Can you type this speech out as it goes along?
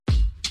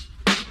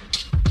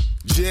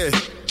Yeah.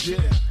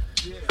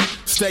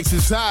 Stakes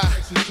is high.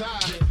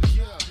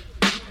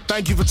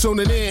 Thank you for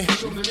tuning in.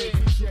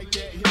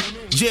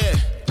 Yeah,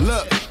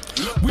 look.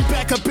 We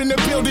back up in the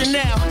building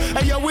now.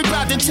 Hey yo, we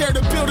about to tear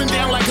the building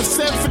down like a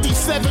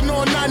 757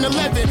 on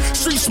 9/11.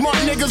 Street smart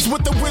niggas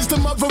with the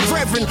wisdom of a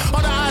reverend. All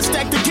the odds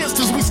stacked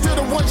against us, we still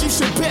the ones you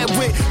should bet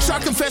with.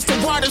 Shark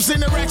infested waters,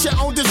 interact your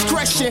own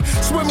discretion.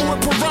 Swimming with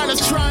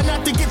piranhas, trying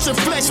not to get your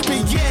flesh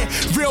bit. Yeah,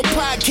 real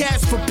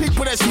podcast for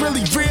people that's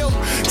really real.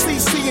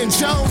 CC and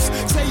Jones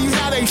tell you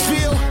how they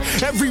feel.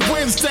 Every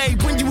Wednesday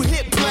when you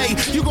hit play,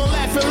 you gon'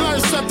 laugh and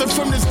learn something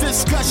from this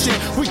discussion.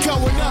 We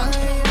going up.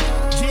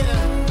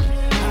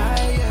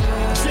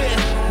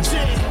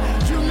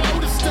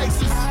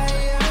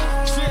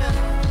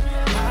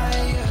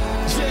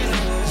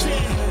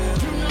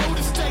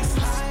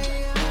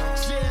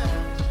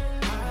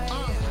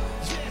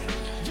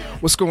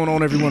 What's going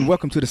on, everyone?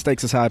 Welcome to the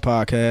Stakes is High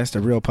podcast, a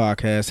real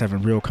podcast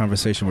having real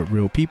conversation with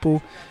real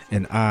people.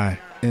 And I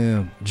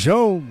am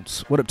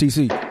Jones. What up,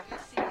 TC?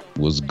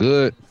 What's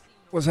good?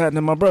 What's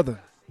happening, my brother?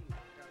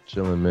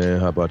 Chilling, man.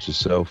 How about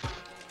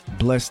yourself?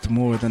 Blessed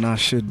more than I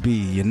should be,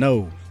 you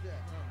know.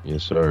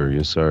 Yes, sir.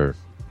 Yes, sir.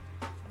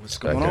 What's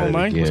going on,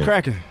 man? What's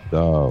cracking?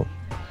 Dog.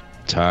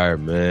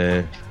 Tired,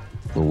 man.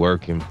 Been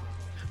working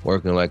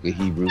like a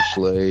Hebrew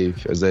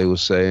slave, as they would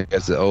say,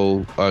 as the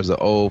old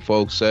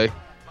folks say.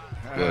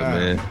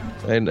 But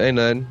man, ain't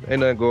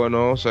nothing going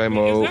on. Same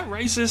old. Is that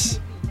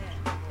racist?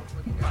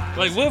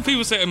 Like, what if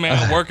people say, "Man,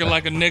 I'm working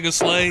like a nigga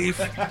slave"?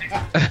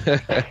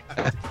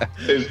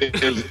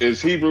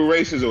 is Hebrew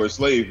racist or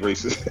slave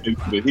racist?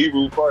 The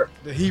Hebrew part,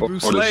 the Hebrew or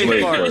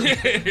slave part.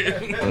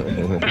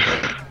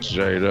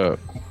 Straight up.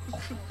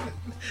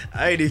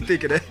 I ain't even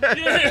thinking of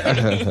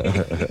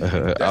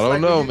that. I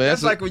don't know, man.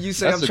 That's like when you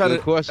say I'm trying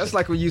to. That's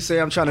like when you say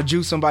I'm trying to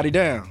juke somebody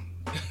down.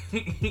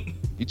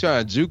 You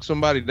trying to juke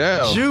somebody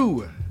down?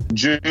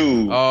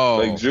 Jew,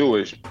 like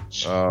Jewish.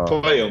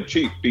 Play them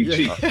cheap, be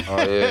cheap. Oh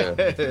yeah,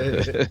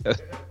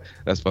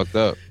 that's fucked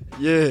up.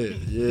 Yeah,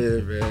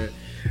 man.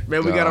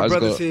 Man, we got our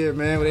brothers here,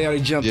 man. They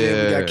already jumped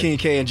in. We got King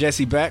K and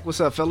Jesse back. What's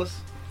up,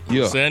 fellas?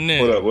 Yeah.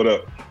 What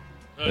up?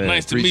 Man,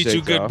 nice to meet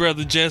you, good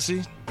brother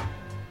Jesse.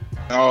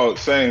 Oh,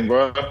 same,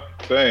 bro.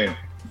 Same.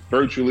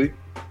 Virtually.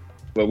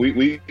 But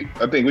I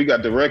think we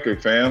got the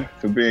record, fam,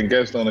 for being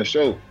guests on the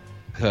show.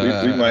 We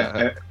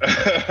might.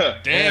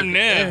 Damn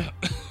now.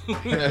 For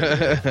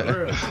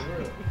real.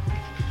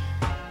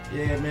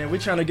 Yeah, man, we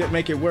trying to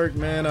make it work,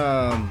 man.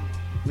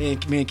 Me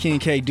and King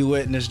K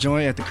duet in this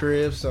joint at the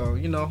crib, so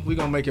we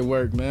gonna make it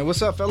work, man.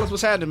 What's up, fellas?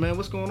 What's happening, man?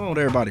 What's going on with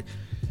everybody?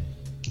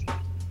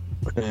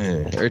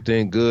 Man,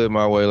 everything good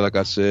my way, like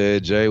I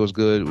said. Jay, what's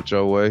good with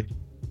your way?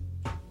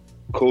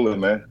 Cooling,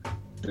 man.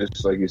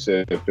 Just like you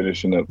said,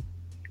 finishing up.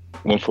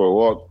 Went for a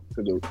walk,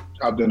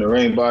 hopped in the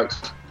rain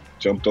box,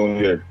 jumped on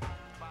here.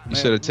 You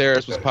said the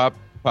terrace was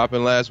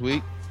popping last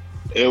week?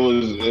 It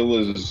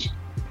was.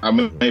 I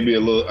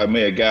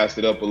may have gassed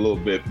it up a little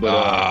bit, but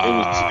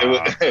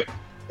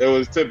it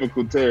was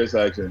typical terrace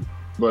action.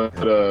 But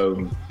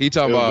he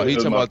talking about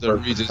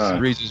the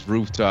Regis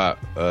rooftop,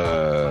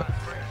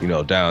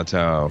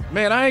 downtown.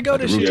 Man, I ain't go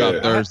this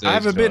year. Thursdays, I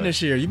haven't been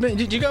this year.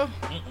 Did you go?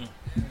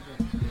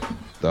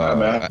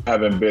 I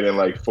haven't been in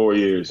like 4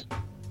 years.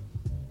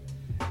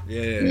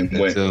 Yeah, and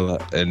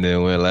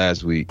then went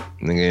last week.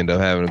 Nigga ended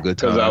up having a good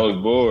time. Because I was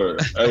bored.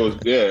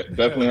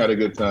 Definitely had a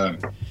good time.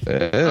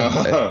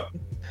 Yeah.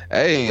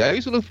 Hey, I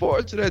used to look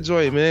forward to that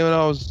joint, man.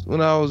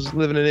 When I was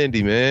living in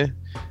Indy, man.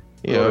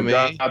 You know what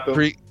I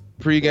mean?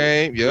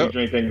 Pre-game, yep.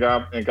 Drinking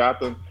in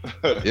Gotham.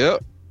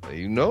 Yep.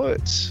 You know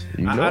it.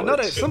 I know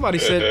that somebody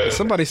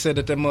said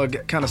that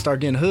mug kind of start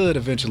getting hood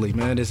eventually,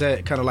 man. Is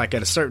that kind of like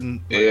at a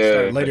certain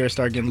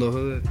start getting a little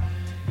hood?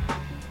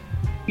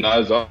 No,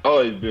 it's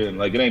always been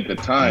like it ain't the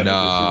time.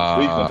 Nah,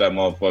 sleep with that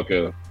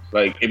motherfucker.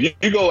 Like if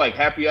you go like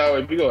happy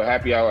hour,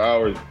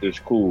 hours, it's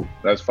cool.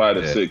 That's 5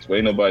 to 6, but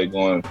ain't nobody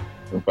going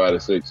from 5 to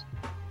 6.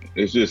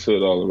 It's just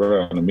hood all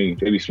around to me.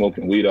 They be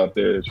smoking weed out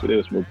there.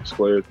 They're smoking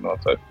squares and all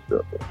types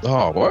of stuff.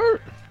 Oh,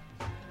 word.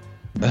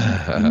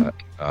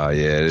 Oh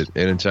yeah, it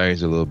done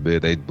changed a little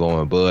bit. They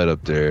blowing bud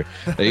up there.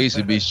 They used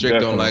to be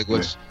strict on like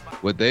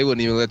what they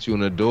wouldn't even let you in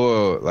the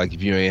door, like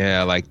if you ain't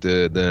had like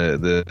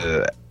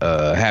the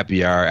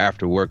happy hour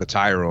after work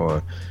attire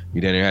on.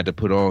 You then had to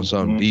put on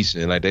something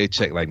decent. Like they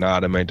check like,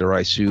 nah, them ain't the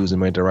right shoes,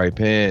 them ain't the right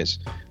pants.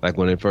 Like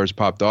when it first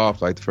popped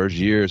off, like the first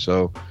year or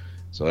so.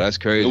 So that's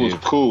crazy. It was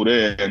cool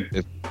then.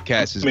 If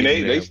cats is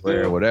they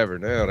still whatever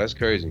now, that's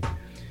crazy.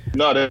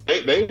 No,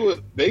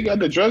 they got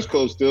the dress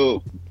code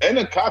still, and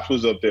the cops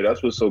was up there.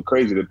 That's what's so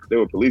crazy. That there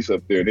were police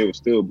up there, and they were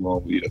still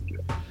blowing weed up there.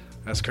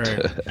 That's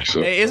crazy.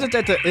 Hey, isn't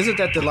that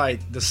the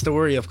like the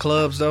story of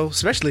clubs though?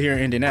 Especially here in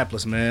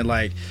Indianapolis, man.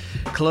 Like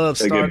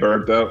clubs get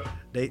burnt out.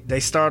 They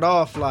start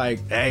off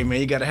like, hey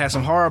man, you got to have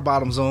some hard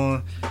bottoms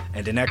on,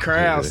 and then that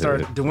crowd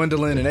starts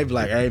dwindling, and they be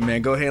like, hey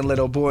man, go ahead and let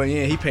old boy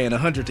in. He paying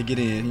 $100 to get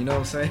in. You know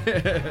what I'm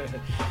saying?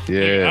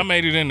 Yeah. I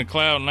made it into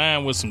Cloud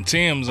 9 with some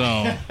Timbs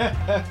on.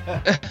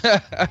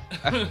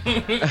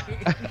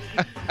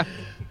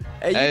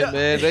 Hey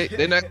man,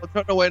 they not gonna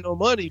turn away no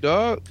money,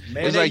 dog.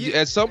 Man, it's like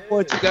at some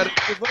point you gotta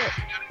give up.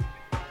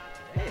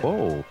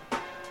 Whoa.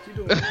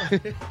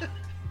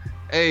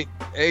 Hey,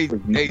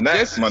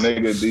 Jesse, my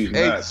nigga, these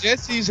nuts.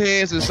 Jesse's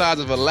hands the size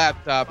of a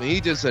laptop, and he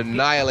just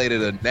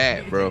annihilated a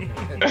gnat, bro.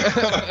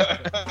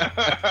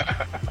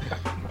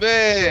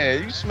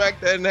 Man, you smacked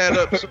that gnat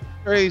up so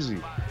crazy.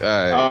 All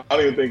right. I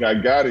don't even think I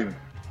got him.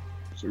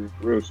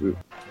 Real shit.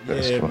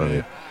 That's funny.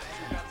 Man.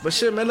 But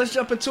shit, man, let's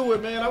jump into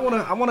it, man. I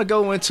wanna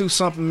go into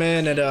something,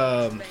 man.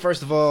 That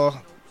first of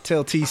all,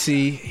 tell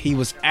TC he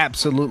was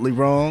absolutely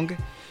wrong.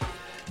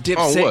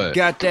 Dipset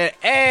got that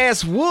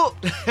ass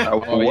whooped. I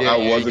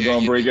wasn't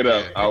gonna bring it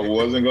up. I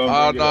wasn't gonna.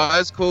 Oh no,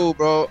 that's cool,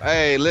 bro.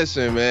 Hey,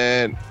 listen,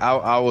 man.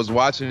 I was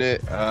watching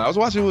it. I was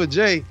watching it with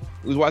Jay.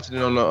 We was watching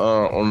it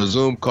on the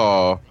Zoom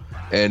call,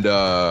 and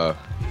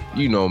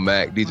you know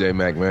DJ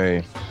Mac,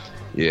 man.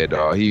 Yeah,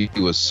 dog. He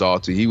was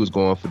salty. He was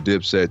going for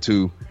Dipset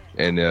too,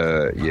 and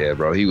yeah,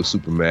 bro. He was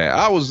super mad.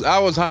 I was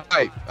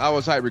hyped. I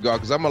was hyped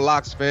regardless, because I'm a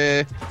Lox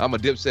fan. I'm a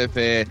Dipset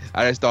fan.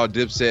 I just thought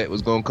Dipset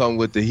was gonna come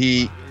with the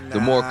heat. The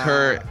more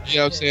current, you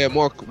know what I'm saying,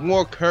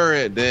 more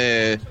current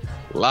than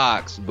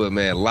Lox, but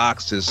man,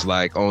 Lox is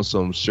like on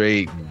some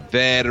straight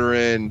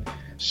veteran,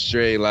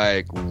 straight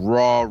like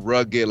raw,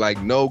 rugged, like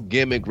no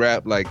gimmick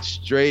rap, like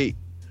straight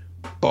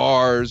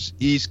bars,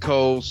 East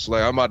Coast.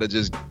 Like I'm about to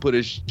just put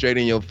it straight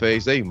in your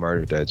face. They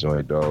murdered that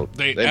joint, dog.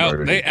 They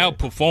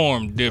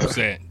outperformed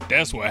Dipset.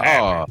 That's what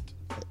happened.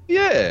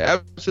 Yeah,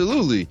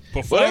 absolutely.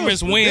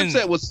 Performance wins.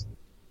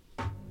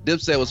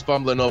 Dipset was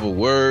fumbling over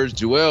words.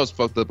 Joel's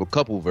fucked up a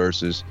couple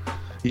verses.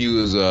 He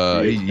was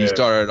he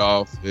started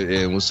off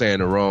and was saying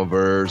the wrong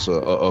verse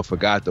or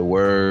forgot the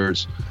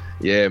words.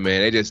 Yeah,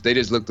 man, they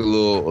just looked a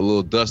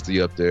little dusty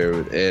up there.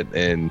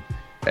 And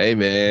hey,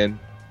 man,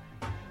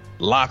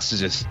 Lox is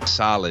just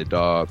solid,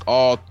 dog.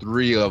 All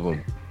three of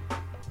them.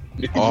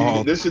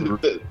 This is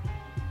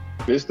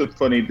the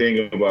funny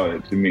thing about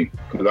it to me,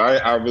 because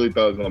I really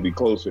thought it was gonna be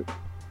closer.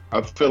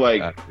 I feel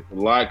like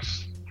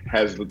Lox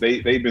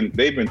they've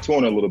been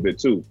touring a little bit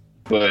too,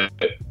 but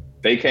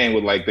they came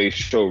with like they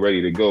show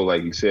ready to go.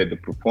 Like you said, the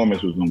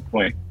performance was on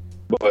point.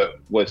 But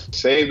what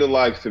saved the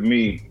Lox to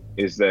me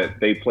is that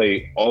they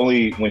played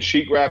only when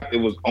Sheek rapped. It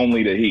was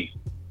only the heat.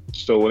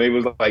 So when they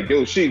was like,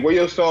 "Yo, Sheek, where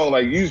your song?"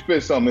 Like you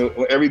spit something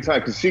every time,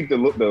 because Sheek the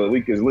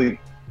leak is leak.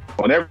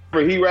 Whenever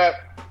he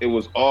rapped, it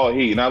was all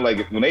heat. And I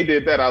like when they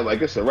did that, I was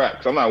like, "It's a rap."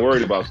 Because I'm not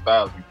worried about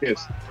Styles and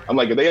Kiss. I'm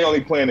like, if they only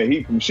playing the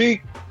heat from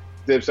Sheek,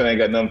 Dipset ain't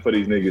got nothing for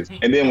these niggas.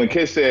 And then when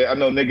Kiss said, I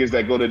know niggas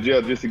that go to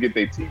jail just to get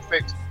their teeth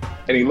fixed,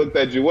 and he looked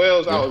at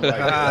Joel's, I was like,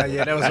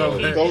 yeah, that was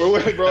over. It's over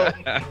with, bro.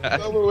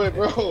 It's over with,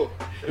 bro.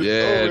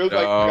 It was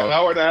like an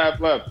hour and a half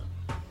left.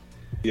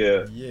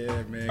 Yeah.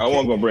 Yeah, man. I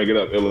wasn't gonna bring it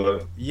up,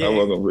 Illa. Yeah. I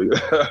wasn't gonna bring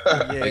it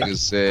up. Niggas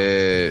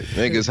said,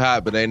 niggas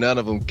hot, but ain't none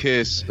of them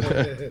Kiss.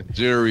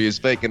 Jury is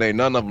faking, ain't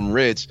none of them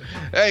rich.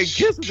 Hey,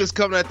 Kiss was just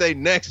coming at they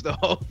necks the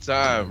whole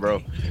time,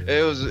 bro.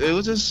 It was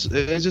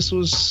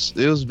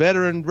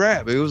veteran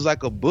rap. It was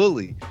like a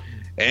bully.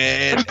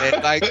 And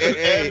like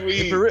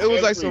it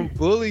was like some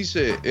bully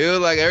shit. It was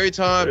like every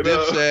time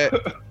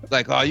Dipset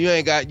like, oh, you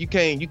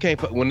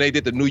can't when they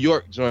did the New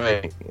York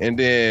joint, and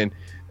then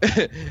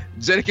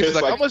Jadakiss was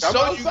like, I'm gonna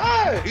show you.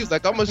 He was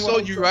like, I'm gonna show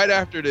you right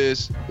after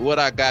this what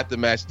I got to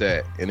match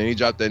that. And then he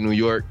dropped that New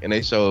York, and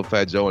they showed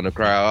Fat Joe in the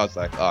crowd. I was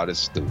like, oh, this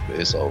is stupid.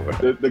 It's over.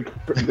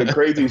 The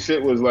crazy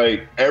shit was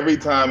like every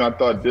time I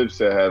thought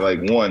Dipset had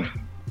like one,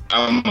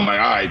 I'm like,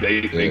 all right,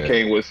 they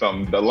came with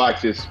something. The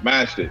Lox just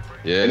smashed it.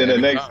 Yeah. And then the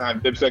next time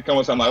Dipset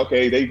comes, I'm like,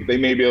 okay, they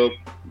may be a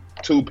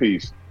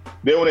two-piece.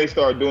 Then when they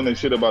start doing this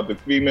shit about the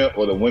female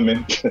or the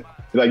women,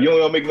 like you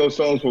don't make no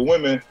songs for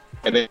women.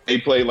 And they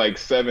played like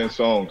 7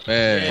 songs.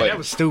 Man, like, that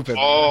was stupid.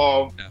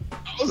 Oh,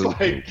 I was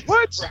like,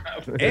 what?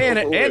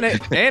 And they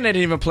didn't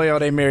even play all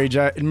their Mary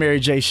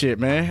J shit,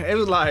 man. It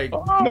was like,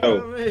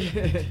 no.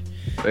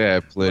 They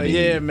had plenty. But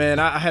yeah, man,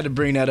 I had to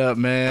bring that up,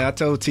 man. I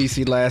told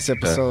TC last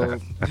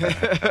episode.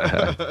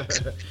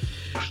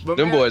 But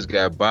them boys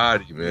got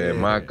body, man.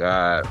 Yeah, my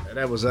God,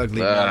 that was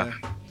ugly, man.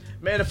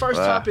 Man, the first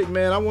topic,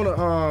 man, I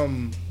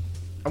want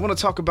to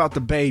talk about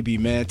the baby,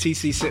 man.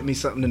 TC sent me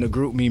something in the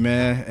group me,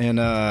 man, and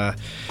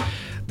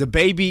the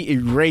baby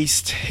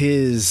erased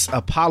his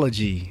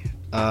apology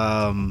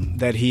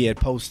that he had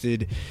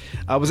posted.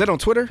 Was that on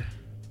Twitter?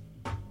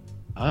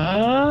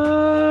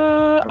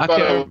 I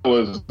thought it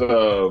was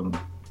IG.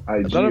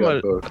 I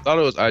thought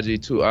it was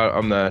IG too.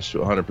 I'm not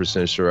sure,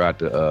 100% sure. I have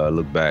to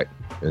look back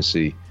and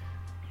see.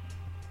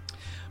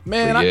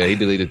 Man, he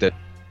deleted that.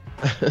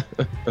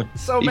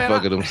 So he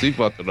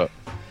fucked it up.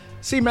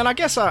 See, man, I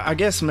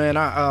guess, man,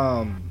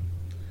 I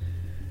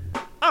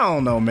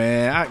don't know,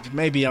 man.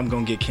 Maybe I'm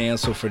gonna get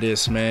canceled for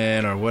this,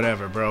 man, or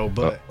whatever, bro.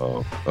 But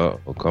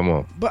come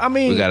on. But I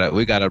mean,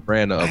 we got a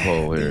brand to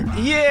uphold here.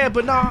 Yeah,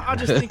 but no, I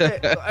just think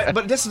that.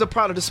 But this is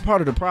part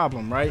of the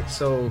problem, right?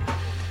 So,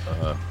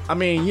 I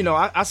mean, you know,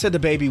 I said the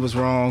baby was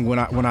wrong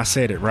when I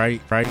said it,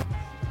 right?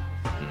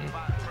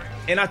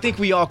 And I think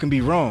we all can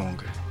be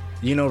wrong,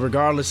 you know,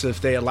 regardless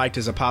if they liked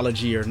his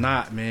apology or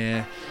not,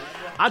 man.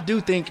 I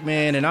do think,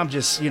 man, and I'm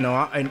just,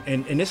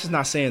 and this is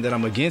not saying that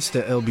I'm against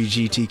the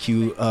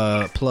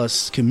LGBTQ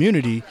plus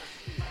community,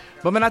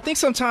 but man, I think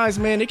sometimes,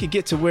 man, it could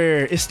get to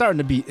where it's starting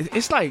to be.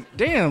 It's like,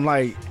 damn,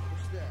 like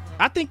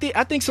I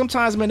think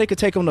sometimes, man, they could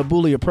take on the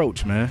bully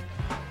approach, man.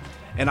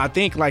 And I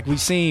think like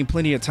we've seen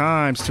plenty of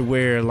times to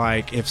where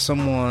like if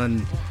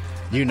someone,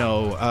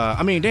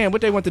 damn,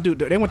 what they want to do?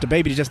 They want the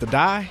baby just to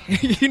die.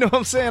 You know what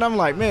I'm saying? I'm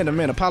like, man, the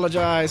man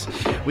apologize.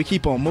 We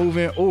keep on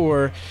moving.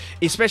 Or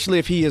especially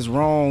if he is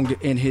wrong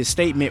in his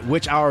statement,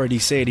 which I already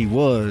said he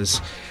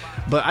was.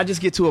 But I just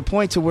get to a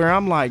point to where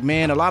I'm like,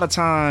 man, a lot of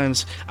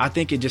times I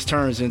think it just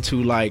turns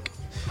into like,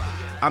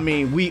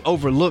 we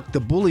overlook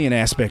the bullying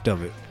aspect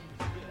of it.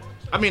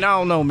 I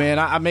don't know, man.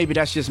 I maybe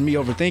that's just me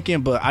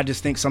overthinking, but I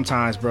just think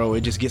sometimes, bro,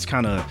 it just gets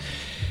drawn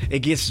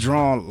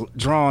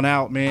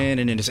out, man,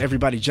 and then just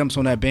everybody jumps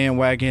on that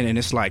bandwagon, and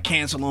it's like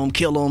cancel them,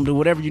 kill them, do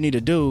whatever you need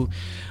to do.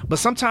 But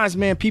sometimes,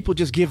 man, people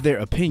just give their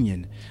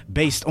opinion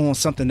based on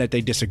something that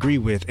they disagree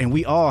with, and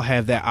we all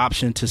have that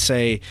option to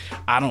say,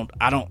 I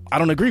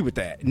don't agree with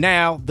that.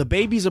 Now, the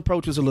baby's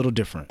approach is a little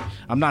different.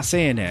 I'm not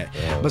saying that,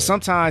 but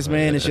sometimes,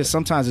 man,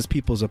 sometimes it's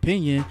people's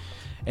opinion,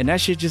 and that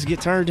shit just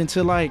get turned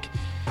into like,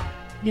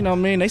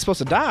 they supposed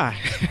to die.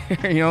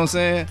 You know what I'm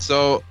saying?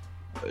 So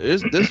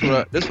this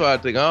what I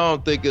think. I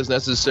don't think it's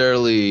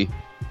necessarily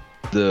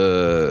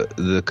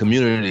the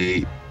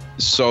community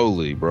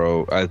solely,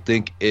 bro. I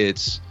think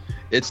it's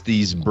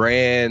these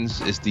brands,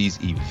 it's these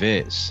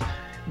events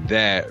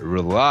that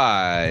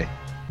rely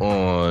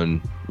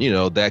on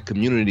that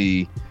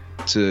community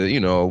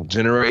to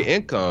generate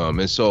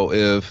income. And so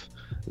if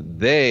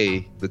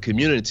the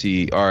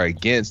community, are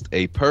against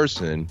a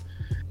person,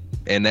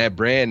 and that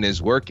brand is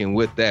working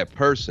with that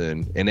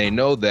person, and they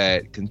know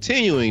that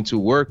continuing to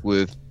work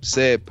with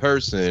said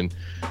person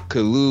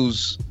could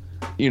lose,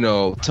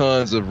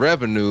 tons of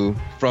revenue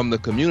from the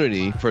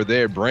community for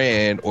their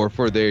brand or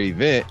for their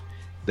event,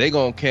 they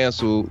gonna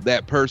cancel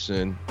that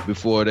person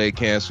before they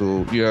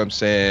cancel, you know what I'm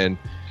saying?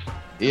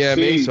 Yeah,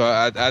 So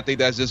I think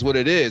that's just what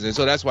it is. And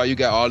so that's why you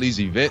got all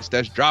these events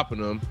that's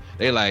dropping them.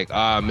 They like,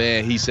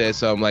 man, he said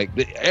something like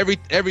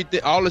everything,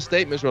 all the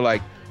statements were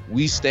like,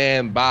 we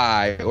stand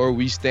by or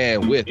we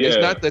stand with. Yeah. It's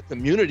not the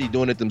community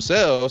doing it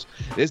themselves.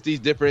 It's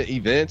these different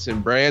events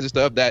and brands and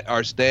stuff that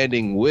are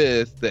standing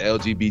with the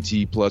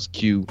LGBT plus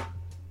Q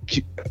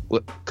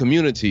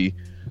community.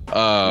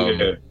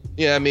 In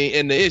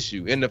the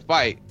issue, in the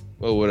fight,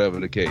 or whatever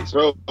the case.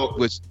 Bro,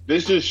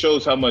 this just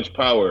shows how much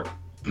power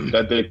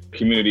that the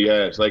community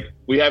has. Like,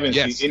 we haven't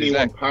seen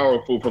anyone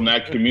powerful from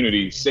that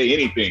community say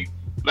anything.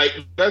 Like,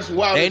 that's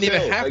wild. They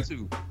didn't even have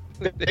to.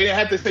 They didn't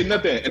have to say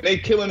nothing. And they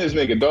killing this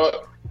nigga,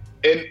 dog.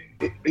 And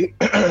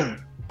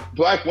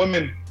black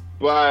women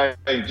buy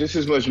just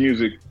as much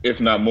music, if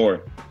not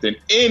more, than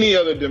any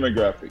other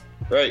demographic,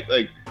 right?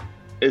 Like,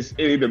 it's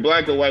either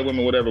black or white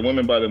women, whatever.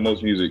 Women buy the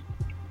most music.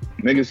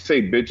 Niggas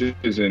say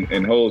bitches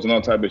and hoes and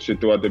all type of shit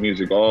throughout the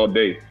music all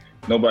day.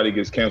 Nobody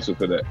gets canceled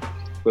for that.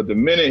 But the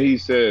minute he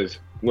says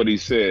what he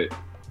said,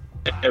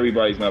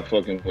 everybody's not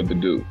fucking with the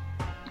dude.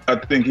 I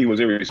think he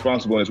was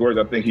irresponsible in his words.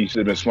 I think he should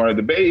have been smarter.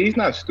 The baby, he's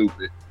not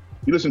stupid.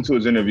 You listen to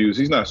his interviews,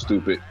 he's not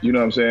stupid. You know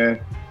what I'm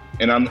saying?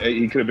 And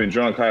he could have been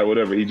drunk, high, or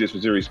whatever. He just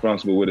was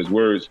irresponsible with his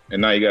words,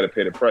 and now you got to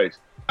pay the price.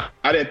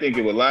 I didn't think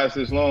it would last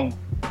this long.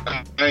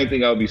 I didn't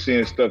think I would be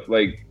seeing stuff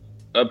like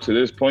up to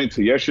this point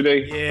to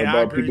yesterday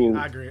about people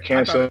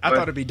canceling. I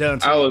thought it'd be done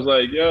too. I was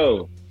like,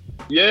 yo,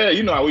 yeah,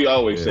 you know how we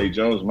always say,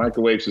 Jones,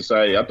 microwave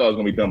society. I thought it was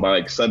gonna be done by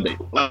like Sunday,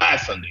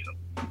 last Sunday,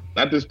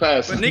 not this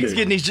past Sunday. Niggas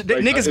getting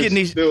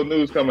these, still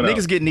news coming out.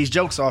 Niggas getting these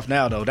jokes off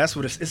now though. That's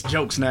what it's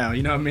jokes now.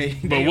 You know what I mean?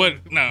 But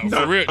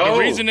for real, the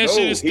reason that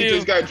shit is still, he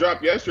just got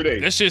dropped yesterday.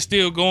 That shit's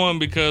still going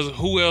because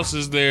who else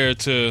is there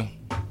to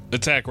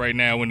attack right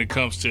now when it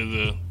comes to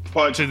the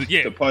punch?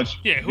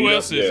 Yeah, who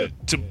else is it?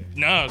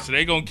 So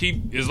they gonna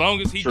keep, as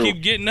long as he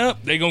keep getting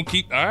up, they gonna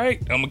keep. All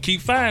right, I'm gonna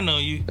keep firing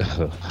on you.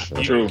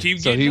 True. Keep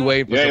so he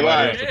waiting for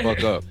somebody else to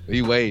fuck up.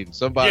 He waiting.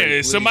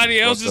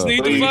 Somebody else just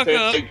need to fuck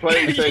up.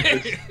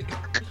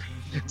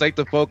 Take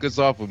the focus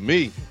off of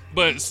me.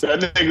 But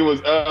that nigga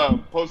was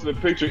posting a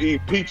picture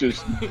eating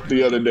peaches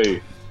the other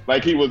day.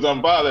 Like he was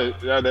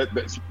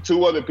unbothered.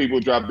 Two other people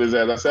dropped his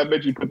ass. I said, I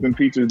bet you put them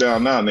peaches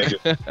down now,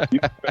 nigga. You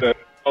better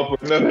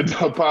offer another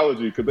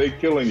apology because they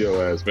killing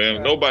your ass,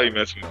 man. Nobody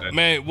messing with that.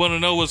 Man, want to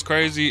know what's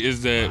crazy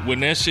is that when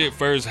that shit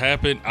first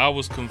happened, I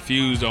was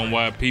confused on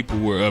why people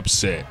were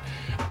upset.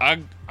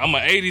 I'm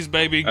an 80s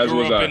baby,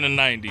 grew up in the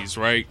 90s,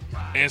 right?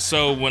 And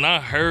so when I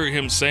heard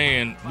him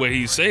saying what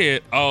he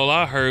said, all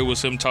I heard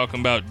was him talking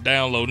about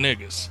down low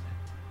niggas,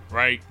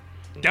 right?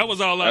 That was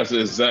all That's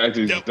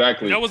exactly.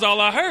 That was all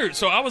I heard.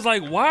 So I was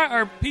like, why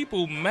are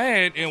people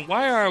mad and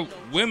why are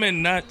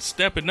women not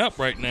stepping up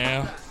right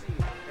now?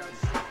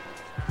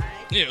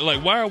 Yeah,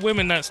 like why are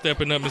women not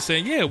stepping up and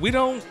saying, yeah, we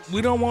don't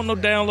want no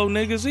down low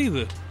niggas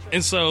either.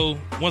 And so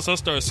once I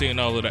started seeing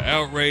all of the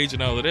outrage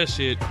and all of that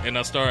shit, and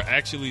I started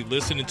actually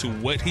listening to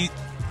what he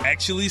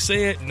actually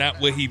said,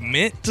 not what he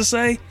meant to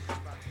say,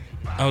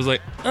 I was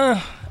like,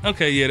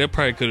 okay, yeah, that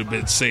probably could have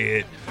been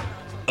said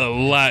a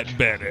lot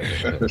better.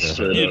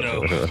 You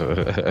know.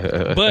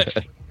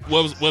 But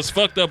what's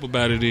fucked up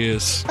about it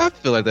is I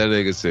feel like that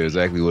nigga said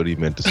exactly what he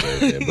meant to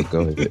say, man. But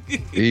go ahead.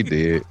 He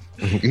did.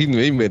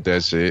 He meant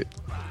that shit.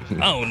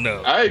 I don't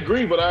know. I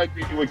agree, but I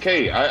agree with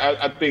K.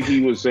 I think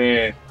he was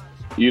saying,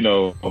 you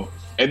know,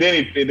 and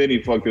then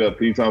he fucked it up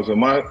 3 times. So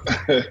my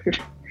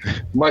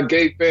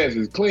gay fans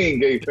is clean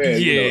gay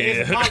fans.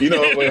 Yeah. You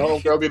know when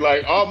homegirl be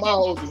like, all my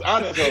hoes is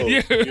honest hoes.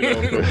 Yeah. You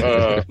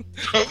know,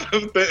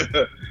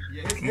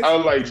 I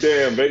was like,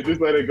 damn, babe,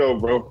 just let it go,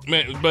 bro.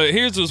 Man, but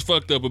here's what's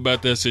fucked up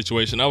about that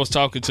situation. I was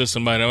talking to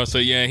somebody. I was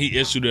saying, yeah, he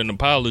issued an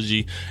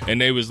apology,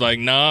 and they was like,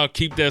 nah,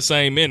 keep that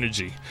same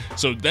energy.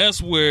 So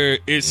that's where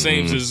it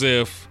seems as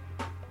if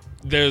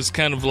there's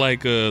kind of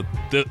like an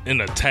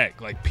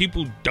attack. Like,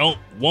 people don't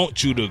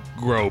want you to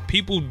grow.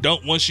 People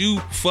don't, once you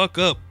fuck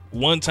up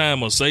one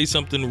time or say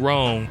something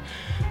wrong,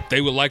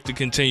 they would like to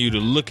continue to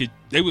look at,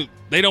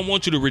 they don't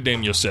want you to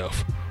redeem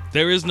yourself.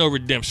 There is no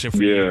redemption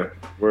for you.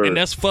 Word. And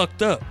that's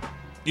fucked up.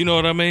 You know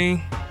what I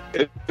mean?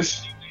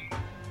 It's,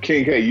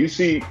 King K, you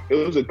see, it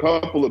was a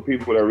couple of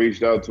people that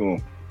reached out to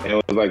him, and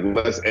it was like,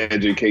 let's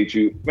educate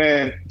you.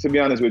 Man, to be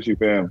honest with you,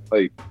 fam,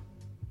 like,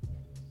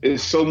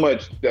 it's so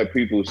much that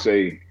people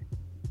say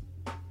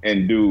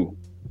and do,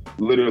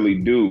 literally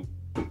do,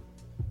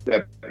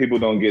 that people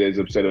don't get as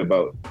upset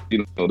about.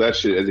 You know, that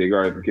shit as they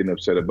are getting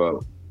upset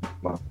about,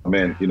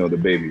 man, you know, the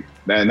baby.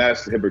 And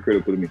that's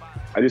hypocritical to me.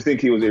 I just think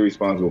he was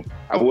irresponsible.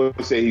 I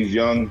would say he's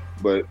young,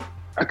 but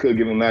I could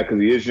give him that because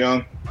he is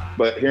young.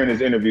 But hearing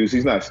his interviews,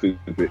 he's not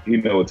stupid. He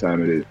know what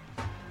time it is.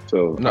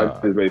 So I'm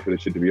just ready for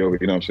this shit to be over.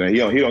 You know what I'm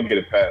saying? He don't get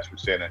a pass for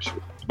saying that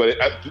shit. But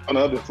on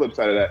the other flip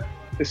side of that,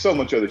 there's so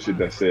much other shit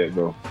that's said,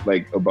 bro.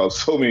 Like, about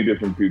so many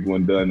different people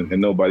and done,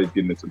 and nobody's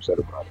getting this upset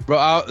about it.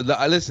 Bro,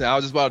 listen, I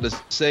was just about to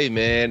say,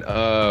 man,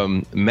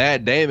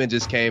 Matt Damon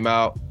just came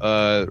out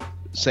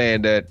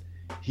saying that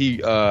he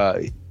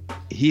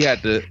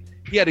had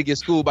to get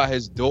schooled by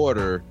his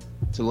daughter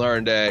to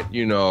learn that,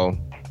 you know,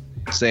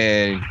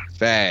 saying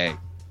fag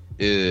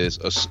is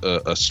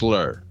a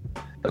slur.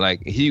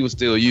 Like, he was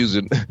still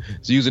using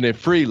it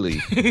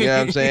freely. You know what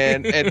I'm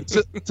saying? And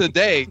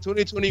today,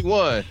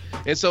 2021.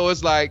 And so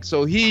it's like,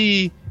 so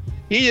he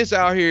is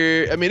out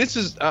here. I mean, this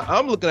is,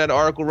 I'm looking at an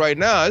article right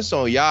now. It's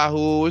on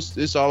Yahoo.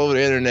 It's all over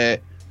the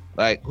internet.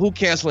 Like, who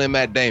canceling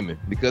Matt Damon?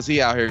 Because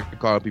he out here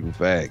calling people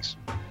fags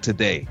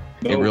today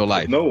in real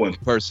life. No one.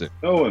 Person.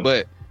 No one.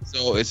 But,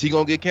 so is he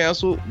gonna get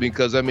canceled?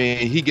 Because I mean,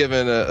 he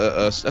giving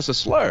that's a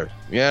slur.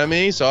 You know what I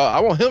mean? So I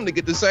want him to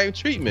get the same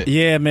treatment.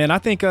 Yeah, man. I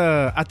think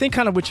kind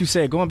of what you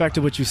said. Going back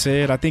to what you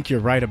said, I think you're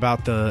right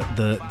about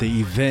the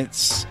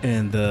events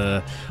and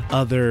the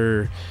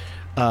other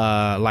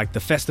like the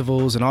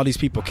festivals and all these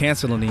people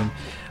canceling him.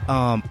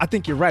 I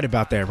think you're right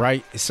about that,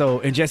 right? So,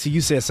 and Jesse,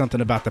 you said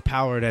something about the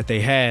power that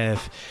they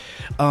have.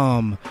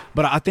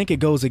 But I think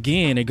it goes to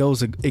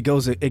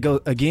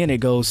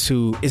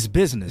it's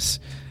business.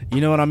 You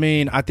know what I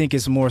mean? I think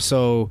it's more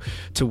so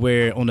to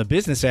where on the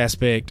business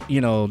aspect, you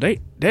know, they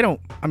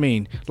don't, I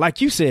mean, like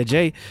you said,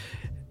 Jay,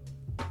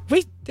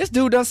 this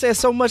dude done said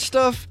so much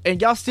stuff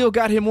and y'all still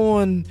got him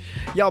on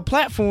y'all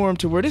platform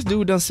to where this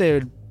dude done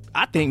said,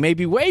 I think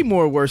maybe way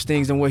more worse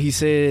things than what he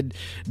said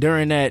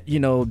during that, you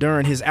know,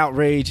 during his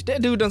outrage.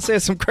 That dude done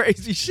said some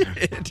crazy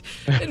shit.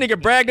 That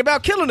nigga bragged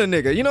about killing a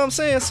nigga. You know what I'm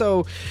saying?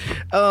 So,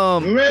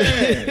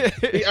 man,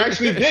 he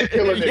actually did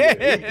kill a nigga.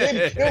 Yeah. He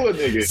did kill a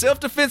nigga.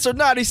 Self-defense or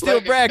not, he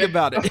still bragged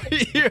about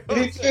it. You know?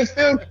 He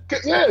still,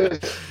 yeah.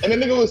 And the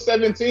nigga was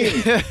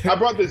 17. I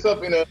brought this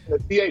up in a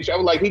TH. I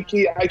was like,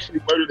 he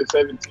actually murdered a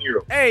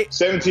 17-year-old. Hey.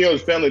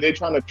 17-year-old's family, they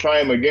trying to try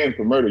him again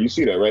for murder. You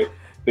see that, right?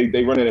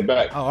 They running it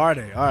back. Oh, are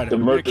they? All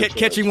right.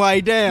 Catch him while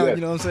he down. Yeah. You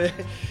know what I'm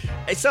saying?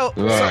 Hey, so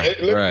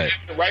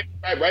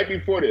right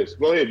before this.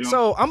 Go ahead, John.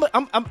 So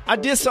I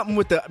did something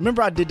with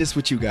remember I did this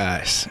with you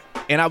guys,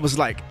 and I was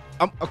like,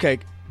 okay,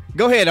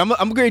 go ahead. I'm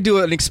going to do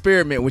an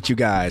experiment with you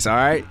guys. All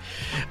right.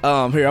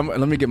 Here,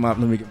 let me get my.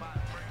 Remember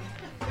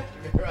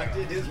I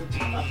did this with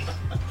you.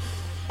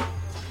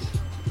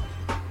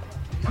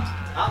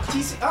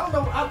 TC,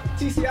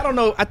 I don't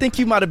know. I think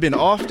you might have been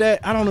off that.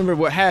 I don't remember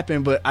what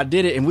happened, but I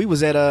did it, and we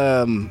was at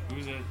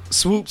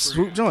Swoop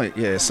joint.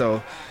 Yeah,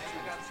 so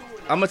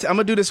I'm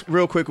gonna do this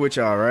real quick with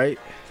y'all, right?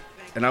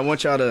 And I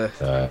want y'all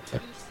to.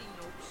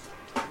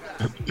 All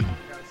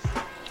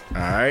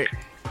right.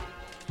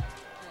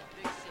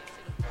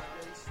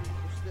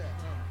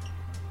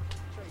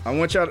 I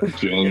want y'all to.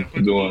 What you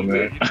doing,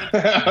 man?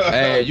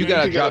 Hey, you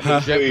gotta drop the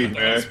Jeopardy,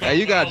 man. Hey,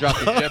 you gotta drop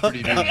the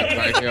Jeopardy music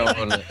right here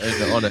on the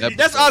episode.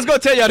 That's all I was gonna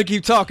tell y'all to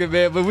keep talking,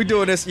 man. But we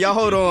doing this. Y'all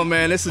hold on,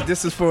 man. This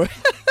is for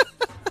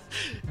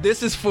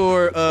this is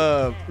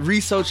for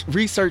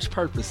research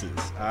purposes.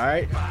 All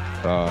right.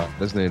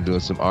 This nigga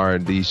doing some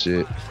R&D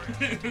shit.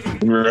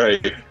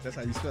 Right. That's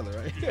how you spell it,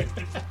 right?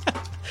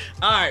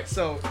 All right.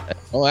 So.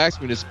 Don't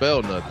ask me to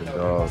spell nothing,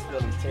 dog.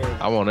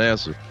 I won't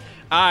answer.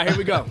 All right, here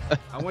we go.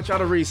 I want y'all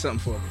to read something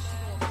for me.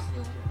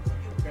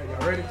 Okay,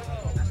 y'all ready?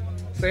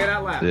 Say it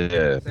out loud.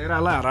 Yeah. Say it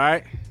out loud, all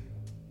right?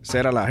 Say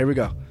it out loud. Here we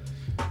go.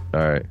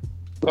 All right.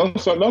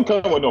 Don't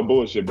come with no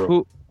bullshit,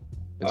 bro.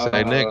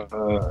 Say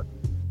nigga.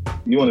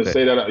 You want to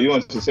say that? You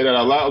want to say that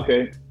out loud?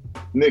 Okay,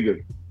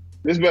 nigga.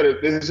 This better.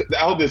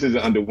 I hope this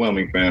isn't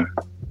underwhelming, fam.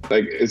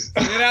 Like it's.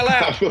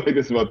 I feel like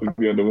this is about to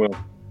be underwhelming.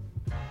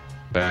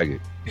 Faggot.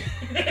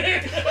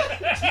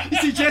 You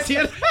see Jesse?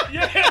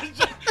 Yeah.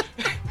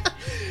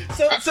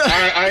 So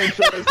I ain't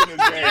trusting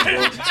this game, bro.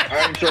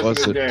 I ain't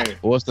trusting this game.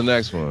 What's the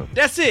next one?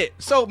 That's it.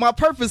 So my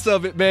purpose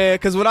of it, man,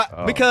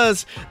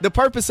 because the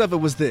purpose of it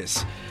was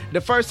this.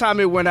 The first time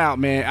it went out,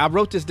 man, I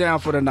wrote this down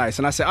for the nights,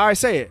 and I said, all right,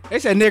 say it. They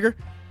said nigger.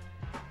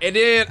 And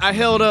then I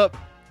held up,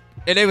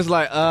 and they was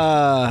like,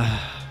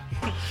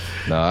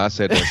 No, I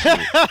said that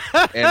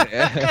shit.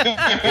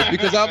 and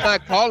because I'm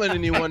not calling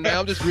anyone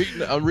now.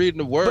 I'm reading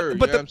the word.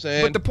 But you know what I'm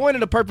saying? But the point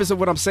of the purpose of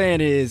what I'm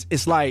saying is,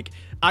 it's like,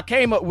 I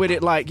came up with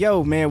it like,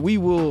 yo, man,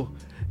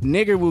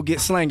 nigger will get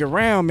slang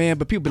around, man,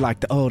 but people be like,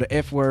 the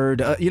F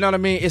word. You know what I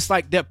mean? It's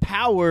like the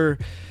power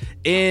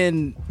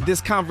in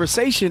this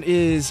conversation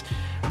is,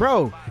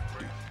 bro,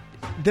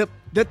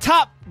 the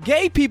top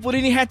gay people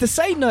didn't even have to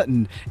say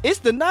nothing. It's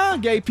the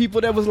non-gay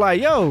people that was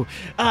like, yo,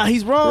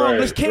 he's wrong.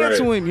 Let's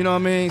cancel him. You know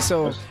what I mean?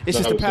 So it's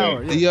just the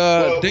power.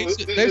 Yeah. Dave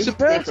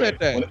Chappelle said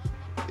that.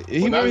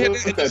 He went ahead and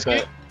hit the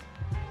skit.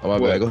 Oh, my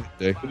bad. Go ahead,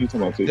 Dave. What are you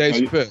talking about? Dave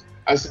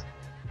Chappelle.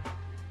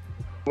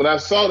 When I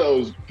saw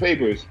those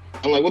papers,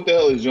 I'm like, what the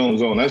hell is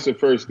Jones on? That's the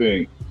first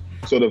thing.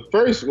 So the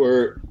first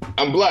word,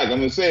 I'm black. I'm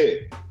going to say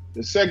it.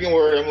 The second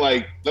word, I'm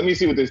like, let me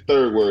see what this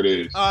third word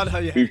is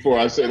before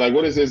I say, like,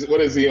 what is this? What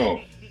is he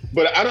on?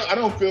 But I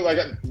don't feel like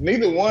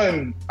neither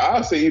one.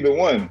 I'll say either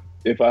one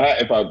if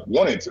I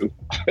wanted to.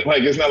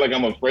 Like, it's not like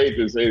I'm afraid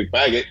to say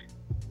faggot.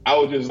 I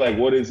was just like,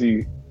 what is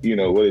he? You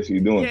know, what is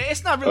he doing? Yeah,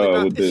 it's not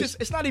really.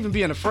 It's not even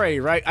being afraid,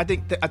 right? I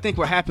think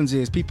what happens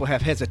is people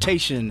have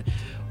hesitation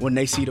when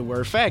they see the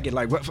word faggot.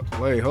 Like,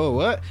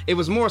 what? It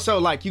was more so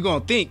like you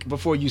gonna think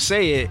before you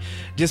say it,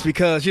 just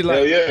because you're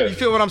like, you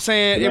feel what I'm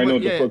saying? I know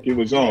what the fuck he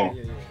was on.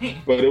 Yeah.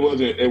 But it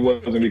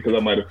wasn't because I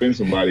might offend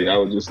somebody. I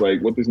was just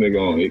like, what this nigga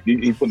on?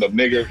 He putting up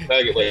nigger,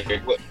 faggot.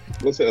 Like,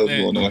 what's the hell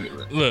going on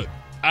here? Look,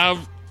 I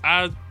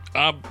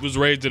was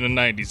raised in the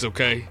 90s,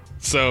 okay?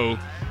 So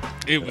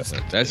it was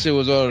that shit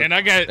was on, and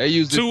I got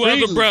two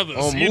other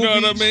brothers. You know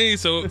what I mean?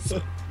 So,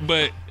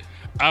 but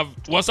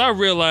once I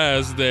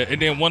realized that,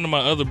 and then one of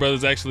my other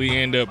brothers actually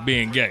ended up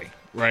being gay.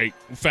 Right?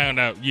 Found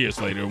out years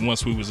later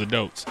once we was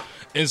adults,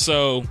 and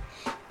so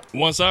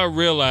once I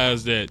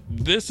realized that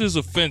this is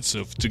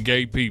offensive to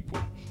gay people,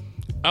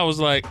 I was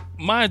like,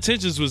 my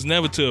intentions was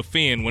never to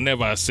offend.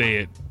 Whenever I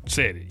said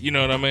it, you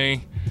know what I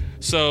mean?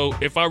 So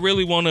if I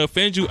really want to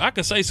offend you, I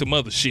can say some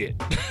other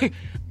shit.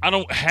 I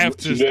don't have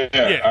to.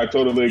 Yeah, I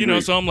totally agree. You know,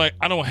 so I'm like,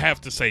 I don't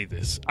have to say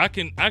this. I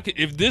can.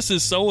 If this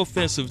is so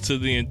offensive to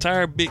the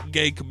entire big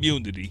gay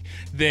community,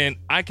 then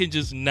I can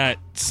just not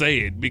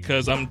say it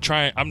because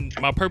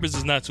my purpose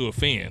is not to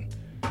offend.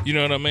 You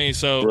know what I mean?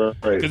 So,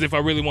 because if I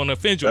really want to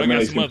offend you, I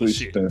got some other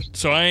shit. Sense.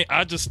 So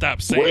I just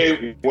stopped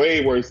saying.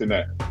 Way worse than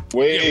that.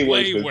 Way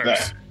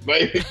worse.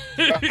 Like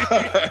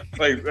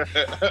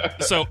that.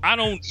 So I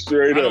don't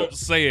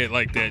say it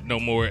like that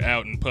no more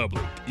out in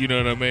public. You know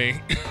what I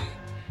mean?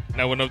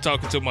 Now, when I'm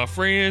talking to my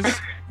friends,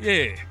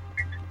 yeah,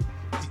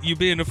 you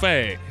being a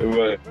fag.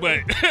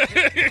 But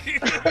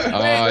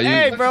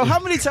hey, bro, how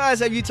many times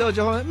have you told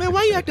your homie, man,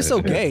 why you acting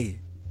so gay?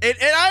 And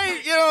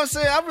I, you know what I'm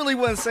saying? I really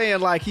wasn't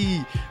saying like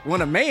he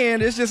want a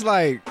man. It's just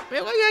like,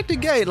 man, why you acting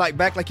gay? Like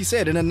back, like you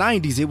said, in the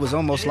 90s, it was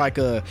almost like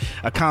a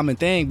common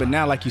thing. But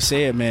now, like you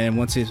said, man,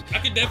 I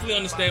can definitely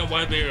understand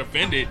why they're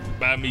offended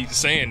by me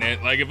saying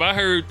that. Like if I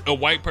heard a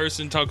white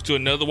person talk to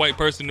another white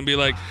person and be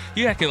like,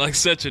 you acting like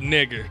such a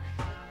nigger.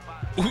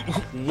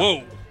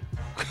 Whoa.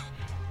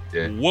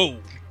 Yeah. Whoa.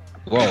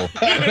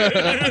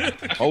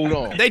 Hold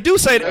on. They do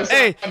say that.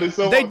 Hey,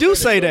 they do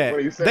say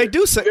that. They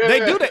do say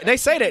that. They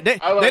say that.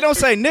 They don't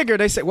say nigger.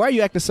 They say, why are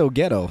you acting so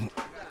ghetto?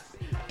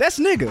 That's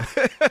nigga.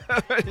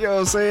 You know what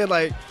I'm saying?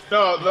 Like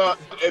no.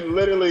 It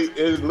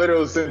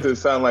literal sentence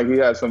sounded like he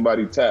had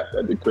somebody tapped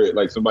at the crib,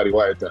 like somebody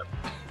wiretapped.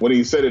 When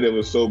he said it, it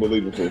was so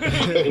believable.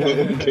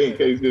 When King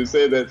K just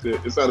said that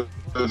shit, it sounded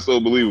so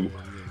believable.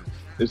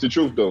 It's the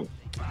truth though.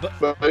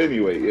 But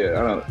anyway,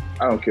 yeah,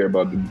 I don't care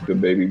about the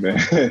baby, man.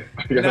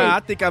 Nah, I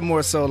think I'm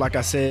more so, like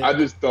I said, I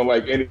just don't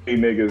like any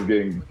niggas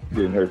getting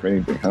hurt for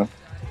anything, huh?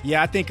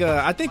 Yeah, I think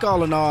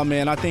all in all,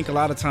 man, I think a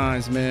lot of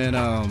times, man,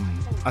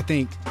 I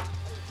think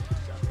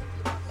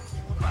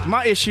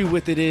my issue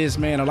with it is,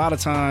 man, a lot of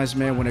times,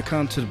 man, when it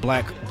comes to the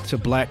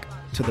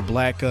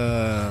black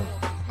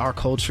our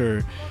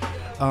culture,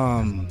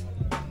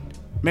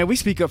 man, we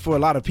speak up for a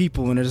lot of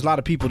people, and there's a lot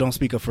of people don't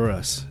speak up for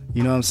us.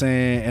 You know what I'm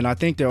saying? And I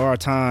think there are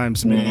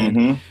times,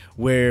 man,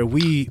 where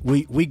we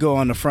go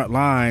on the front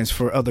lines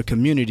for other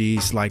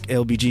communities like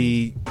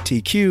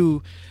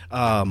LGBTQ,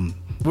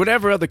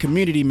 whatever other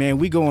community, man,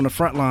 we go on the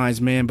front lines,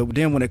 man. But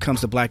then when it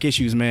comes to black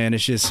issues, man,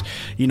 it's just,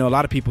 you know, a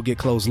lot of people get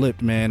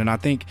close-lipped, man. And I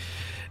think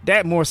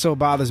that more so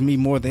bothers me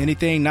more than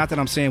anything. Not that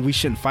I'm saying we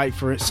shouldn't fight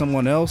for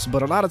someone else,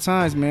 but a lot of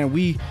times, man,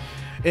 we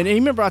And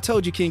remember I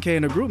told you, King K,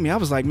 in the group me, I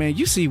was like, man,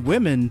 you see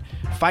women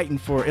fighting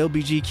for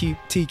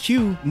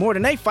LGBTQ more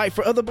than they fight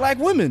for other black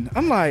women.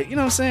 I'm like, you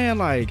know what I'm saying?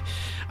 Like,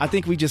 I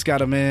think we just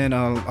gotta, man,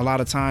 a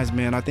lot of times,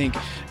 man, I think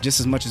just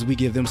as much as we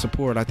give them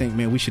support, I think,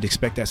 man, we should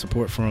expect that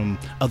support from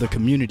other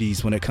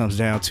communities when it comes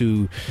down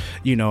to,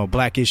 you know,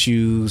 black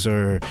issues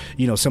or,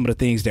 you know, some of the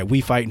things that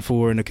we fighting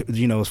for, and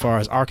you know, as far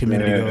as our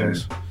community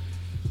goes.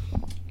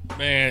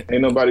 Man,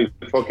 ain't nobody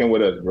fucking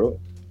with us, bro.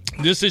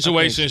 This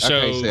situation shows.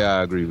 I can't say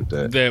I agree with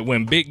that. That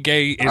when Big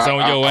Gay is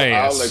on your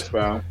ass, I'll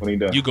expound when he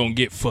does. You gonna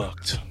get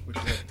fucked.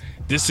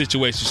 This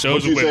situation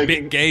shows that when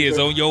Big Gay is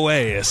on your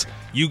ass,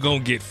 you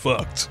gonna get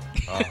fucked.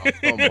 Oh,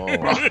 come on.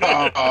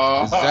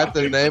 Is that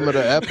the name of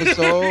the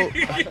episode?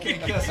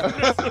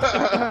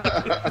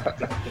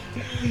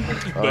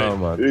 Oh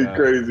my God. He's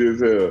crazy as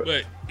hell.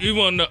 But you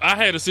want to know, I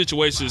had a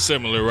situation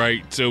similar,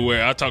 right, to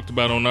where I talked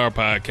about on our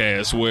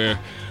podcast where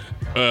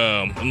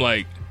I'm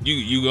like,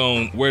 you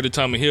gonna wear the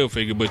Tommy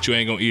Hilfiger, but you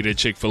ain't gonna eat at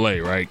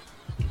Chick-fil-A, right?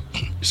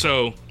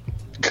 So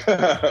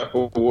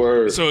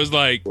Word. So it's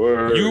like,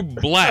 you're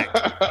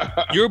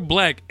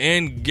black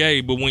and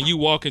gay, but when you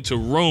walk into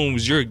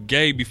rooms, you're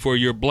gay before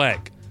you're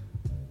black.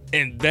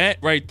 And that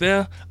right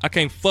there, I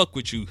can't fuck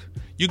with you.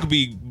 You could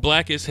be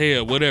black as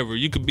hell, whatever.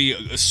 You could be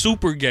a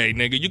super gay,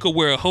 nigga. You could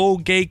wear a whole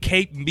gay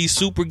cape and be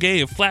super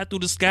gay and fly through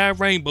the sky,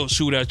 rainbow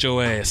shoot out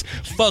your ass.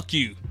 Fuck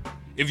you.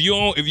 If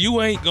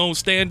you ain't gonna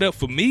stand up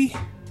for me,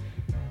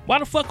 why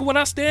the fuck would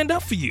I stand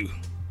up for you?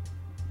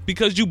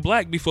 Because you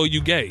black before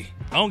you gay.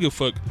 I don't give a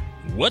fuck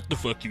what the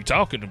fuck you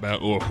talking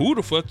about or who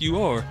the fuck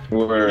you are.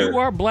 Word. You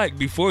are black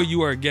before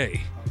you are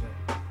gay.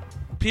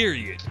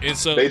 Period. And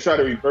so they try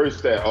to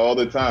reverse that all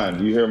the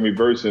time. You hear me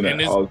reversing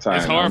that all the time.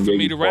 It's hard for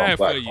me to ride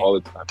for you. All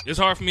the time. It's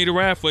hard for me to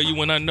ride for you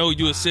when I know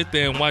you'll sit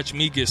there and watch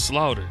me get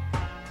slaughtered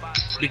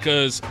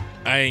because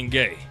I ain't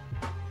gay.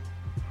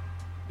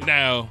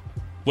 Now,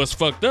 what's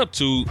fucked up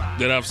too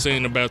that I've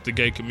seen about the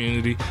gay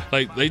community,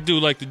 like they do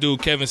like the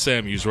dude Kevin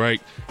Samuels,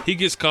 right? He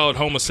gets called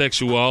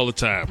homosexual all the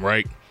time,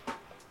 right?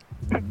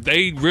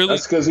 They really.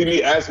 That's because he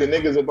be asking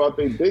niggas about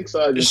their dick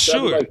size and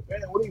sure. stuff. Like,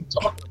 man, what are you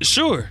talking about?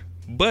 Sure,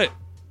 but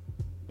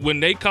when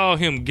they call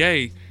him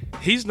gay,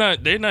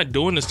 they're not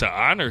doing this to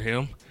honor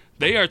him.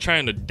 They are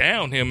trying to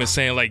down him and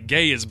saying like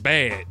gay is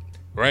bad,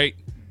 right?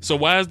 So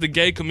why is the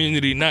gay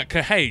community not?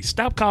 Hey,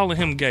 stop calling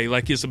him gay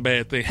like it's a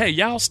bad thing. Hey,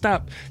 y'all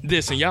stop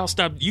this and y'all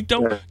stop. You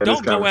don't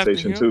go after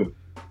him too.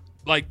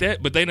 Like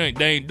that. But they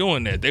ain't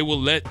doing that. They will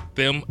let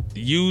them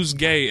use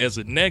gay as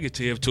a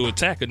negative to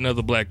attack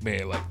another black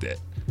man like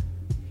that,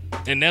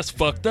 and that's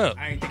fucked up.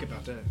 I ain't think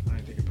about that.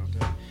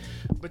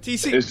 But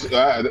TC,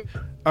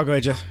 go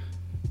ahead, Jeff.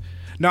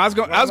 No, I was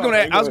going to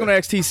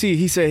ask TC.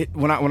 He said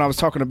when I was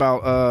talking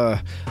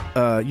about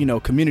you know,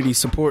 community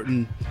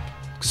supporting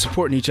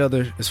each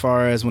other as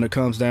far as when it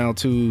comes down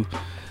to,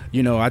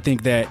 you know, I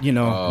think that, you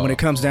know, when it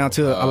comes down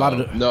to a lot of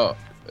the no.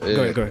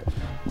 Go ahead.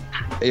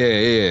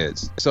 Yeah.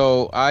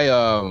 So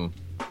I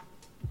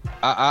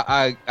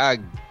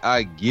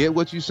get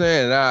what you're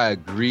saying, and I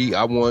agree.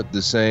 I want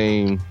the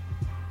same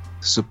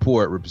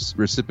support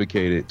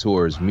reciprocated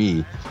towards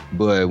me,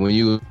 but when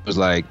you was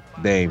like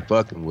they ain't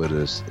fucking with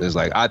us, it's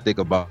like I think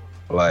about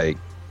like,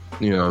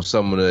 you know,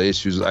 some of the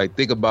issues. I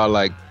think about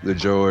like the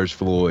George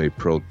Floyd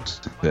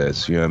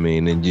protests, you know what I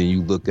mean, and then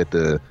you look at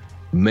the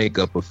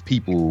makeup of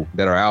people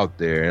that are out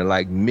there, and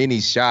like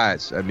many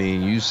shots, I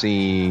mean, you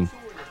seen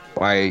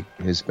white,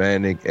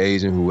 Hispanic,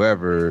 Asian,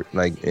 whoever,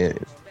 like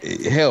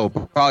hell,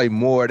 probably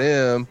more of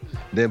them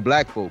than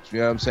black folks, you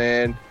know what I'm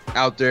saying,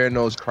 out there in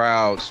those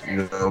crowds, you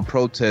know,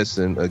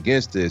 protesting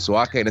against it. So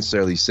I can't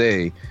necessarily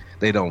say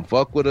they don't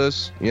fuck with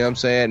us, you know what I'm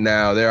saying.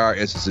 Now there are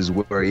instances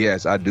where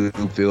yes, I do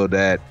feel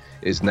that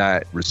it's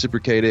not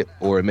reciprocated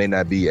or it may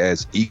not be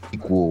as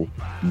equal,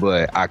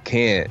 but I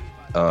can't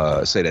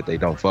say that they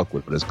don't fuck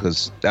with us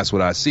because that's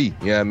what I see,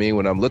 you know what I mean,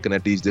 when I'm looking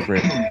at these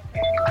different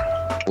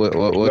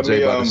what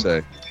Jay about to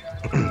say.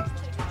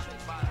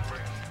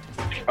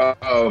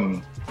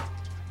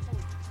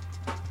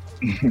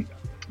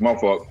 My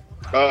fault.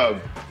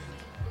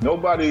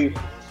 Nobody,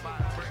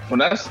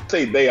 when I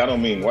say they, I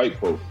don't mean white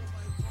folks.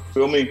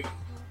 Feel me?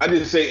 I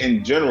just say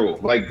in general,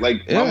 like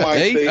yeah, my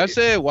mind I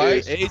said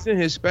white, Asian,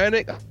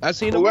 Hispanic. I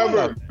seen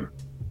whoever.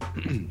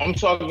 I'm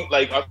talking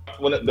like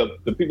when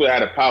the people that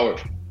had the power.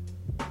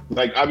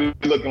 Like I be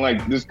looking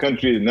like this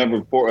country is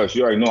never for us.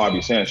 You already know I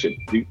be saying shit.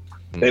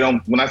 They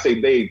don't. When I say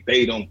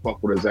they don't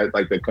fuck with us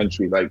like the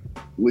country. Like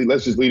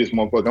let's just leave this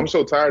motherfucker. I'm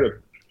so tired of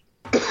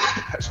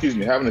excuse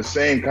me, having the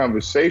same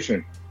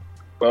conversation.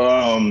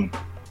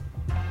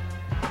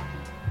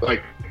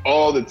 Like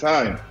all the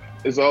time.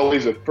 It's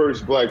always the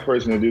first black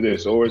person to do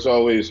this, or it's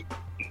always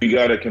we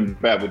gotta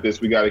combat with this,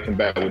 we gotta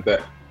combat with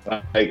that.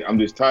 Like I'm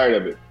just tired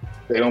of it.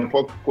 They don't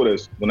fuck with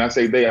us. When I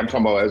say they, I'm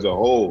talking about as a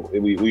whole.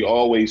 We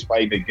always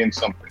fight against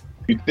something.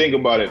 If you think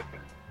about it,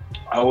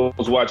 I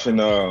was watching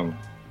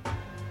what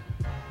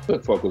the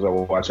fuck was I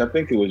watching? I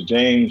think it was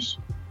James.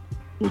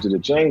 Was it a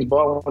James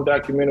Baldwin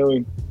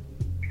documentary?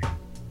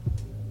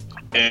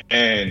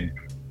 And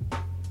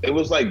it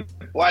was like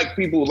black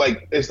people,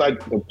 like it's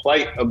like the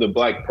plight of the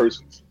black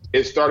persons.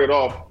 it started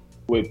off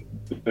with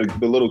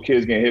the little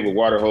kids getting hit with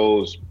water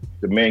hose,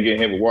 the man getting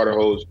hit with water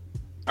hose.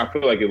 I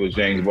feel like it was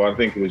James Baldwin. I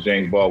think it was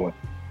James Baldwin.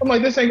 I'm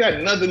like, this ain't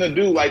got nothing to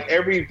do. Like,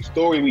 every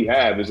story we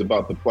have is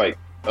about the plight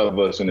of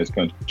us in this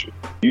country.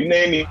 You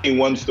name me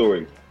one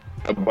story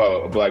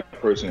about a black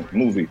person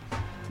movie.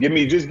 Give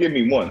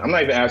me one. I'm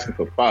not even asking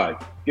for 5.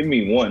 Give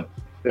me one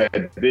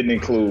that didn't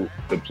include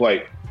the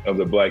plight of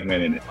the black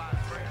man in it.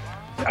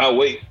 I'll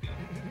wait.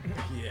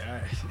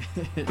 Yeah.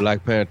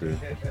 Black Panther.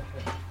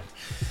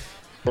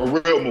 A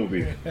real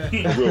movie.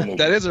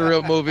 That is a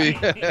real movie.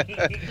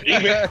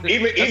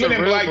 even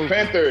in Black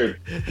Panther,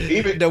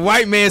 even the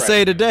white man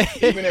say today.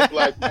 Even in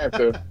Black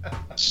Panther,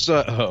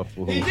 shut up.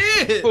 Fool. He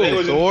did. They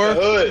was Thor? In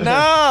the hood.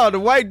 No, the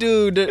white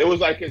dude. It was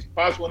like his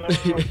possible number.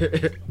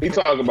 He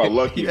talking about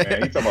Lucky,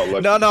 man. He talking about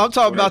Lucky. No, I'm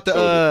talking about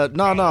the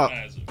no.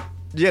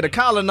 Yeah, the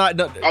colonizer.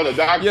 The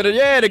doctor.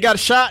 Yeah, they got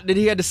shot that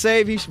he had to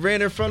save. He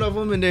ran in front of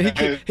him, and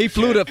then he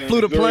flew the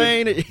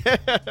plane.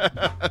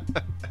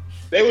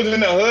 They was in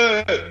the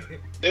hood.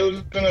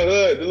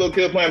 The little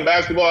kid playing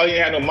basketball. He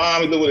ain't had no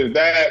mom. He lived with his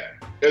dad.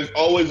 There's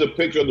always a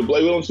picture of the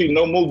black. We don't see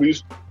no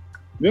movies.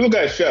 You look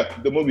at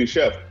Chef, the movie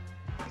Chef.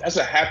 That's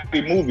a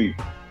happy movie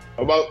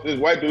about this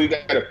white dude. He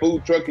got a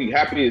food truck. He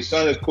happy. His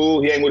son is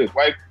cool. He ain't with his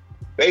wife.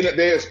 They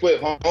have split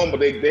home,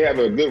 but they have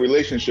a good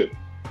relationship.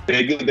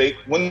 They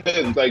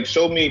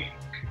show me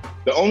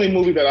the only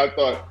movie that I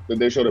thought that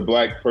they showed a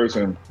black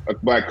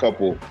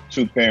couple,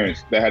 2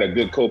 parents that had a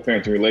good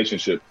co-parenting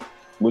relationship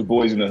was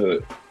Boys in the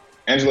Hood.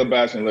 Angela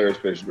Bassett and Larry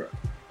Fitzgerald.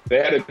 They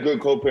had a good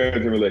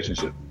co-parenting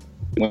relationship.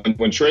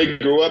 When Trey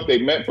grew up, they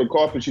met for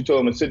coffee. She told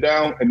him to sit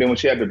down, and then when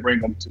she had to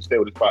bring him to stay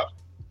with his pops,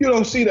 you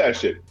don't see that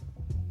shit.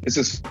 It's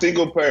a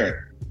single parent.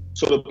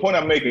 So the point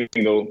I'm making,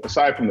 though,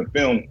 aside from the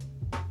film,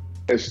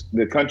 is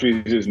the country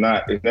is just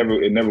not. It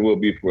never will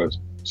be for us.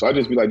 So I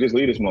just be like, just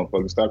leave this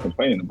motherfucker. Stop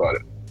complaining about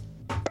it.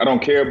 I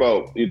don't care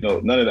about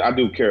none of that. I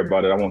do care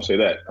about it. I won't say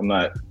that. I'm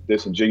not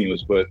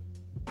disingenuous, but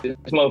this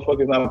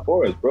motherfucker's not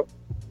for us, bro.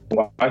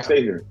 Why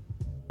stay here?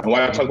 And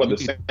why I talk about the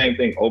same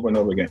thing over and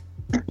over again?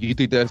 You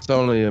think that's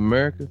only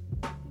America?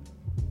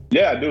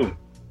 Yeah, I do.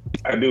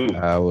 I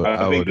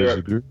would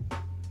disagree.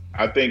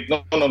 I think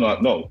no.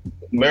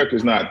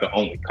 America's not the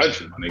only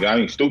country, my nigga. I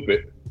ain't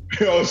stupid.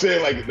 You know what I'm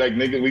saying? Like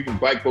nigga,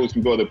 black folks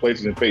can go other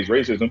places and face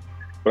racism,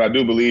 but I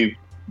do believe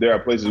there are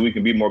places we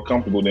can be more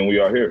comfortable than we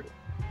are here.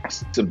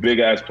 It's a big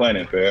ass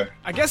planet, fam.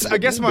 I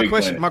guess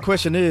my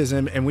question is,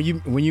 and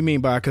when you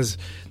mean by, because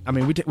I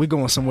mean we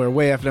going somewhere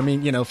way after. I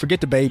mean, forget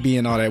the baby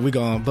and all that, we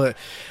going. But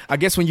I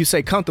guess when you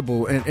say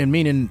comfortable, and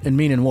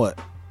meaning what?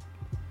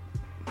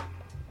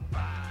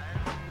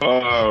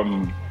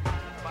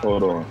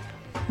 Hold on.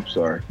 I'm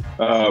sorry.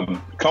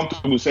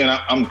 Comfortable saying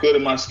I'm good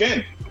in my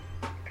skin.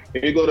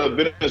 If you go to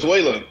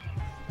Venezuela,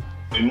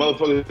 and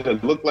motherfuckers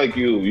that look like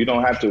you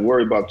don't have to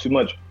worry about too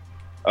much.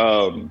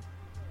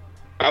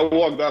 I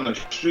walk down the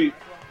street,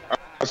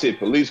 I see a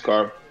police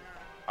car.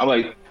 I'm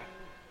like,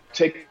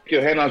 take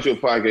your hand out your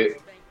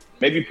pocket,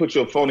 maybe put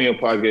your phone in your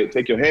pocket,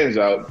 take your hands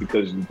out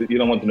because you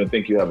don't want them to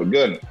think you have a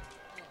gun.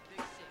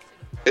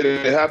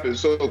 It happens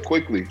so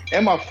quickly.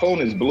 And my phone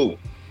is blue.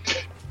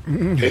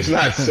 It's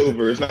not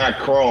silver, it's not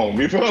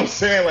chrome. You feel what I'm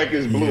saying? Like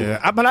it's blue. Yeah,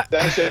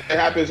 that shit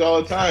happens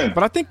all the time.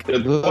 But I think I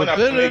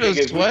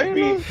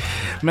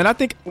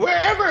think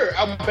wherever,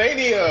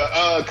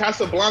 Albania,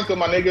 Casablanca,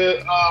 my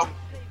nigga,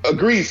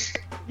 Greece.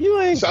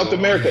 You ain't South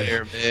America.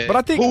 There, but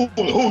I think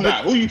who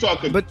not? Who you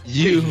talking? But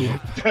you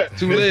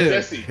to live.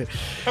 Jesse,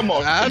 come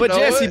on.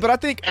 Jesse, but I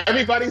think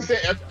everybody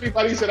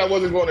said I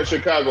wasn't going to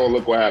Chicago.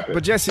 Look what happened.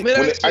 But Jesse,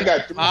 I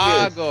got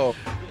Chicago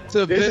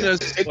to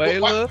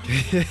Venezuela.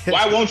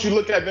 Why won't you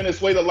look at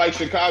Venezuela like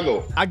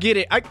Chicago? I get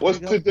it. What's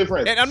the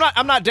difference? And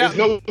I'm not doubting.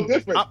 There's no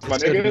difference, my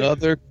nigga.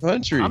 Another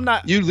country. I'm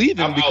not. You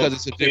leaving because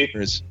it's a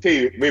difference.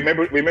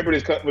 Remember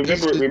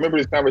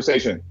this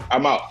conversation.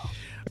 I'm out.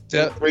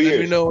 Let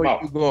me know where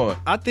you're going.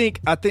 I think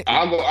I'll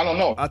go. I don't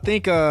know. I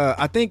think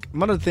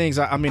one of the things.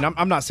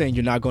 I'm not saying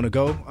you're not going to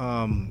go.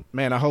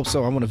 Man, I hope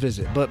so. I want to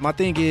visit. But my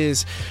thing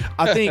is,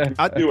 I think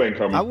you ain't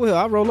coming. I will.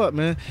 I'll roll up,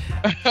 man.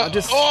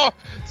 So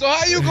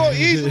how you go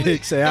easily?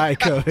 Say I ain't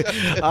coming.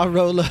 I'll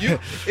roll up.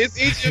 It's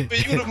easier for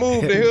you to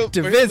move than him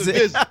to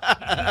visit.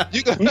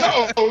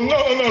 No.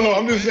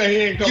 I'm just saying he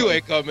ain't coming. You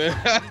ain't coming.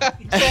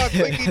 So I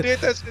think he did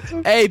that shit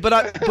too. Hey,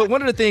 but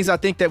one of the things I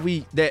think that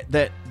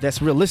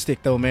that's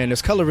realistic though, man.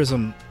 There's colorism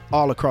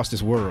all across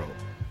this world.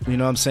 You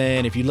know what I'm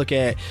saying? If you look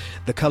at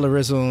the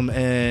colorism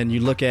and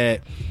you look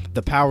at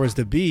the powers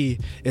that be,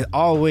 it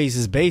always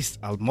is based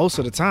most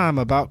of the time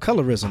about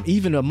colorism,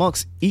 even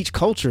amongst each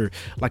culture.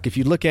 Like if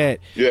you look at,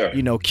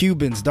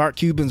 Cubans, dark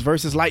Cubans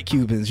versus light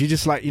Cubans, you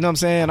just like, you know what I'm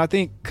saying? I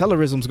think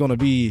colorism is going to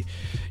be,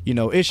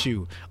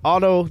 issue.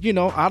 Although,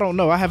 I don't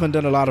know. I haven't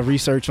done a lot of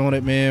research on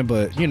it, man.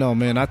 But,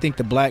 man, I think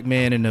the black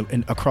man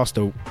in across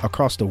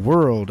the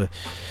world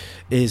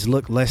is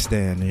looked less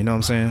than, you know what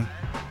I'm saying?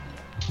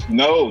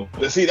 No,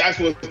 see, that's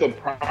what's the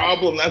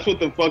problem. That's what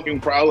the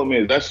fucking problem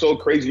is. That's so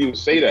crazy you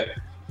say that.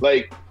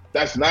 Like,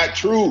 that's not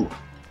true.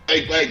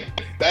 Like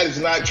that is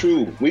not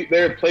true.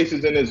 There are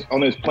places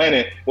on this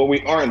planet where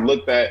we aren't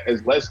looked at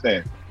as less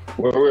than,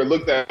 where we're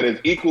looked at as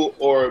equal,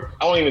 or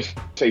I don't even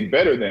say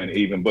better than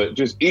even, but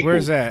just equal.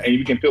 Where's that? And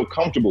you can feel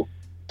comfortable.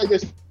 I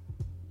guess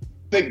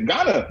like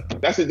Ghana.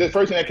 That's the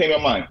first thing that came to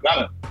my mind.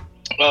 Ghana,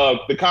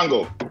 the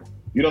Congo.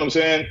 You know what I'm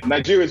saying?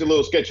 Nigeria's a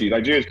little sketchy.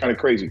 Nigeria's kind of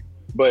crazy,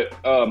 but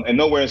and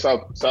nowhere in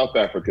South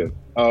Africa.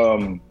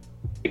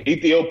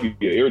 Ethiopia,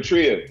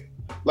 Eritrea.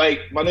 Like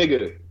my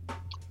nigga,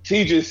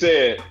 T just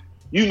said,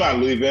 "You not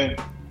leaving."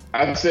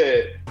 I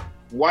said,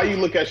 "Why you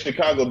look at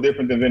Chicago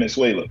different than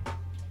Venezuela?"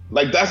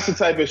 Like that's the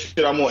type of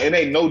shit I'm on. It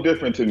ain't no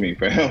different to me,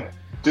 fam.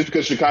 Just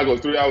because Chicago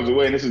is 3 hours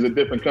away and this is a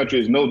different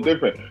country is no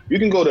different. You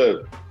can go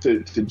to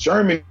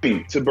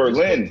Germany, to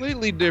Berlin. It's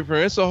completely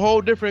different. It's a whole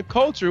different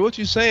culture. What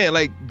you saying?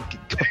 Like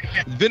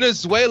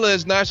Venezuela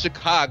is not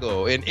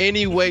Chicago in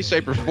any way,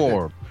 shape, or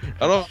form.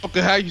 I don't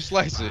care how you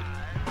slice it.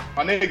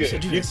 My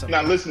nigga, you're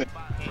not listening.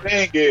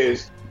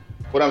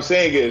 What I'm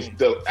saying is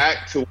the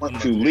act to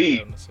want to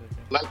leave.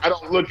 Like I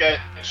don't look at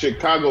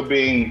Chicago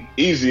being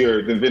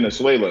easier than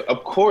Venezuela.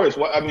 Of course,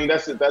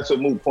 that's a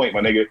moot point,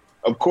 my nigga.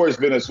 Of course,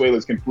 Venezuela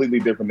is completely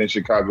different than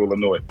Chicago,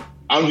 Illinois.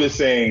 I'm just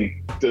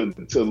saying to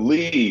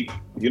leave.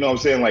 You know what I'm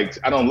saying? Like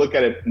I don't look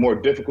at it more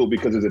difficult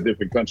because it's a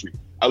different country.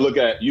 I look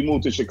at you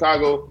move to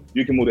Chicago,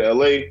 you can move to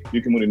LA,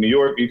 you can move to New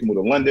York, you can move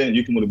to London,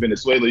 you can move to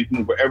Venezuela, you can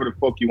move wherever the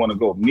fuck you want to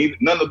go.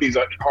 None of these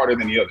are harder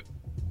than the other.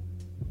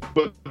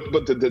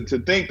 But to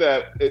think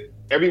that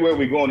everywhere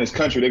we go in this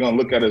country, they're gonna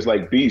look at us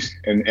like beasts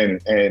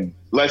and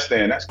less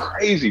than. That's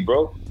crazy,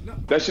 bro.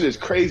 That shit is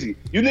crazy.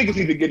 You niggas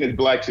need to get in this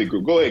black shit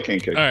group. Go ahead, King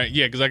K. All right,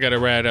 yeah, because I got to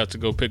ride out to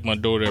go pick my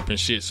daughter up and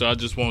shit. So I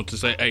just wanted to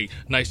say, hey,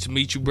 nice to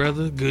meet you,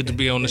 brother. Good to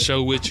be on the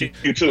show with you.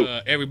 You too.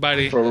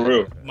 Everybody, for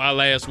real. My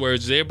last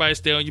words is everybody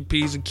stay on your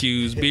P's and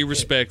Q's. Be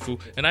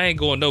respectful. And I ain't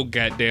going no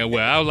goddamn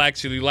well. I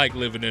actually like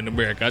living in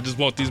America. I just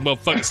want these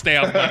motherfuckers to stay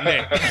off my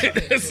neck.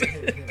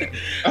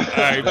 All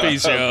right,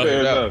 peace,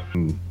 y'all.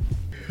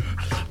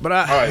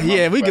 But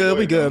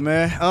we good,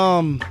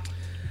 man.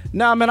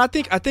 Nah, man, I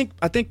think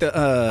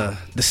the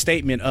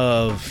statement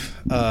of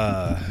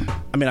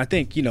I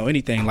think, you know,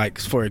 anything like,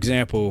 for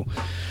example,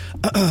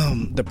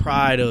 the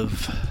pride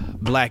of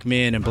black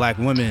men and black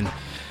women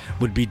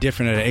would be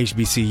different at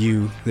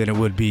HBCU than it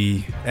would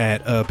be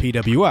at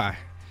PWI.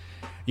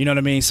 You know what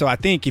I mean? So I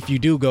think if you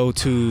do go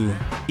to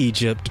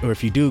Egypt or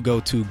if you do go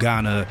to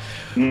Ghana,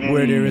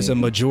 where there is a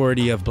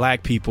majority of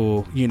black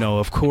people, you know,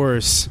 of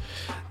course,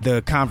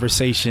 the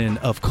conversation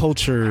of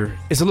culture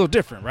is a little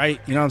different,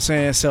 right? You know what I'm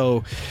saying?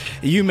 So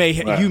you may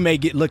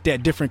get looked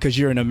at different because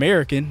you're an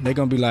American. They're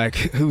going to be like,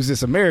 who's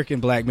this American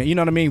black man? You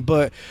know what I mean?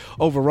 But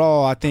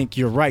overall, I think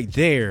you're right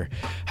there.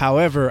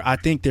 However, I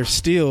think there's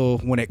still,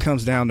 when it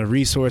comes down to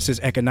resources,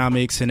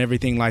 economics, and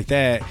everything like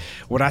that,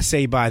 what I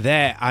say by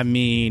that, I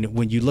mean,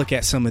 when you look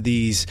at some of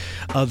these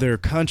other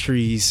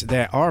countries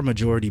that are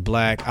majority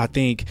black, I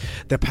think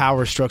the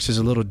power structure is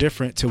a little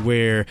different to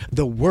where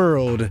the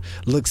world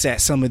looks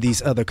at some of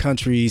these other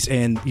countries,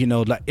 and you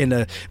know, like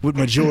with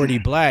majority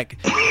black,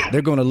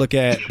 they're going to look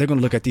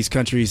at these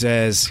countries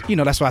as, you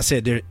know, that's why I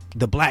said they're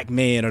the black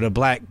man or the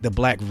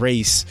black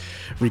race,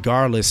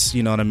 regardless.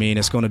 You know what I mean?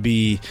 It's going to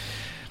be,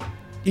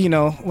 you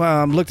know,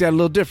 looked at a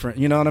little different.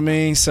 You know what I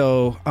mean?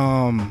 So,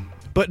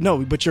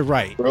 but you're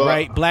right, bro,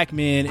 right? Black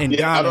men in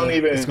Ghana,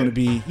 it's going to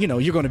be, you know,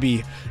 it's going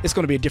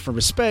to be a different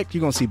respect.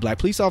 You're going to see black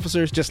police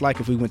officers, just like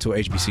if we went to a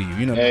HBCU,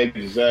 you know?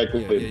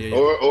 Exactly. Yeah.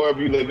 Or if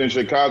you live in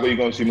Chicago, you're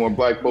going to see more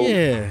black folks.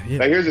 Yeah.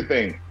 Like, here's the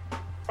thing.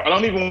 I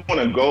don't even want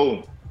to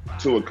go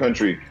to a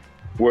country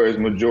where it's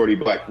majority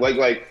black.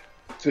 Like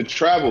to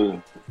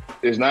travel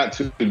is not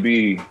to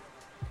be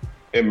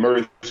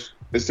immersed.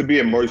 It's to be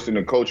immersed in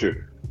the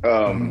culture.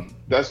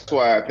 That's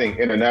why I think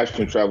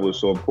international travel is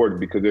so important,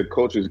 because their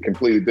culture is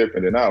completely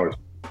different than ours.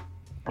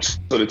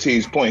 So to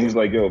T's point, he's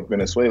like, yo,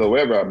 Venezuela,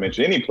 wherever I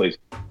mention, any place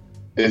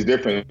is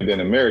different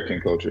than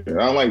American culture. And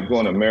I don't like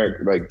going to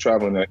America, like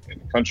traveling in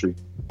the country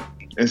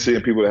and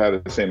seeing people that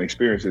have the same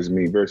experience as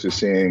me versus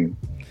seeing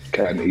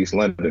cat in East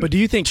London. But do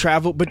you think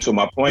travel? So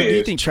my point is, do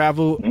you think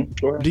travel?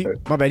 Do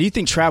you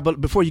think travel?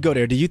 Before you go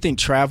there, do you think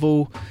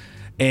travel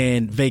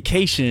and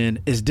vacation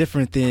is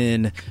different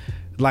than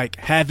like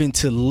having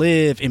to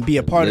live and be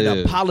a part of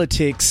the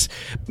politics?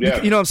 Yeah.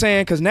 You know what I'm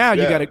saying? Because now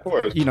you got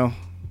to, you know.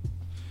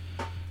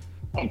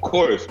 Of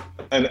course.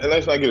 And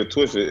let's not get it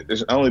twisted.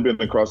 I've only been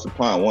across the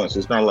pond once.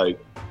 It's not like,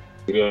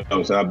 you know what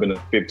I'm saying, I've been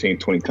to 15,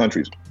 20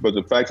 countries. But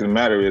the fact of the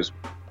matter is,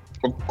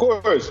 of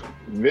course,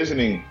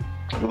 visiting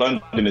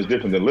London is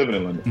different than living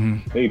in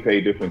London. They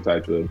pay different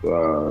types of,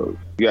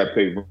 you got to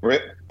pay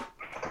rent.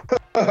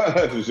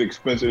 It's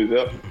expensive as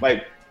hell.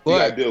 Like, you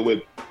got to deal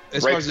with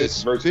as far as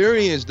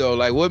experience, though,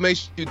 like, what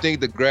makes you think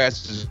the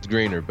grass is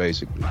greener,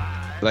 basically?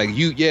 Like,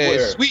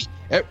 it's sweet.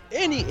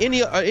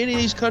 Any of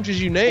these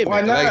countries you name,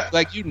 why not?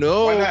 Like you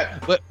know,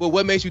 but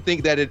what makes you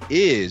think that it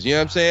is? You know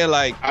what I'm saying?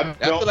 Like, I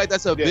feel like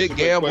that's a big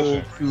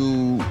gamble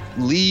to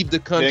leave the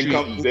country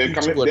then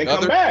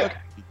come back.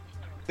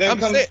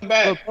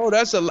 Bro,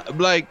 that's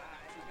like,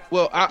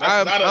 well,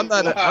 I'm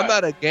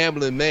not a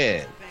gambling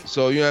man,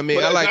 so you know what I mean.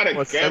 But I like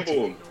not a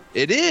gamble.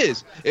 It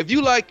is. If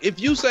you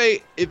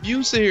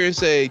sit here and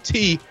say,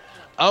 T,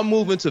 I'm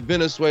moving to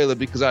Venezuela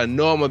because I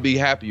know I'm gonna be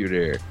happier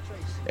there.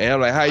 And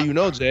I'm like, how you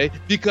know, Jay?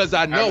 Because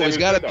I know it's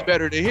gotta be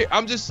better than here.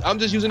 I'm just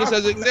using this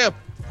as an example.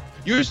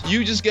 You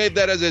just gave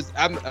that as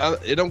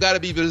it don't gotta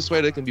be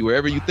Venezuela. It can be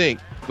wherever you think.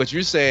 But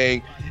you're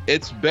saying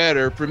it's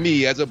better for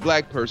me as a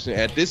black person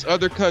at this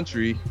other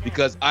country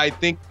because I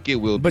think it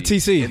will be. But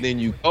TC, and then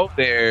you go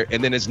there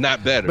and then it's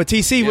not better. But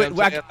TC, you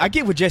know I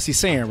get what Jesse's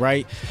saying,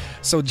 right?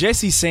 So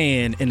Jesse's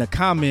saying in the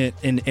comment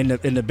in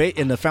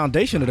the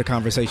foundation of the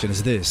conversation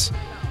is this.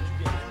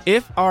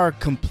 If our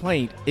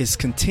complaint is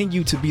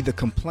continue to be the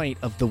complaint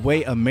of the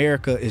way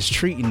America is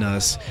treating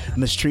us,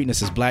 mistreating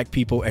us as black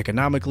people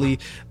economically,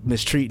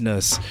 mistreating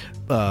us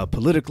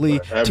politically,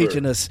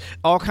 teaching us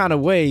all kind of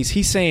ways,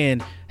 he's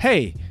saying,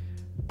 hey,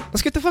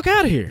 let's get the fuck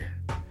out of here.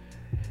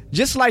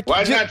 Just like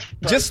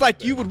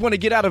you would want to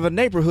get out of a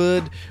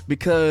neighborhood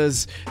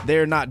because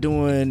they're not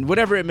doing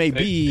whatever it may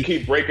be. They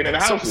keep breaking in the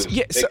houses.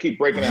 They keep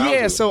breaking in the houses.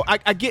 Yeah, so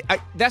I get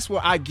that's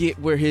where I get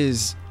where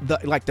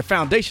the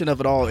foundation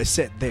of it all is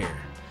set there.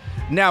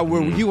 Now,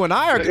 where you and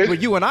I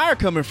are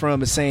coming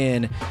from is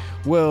saying,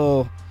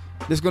 well,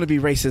 there's going to be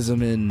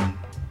racism in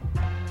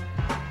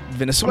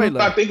Venezuela. I'm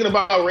not thinking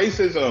about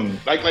racism.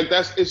 Like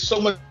it's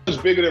so much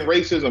bigger than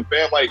racism,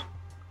 fam. Like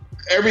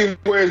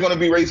everywhere is going to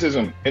be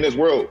racism in this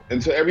world.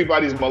 Until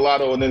everybody's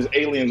mulatto and there's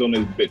aliens on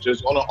this bitch.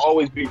 There's going to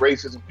always be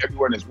racism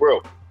everywhere in this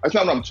world. That's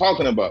not what I'm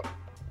talking about.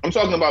 I'm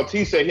talking about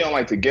T said he don't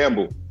like to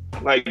gamble.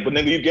 Like, but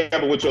nigga, you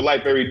gamble with your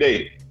life every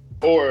day.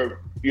 Or,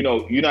 you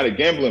know, you're not a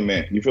gambling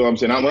man. You feel what I'm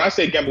saying? When I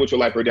say gamble with your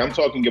life every day, I'm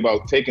talking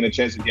about taking a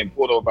chance of getting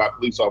pulled over by a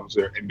police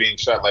officer and being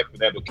shot like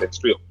Fernando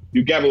Castrillo.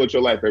 You gamble with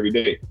your life every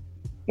day.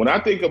 When I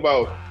think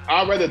about,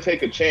 I'd rather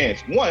take a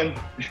chance. One,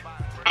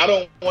 I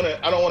don't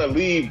want to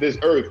leave this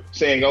earth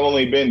saying I've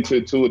only been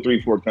to 2 or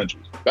 3, 4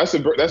 countries. That's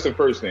the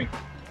first thing.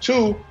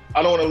 2,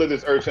 I don't want to live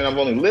this earth saying I've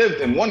only lived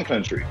in 1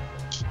 country.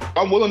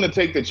 I'm willing to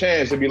take the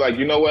chance to be like,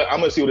 you know what? I'm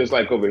gonna see what it's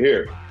like over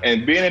here.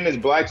 And being in this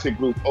Black Sick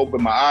group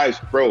opened my eyes,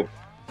 bro.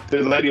 The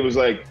lady was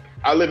like,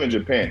 I live in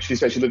Japan. She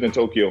said she lived in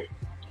Tokyo.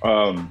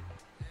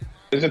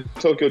 Is it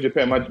Tokyo,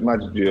 Japan? My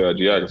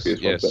geography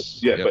is fucked up.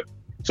 Yeah, yep. But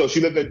so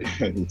she lived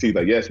in. He's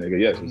like, yes, nigga,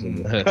 yes.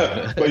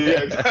 But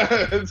yeah,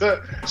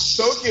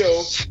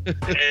 Tokyo.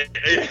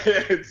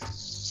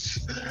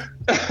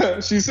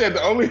 She said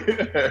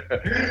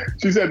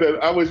she said that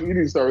I wish we need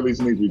to start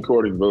releasing these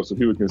recordings, bro, so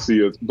people can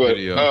see us. But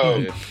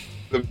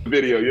the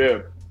video,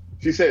 yeah.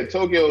 She said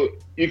Tokyo,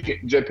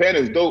 Japan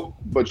is dope,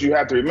 but you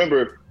have to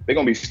remember they're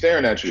gonna be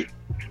staring at you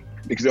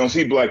because they don't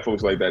see black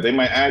folks like that. They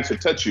might ask to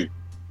touch you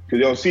because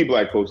they don't see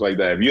black folks like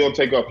that. If you don't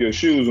take off your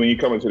shoes when you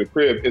come into the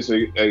crib, it's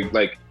a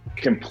like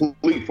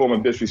complete form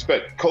of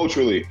disrespect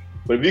culturally.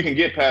 But if you can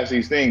get past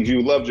these things,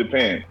 you love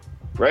Japan,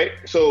 right?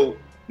 So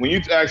when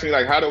you ask me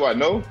like, how do I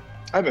know?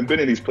 I haven't been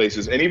in these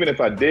places, and even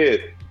if I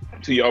did,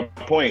 to your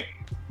point,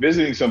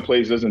 visiting some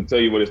place doesn't tell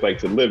you what it's like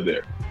to live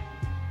there.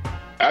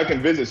 I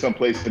can visit some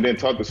place and then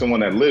talk to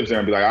someone that lives there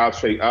and be like,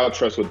 I'll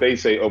trust what they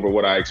say over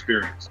what I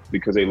experience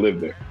because they live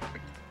there.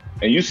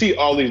 And you see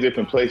all these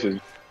different places.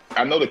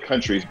 I know the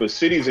countries, but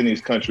cities in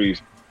these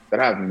countries that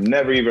I've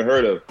never even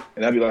heard of.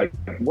 And I'd be like,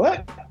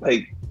 what?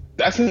 Like,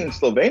 that's in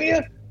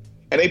Slovenia?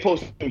 And they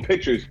post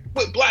pictures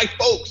with black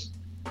folks.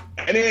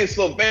 And they're in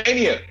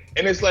Slovenia.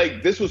 And it's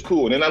like, this was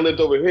cool. And then I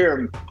lived over here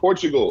in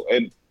Portugal.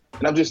 And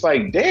I'm just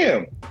like,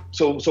 damn.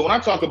 So when I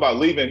talk about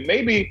leaving,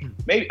 maybe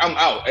I'm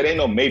out. It ain't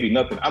no maybe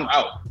nothing. I'm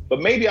out.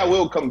 But maybe I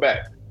will come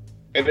back.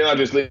 And then I'll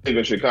just live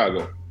in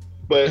Chicago.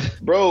 But,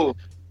 bro,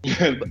 just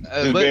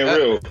being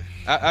real.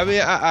 I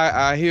mean,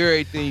 I hear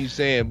everything you're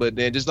saying, but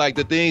then just like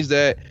the things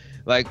that,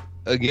 like,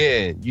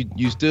 again, you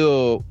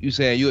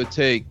saying you would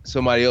take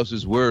somebody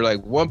else's word.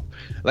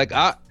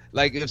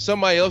 Like if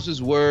somebody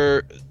else's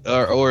word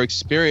or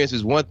experience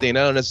is one thing,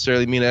 that don't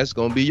necessarily mean that's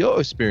gonna be your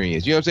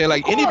experience. You know what I'm saying?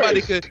 Like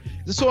anybody could.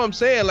 That's what I'm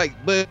saying. Like,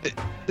 but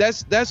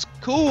that's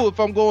cool if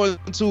I'm going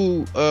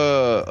to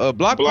a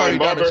block party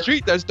down the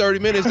street that's 30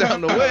 minutes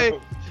down the way.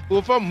 Well,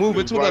 if I'm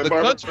moving to another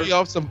country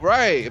off some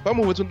if I'm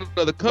moving to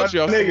another country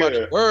off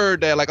somebody's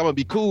word that like I'm gonna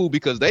be cool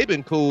because they've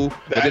been cool,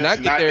 but then I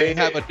get there and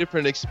have a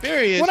different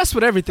experience. Well, that's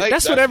what everything. Like,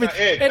 that's what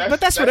everything. But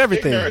that's what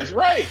everything. Ignorance,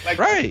 right? Like,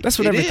 right. That's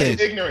what everything.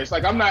 Is ignorance.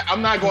 Like I'm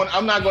not going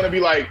to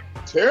be like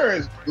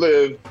Terrence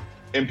lived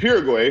in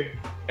Paraguay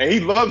and he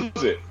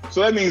loves it,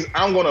 so that means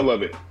I'm going to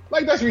love it.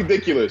 Like that's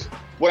ridiculous.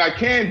 What I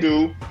can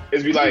do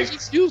is be like,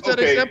 just use that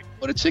example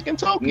for the chicken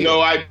Tokyo. No,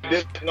 I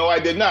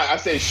did not. I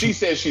said she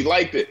said she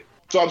liked it.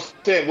 So I'm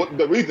saying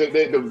the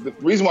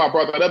reason why I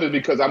brought that up is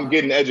because I'm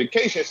getting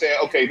education saying,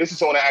 okay, this is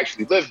someone that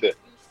actually lived it.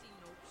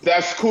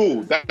 That's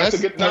cool. That's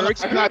a good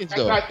experience,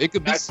 though. It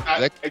could be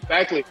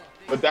exactly,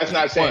 but that's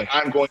not saying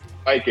I'm going to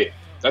like it.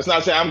 That's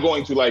not saying I'm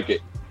going to like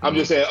it. I'm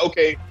just saying,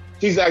 okay,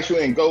 he's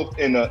actually engulfed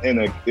in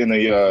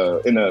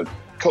a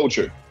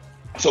culture.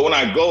 So when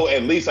I go,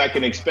 at least I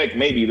can expect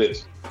maybe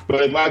this.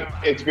 But if my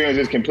experience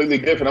is completely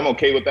different, I'm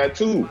okay with that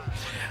too.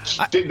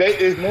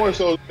 It's more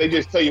so they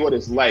just tell you what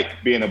it's like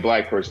being a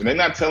black person. They're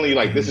not telling you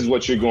like this is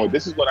what you're going.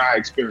 This is what I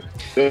experienced.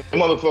 The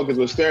motherfuckers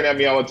were staring at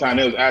me all the time.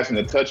 They was asking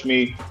to touch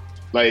me,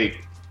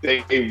 like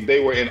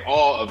they were in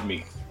awe of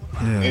me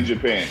in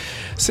Japan,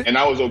 and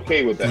I was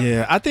okay with that.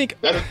 Yeah, I think.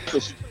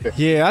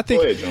 Yeah, I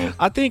think. Go ahead,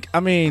 I think. I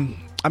mean,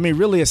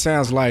 really, it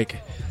sounds like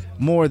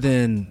more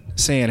than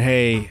saying,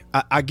 "Hey,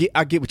 I get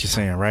what you're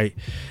saying," right?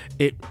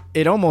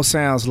 It almost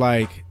sounds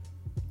like.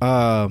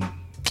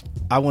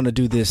 I want to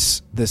do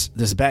this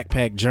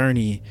backpack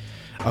journey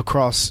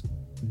across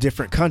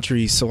different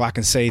countries so I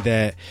can say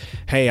that,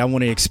 hey, I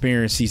want to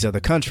experience these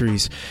other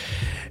countries.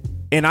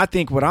 And I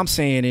think what I'm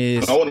saying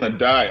is I want to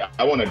die.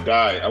 I want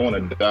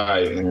to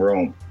die in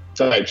Rome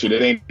type shit.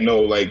 It ain't no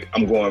like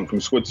I'm going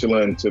from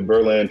Switzerland to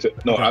Berlin to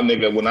I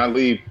nigga when I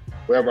leave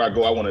wherever I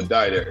go, I want to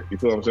die there. You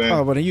feel what I'm saying?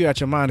 Oh, but then you out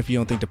your mind if you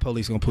don't think the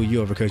police gonna pull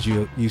you over because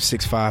you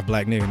 6'5"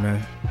 black nigga,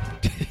 man.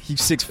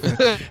 He's 6.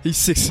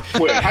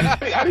 Wait, how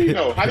do you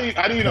know? How do you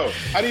know?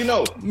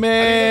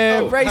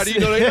 Man, how do you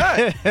know they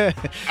died?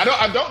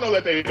 I don't know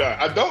that they died.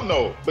 I don't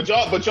know. But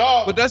y'all.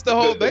 But that's the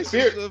whole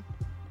basis.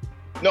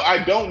 No,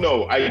 I don't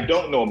know.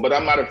 But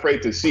I'm not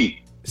afraid to see.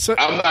 So,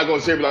 I'm not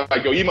gonna say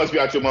like, yo, you must be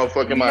out your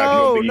motherfucking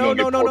mind. No.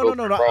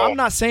 I'm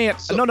not saying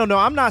no.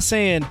 I'm not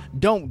saying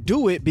don't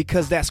do it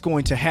because that's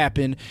going to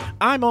happen.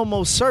 I'm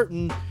almost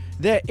certain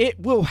that it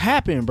will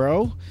happen,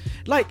 bro.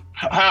 Like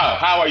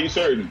how are you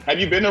certain? Have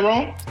you been to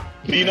Rome?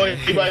 Do you know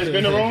anybody that's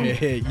been to Rome? Yeah.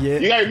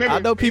 You gotta remember. I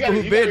know people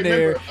who've been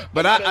there,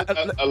 but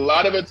a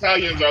lot of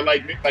Italians are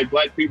like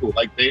black people.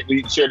 Like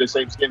we share the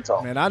same skin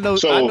tone. Man, I know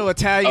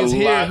Italians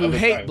here who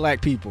hate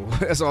black people.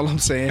 That's all I'm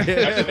saying.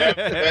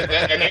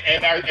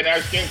 and our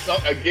skin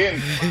tone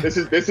again. This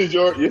is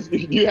you're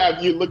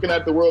looking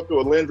at the world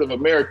through a lens of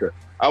America.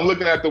 I'm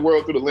looking at the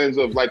world through the lens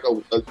of like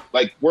a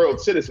world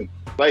citizen,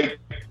 like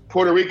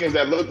Puerto Ricans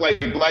that look like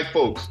black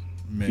folks.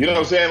 Man. You know what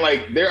I'm saying?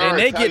 Like there are, and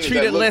they get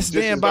treated less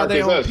than by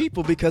their own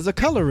people because of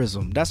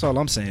colorism. That's all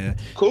I'm saying.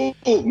 Cool.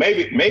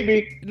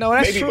 Maybe. No,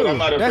 that's true. But I'm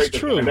not afraid to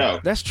find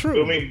out. That's true.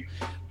 You know what I mean?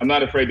 I'm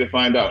not afraid to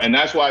find out, and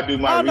that's why I do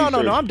my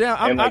research. No. I'm down.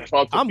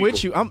 I'm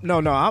with you.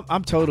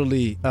 I'm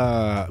totally.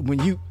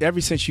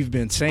 Ever since you've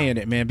been saying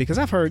it, man, because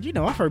I've heard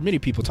many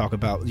people talk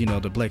about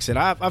the black shit.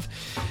 I've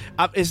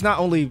it's not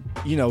only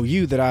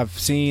you that I've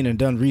seen and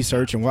done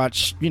research and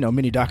watched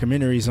many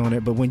documentaries on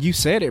it, but when you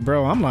said it,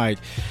 bro, I'm like,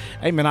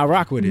 hey man, I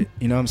rock with it.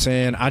 You know what I'm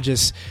saying?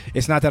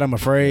 It's not that I'm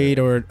afraid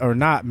or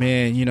not,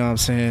 man. You know what I'm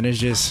saying? It's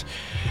just.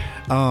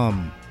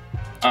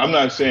 I'm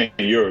not saying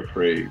you're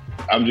afraid.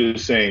 I'm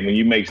just saying when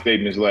you make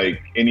statements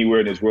like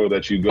anywhere in this world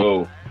that you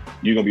go,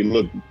 you're going to be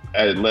looked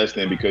at less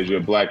than because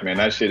you're a black man.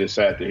 That shit is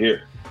sad to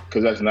hear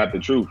because that's not the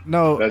truth.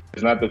 No.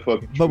 That's not the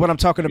fucking truth. But what I'm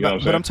talking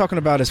about, I'm talking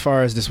about as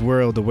far as this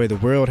world, the way the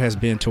world has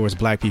been towards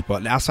black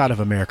people outside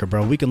of America,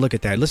 bro. We can look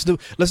at that. Let's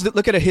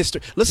look at a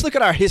history. Let's look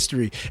at our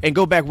history and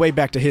go way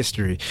back to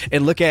history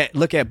and look at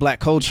black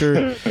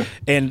culture.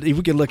 And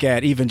we can look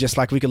at even just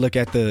like we can look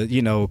at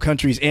the,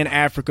 countries in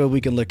Africa. We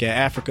can look at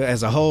Africa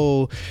as a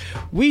whole.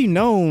 We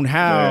known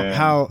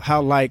how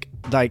like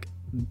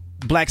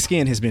black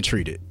skin has been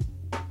treated.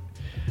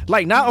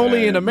 Like not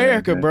only in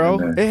America, bro.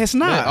 It's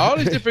not. Man, all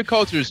these different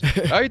cultures.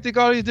 I think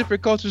all these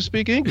different cultures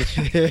speak English.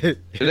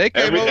 They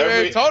came over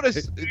there and taught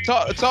us.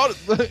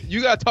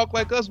 You gotta talk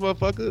like us,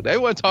 motherfucker. They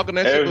weren't talking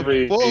that shit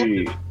before.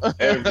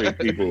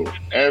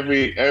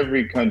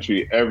 Every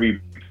country,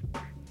 every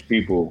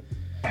people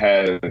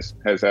has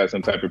had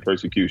some type of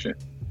persecution.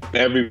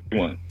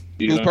 Everyone.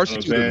 Who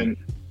persecuted?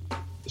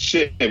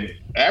 Shit,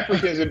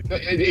 Africans,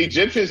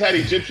 Egyptians had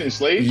Egyptian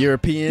slaves.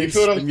 Europeans, you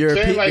feel what I'm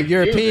saying? Like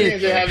Europeans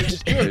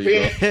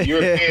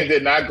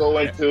did not go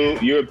into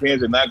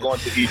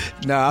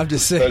Egypt. No, I'm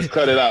just saying. Let's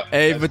cut it out.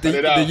 Hey,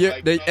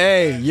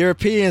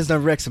 Europeans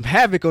done wrecked some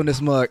havoc on this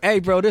mug. Hey,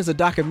 bro, there's a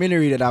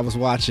documentary that I was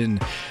watching.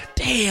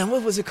 Damn,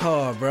 what was it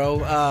called, bro?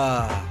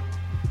 Fuck,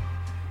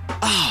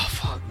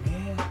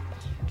 man.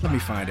 Let me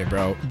find it,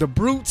 bro. The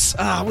Brutes.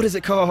 What is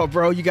it called,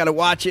 bro? You gotta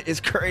watch it. It's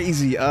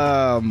crazy.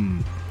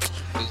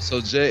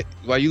 So Jay,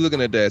 while you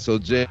looking at that, so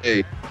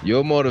Jay,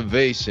 your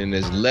motivation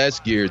is less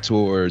geared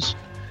towards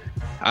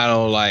I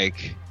don't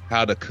like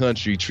how the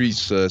country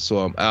treats us, so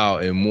I'm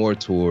out, and more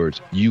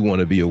towards you want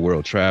to be a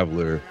world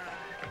traveler,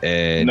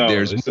 and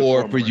there's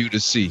more for you to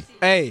see.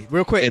 Hey,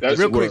 real quick,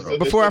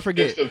 before I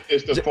forget,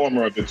 it's the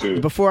former of the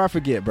two. Before I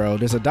forget, bro,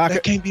 there's a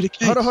That can't be the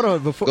case. Hold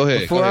on. Go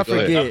ahead. Before I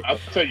forget, I'll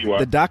tell you what.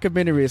 The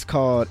documentary is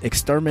called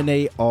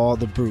 "Exterminate All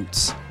the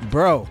Brutes,"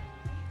 bro.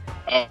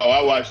 Oh,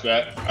 I watched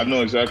that. I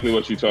know exactly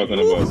what you're talking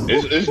about.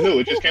 It's new.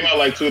 It just came out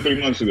like 2 or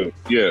 3 months ago.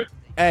 Yeah.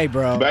 Hey,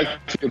 bro.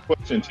 Back to your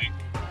question, T.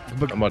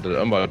 I'm about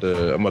to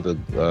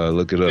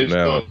look it up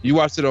now. You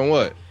watched it on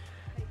what?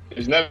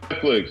 It's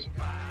Netflix.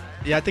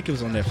 Yeah, I think it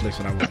was on Netflix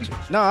when I watched it.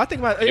 No, I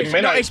think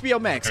HBO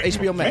Max.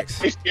 HBO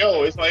Max. It's on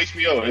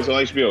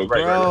HBO.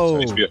 Right, bro.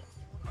 It's on HBO.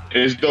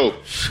 It's dope.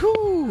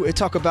 Whew, it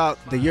talk about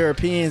the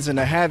Europeans and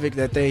the havoc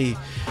that they've,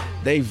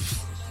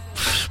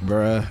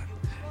 bruh.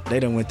 they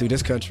done went through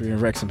this country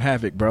and wrecked some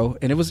havoc, bro.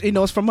 And it was,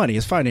 it's for money,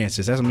 it's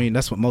finances.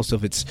 That's what most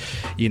of it's,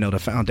 the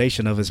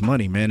foundation of is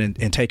money, man,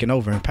 and taking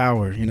over and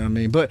power. You know what I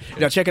mean? But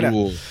check it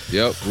out.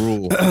 Yep,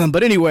 rule.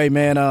 But anyway,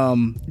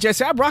 man,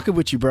 Jesse, I'm rocking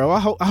with you, bro. I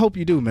hope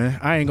you do, man.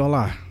 I ain't gonna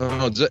lie.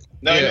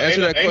 Ain't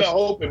no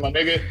hoping, my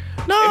nigga.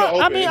 No,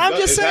 I mean, I'm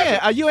just saying,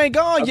 you ain't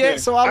gone yet,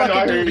 so all I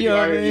can do, you know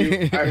what I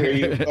mean? I hear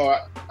you. No,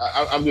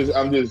 I'm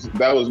just.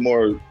 That was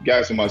more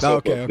gassing myself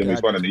up than me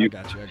fun to you. I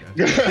got you.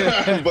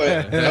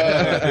 But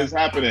it's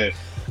happening.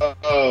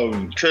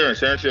 Terrence,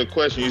 to answer your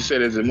question, you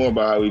said, is it more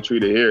about how we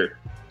treat it here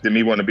than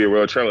me want to be a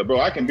world traveler?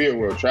 Bro, I can be a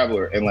world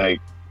traveler and like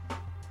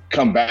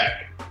come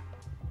back.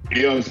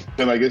 You know what I'm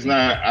saying? Like, it's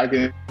not, I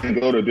can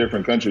go to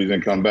different countries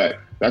and come back.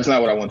 That's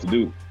not what I want to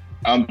do.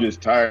 I'm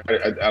just tired.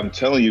 I'm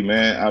telling you,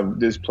 man,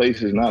 this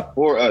place is not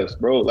for us,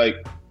 bro.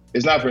 Like,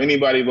 it's not for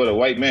anybody but a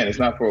white man. It's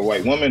not for a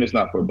white woman. It's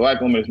not for a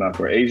black woman. It's not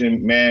for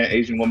Asian man,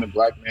 Asian woman,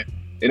 black man.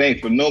 It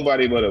ain't for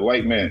nobody but a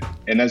white man.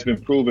 And that's been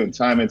proven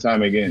time and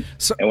time again.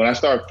 And when I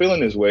start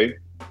feeling this way,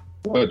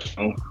 go ahead.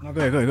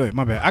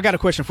 My bad. I got a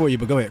question for you,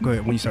 but go ahead.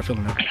 When you start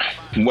feeling that.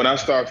 When I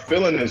start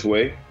feeling this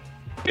way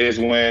is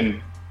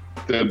when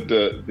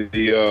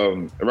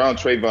the around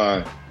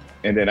Trayvon,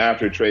 and then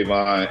after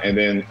Trayvon, and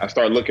then I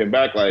start looking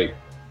back like,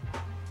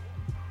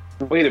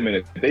 wait a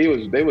minute, they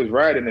was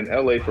riding in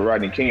LA for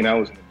Rodney King. I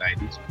was in the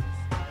 90s.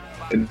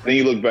 And then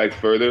you look back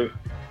further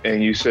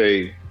and you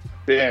say,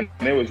 damn,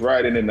 they was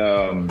riding in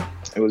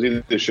it was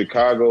either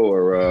Chicago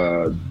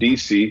or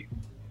DC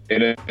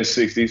in the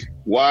 60s.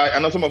 Why?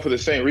 I'm not talking about for the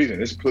same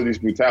reason. It's police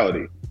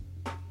brutality.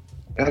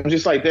 And I'm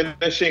just like,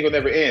 that shit ain't gonna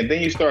never end.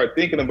 Then you start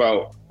thinking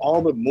about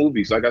all the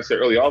movies, like I said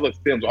earlier, all the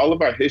films, all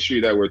of our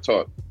history that we're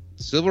taught.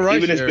 Civil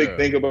rights. Even this big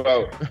thing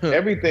about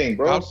everything,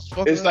 bro.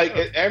 It's like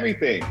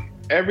everything,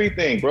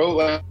 bro.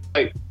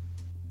 Like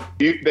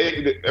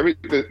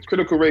the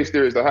critical race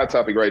theory is the hot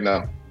topic right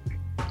now.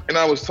 And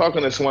I was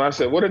talking to someone. I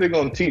said, "What are they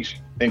going to teach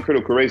in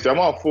critical race theory?"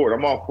 I'm all for it.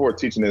 I'm all for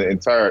teaching the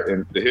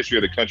history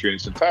of the country in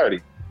its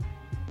entirety.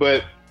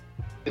 But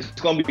it's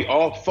going to be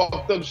all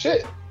fucked up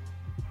shit.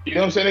 You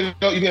know what I'm saying?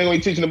 You're going to be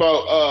teaching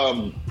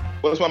about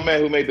what's my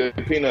man who made the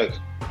Peanuts?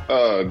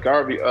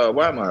 Garvey.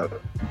 Why am I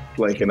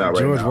blanking out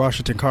right now? George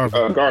Washington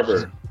Carver.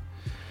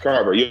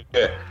 Carver. Yeah. You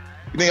think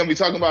I'm going to be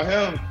talking about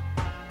him?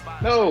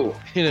 No.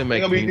 He didn't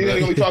make He's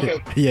gonna be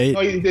talking. No,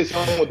 he did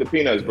something with the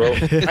peanuts, bro.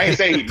 I ain't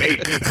say he made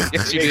it.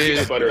 Yes, he made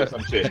peanut butter or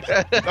some shit.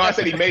 No, I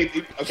said he made.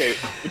 Okay,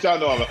 but y'all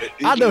know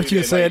I know what you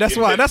were saying. That's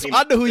why.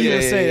 I knew who you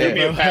were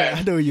saying.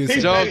 I knew who you were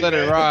saying. Jones let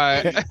it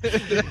ride.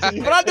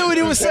 But I knew what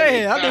he was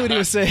saying.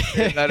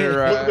 Let it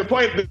ride. The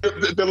point,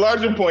 the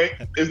larger point,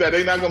 is that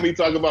they're not gonna be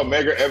talking about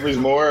Medgar Evers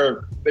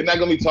Moore. They're not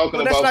gonna be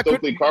talking about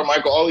Stokely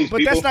Carmichael. All these people.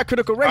 But that's not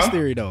critical race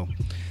theory, though.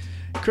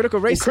 Critical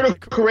race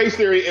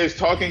theory is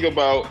talking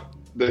about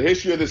the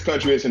history of this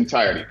country in its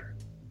entirety.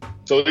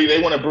 So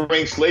they want to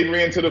bring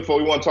slavery into the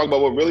fold. We want to talk about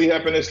what really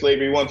happened in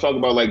slavery. We want to talk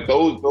about like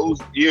those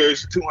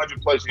years,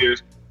 200 plus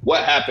years,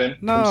 what happened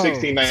from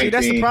 1619 see,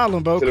 that's the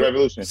problem, bro. To the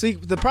revolution. See,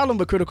 the problem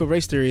with critical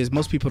race theory is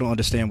most people don't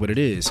understand what it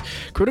is.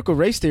 Critical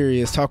race theory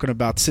is talking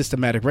about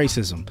systematic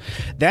racism.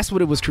 That's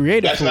what it was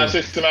created for. That's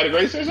not systematic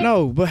racism?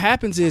 No, what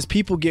happens is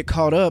people get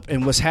caught up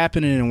in what's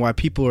happening and why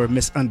people are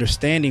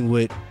misunderstanding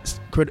what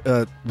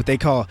they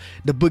call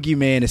the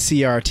boogeyman and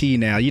CRT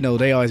now. You know,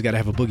 they always got to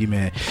have a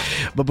boogeyman.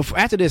 But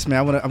after this, man,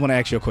 I want to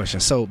ask you a question.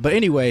 So, but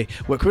anyway,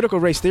 what critical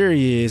race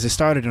theory is, it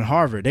started in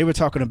Harvard. They were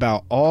talking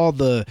about all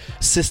the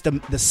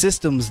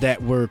systems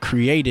that were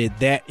created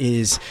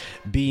that's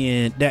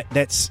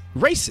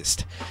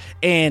racist.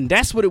 And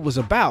that's what it was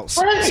about.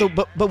 Right. So,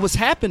 but what's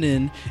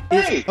happening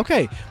is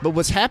But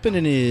what's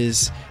happening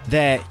is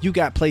that you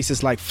got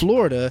places like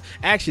Florida.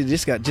 Actually,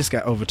 just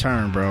got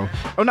overturned, bro.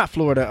 Oh, not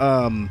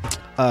Florida.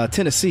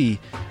 Tennessee.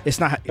 It's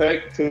not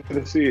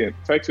Tennessee and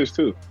Texas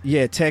too.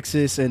 Yeah,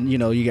 Texas, and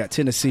you got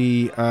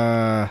Tennessee.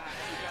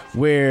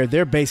 Where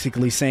they're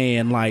basically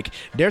saying, like,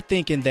 they're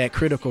thinking that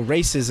critical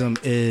racism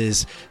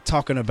is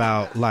talking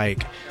about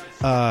like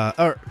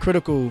or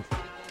critical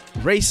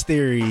race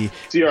theory,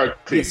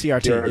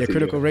 CRT.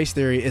 Critical race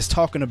theory is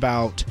talking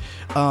about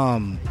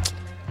talking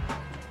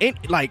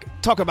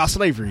about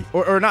slavery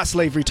or not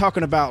slavery,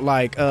 talking about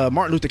like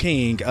Martin Luther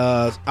King,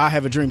 I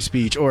Have a Dream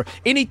speech, or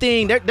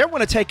anything. They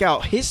want to take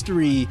out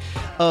history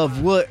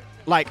of what,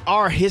 like,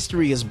 our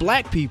history as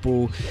black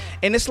people,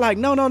 and it's like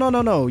no,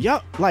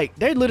 y'all, like,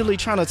 they're literally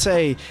trying to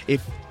say,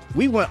 if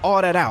we want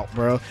all that out,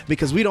 bro,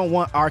 because we don't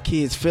want our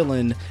kids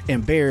feeling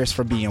embarrassed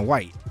for being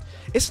white.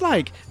 It's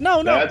like,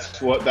 no. That's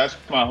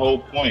my whole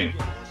point.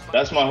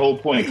 That's my whole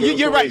point.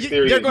 You're right. Race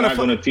theory is not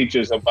going to teach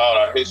us about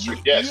our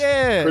history.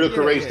 Yes.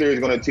 Critical race theory is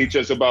going to teach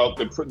us about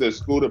the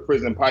school to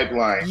prison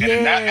pipeline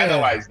and not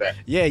analyze that.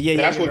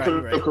 That's what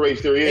critical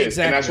race theory is.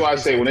 Exactly. And that's why I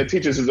say when it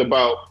teaches us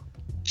about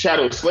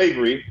chattel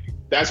slavery,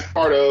 that's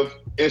part of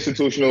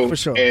institutional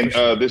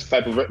this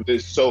type of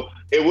this. So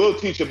It will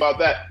teach about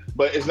that,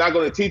 but it's not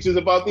going to teach us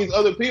about these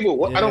other people.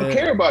 Well, I don't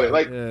care about it.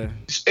 Like,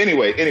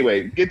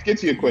 anyway, get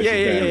to your question.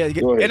 Yeah.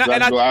 Go ahead.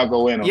 I'll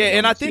go in on it.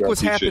 And I think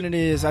what's happening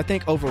is, I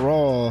think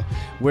overall,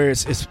 where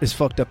it's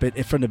fucked up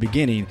from the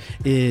beginning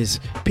is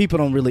people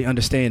don't really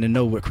understand and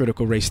know what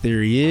critical race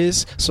theory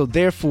is. So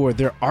therefore,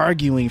 they're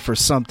arguing for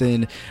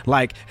something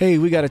like, hey,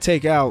 we got to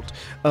take out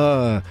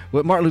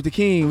with Martin Luther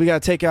King. We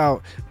got to take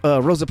out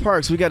Rosa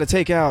Parks. We got to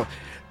take out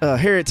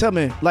Harriet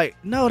Tubman. Like,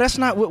 no, that's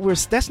not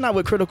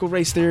what critical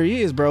race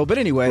theory is, bro. But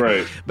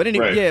anyway,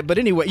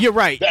 you're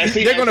right.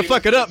 They're gonna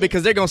fuck it up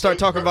because they're gonna start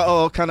talking about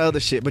all kind of other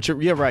shit. But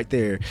you're right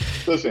there.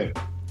 Listen,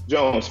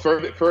 Jones,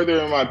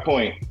 further in my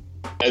point,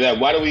 that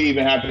why do we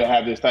even have to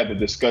have this type of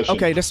discussion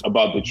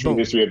about the true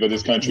history of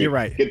this country? You're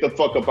right. Get the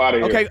fuck up out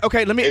of here.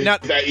 Okay. Let me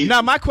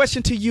now. My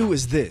question to you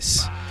is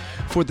this: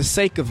 for the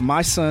sake of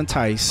my son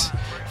Tice,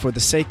 for the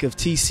sake of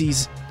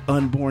TC's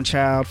unborn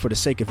child, for the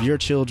sake of your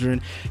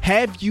children,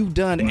 have you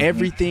done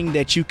everything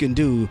that you can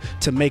do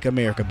to make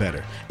America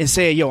better? And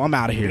say, yo, I'm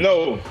out of here.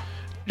 No.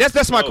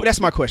 That's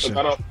my question.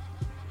 I'm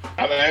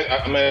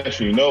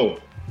asking you, no.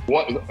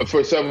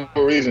 For several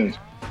reasons.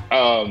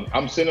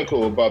 I'm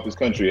cynical about this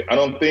country. I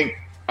don't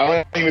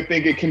even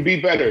think it can be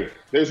better.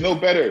 There's no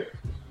better.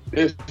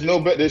 This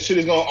shit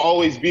is gonna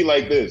always be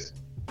like this.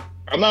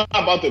 I'm not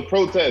about to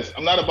protest.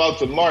 I'm not about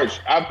to march.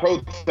 I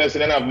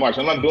protested and I've marched.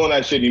 I'm not doing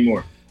that shit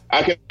anymore.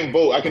 I can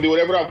vote. I can do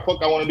whatever the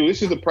fuck I want to do.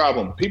 This is the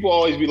problem. People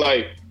always be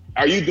like,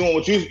 "Are you doing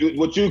what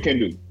you can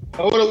do?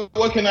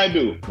 What can I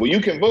do?" Well,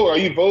 you can vote. Are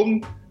you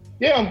voting?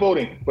 Yeah, I'm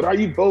voting. But are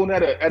you voting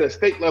at a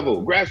state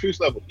level, grassroots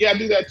level? Yeah, I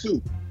do that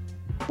too.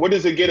 What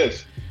does it get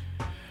us?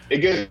 It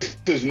gets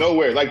us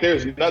nowhere. Like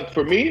there's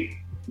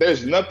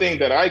nothing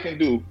that I can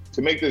do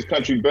to make this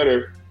country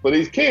better for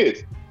these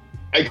kids,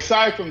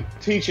 aside from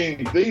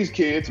teaching these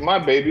kids, my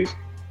babies,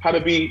 how to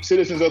be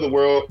citizens of the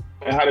world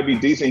and how to be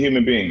decent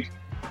human beings.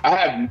 I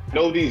have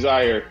no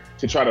desire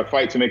to try to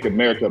fight to make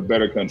America a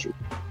better country.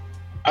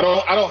 I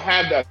don't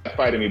have that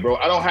fight in me, bro.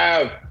 I don't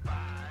have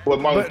what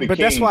Martin Luther King. But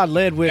that's why I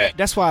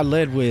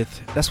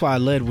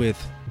led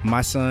with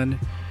my son,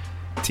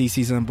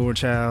 TC's unborn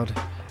child,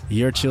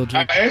 your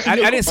children. I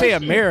didn't say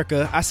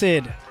America. I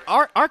said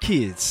our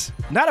kids,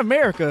 not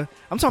America.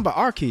 I'm talking about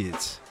our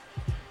kids.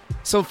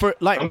 So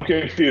I'm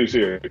confused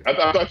here. I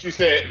thought you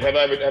said, have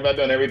I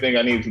done everything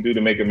I need to do to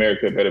make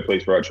America a better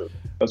place for our children?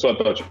 That's what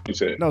I thought you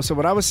said. No, so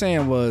what I was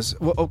saying was,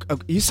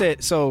 you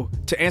said, so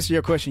to answer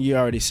your question, you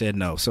already said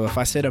no. So if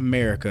I said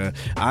America,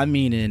 I'm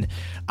meaning,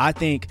 I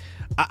think,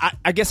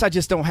 I guess I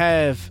just don't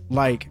have,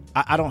 like,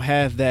 I don't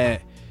have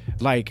that,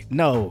 like,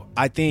 no,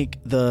 I think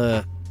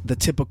the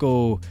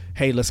typical,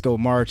 hey, let's go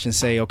march and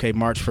say, okay,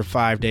 march for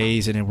 5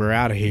 days and then we're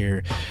out of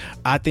here.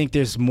 I think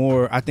there's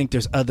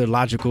other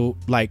logical,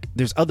 like,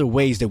 there's other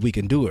ways that we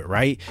can do it,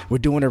 right? We're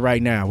doing it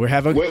right now. We're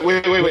having...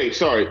 Wait.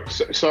 Sorry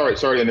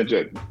to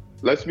interject.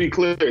 Let's be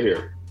clear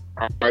here.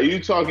 Are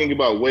you talking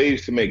about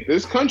ways to make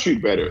this country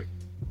better?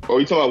 Or are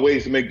you talking about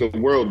ways to make the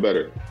world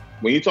better?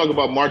 When you talk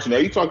about marching, are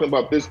you talking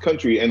about this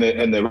country and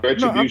the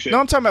retribution? No,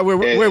 I'm talking about where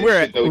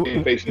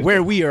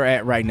we are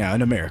at right now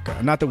in America,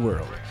 not the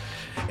world.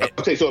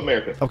 Okay, so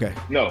America. Okay.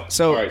 No.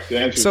 So, all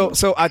right,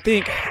 so I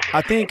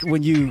think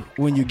when you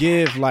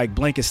give like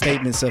blanket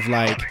statements of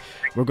like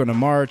we're going to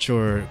march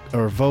or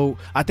vote,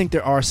 I think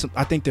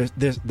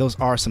those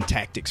are some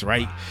tactics,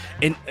 right?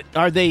 And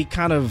are they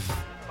kind of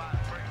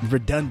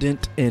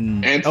redundant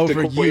and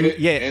overused?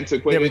 Yeah.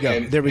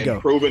 Antiquated. There we go.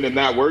 Proven to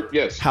not work.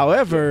 Yes.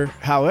 However,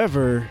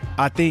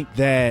 I think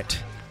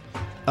that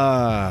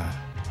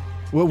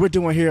what we're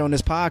doing here on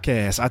this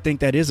podcast, I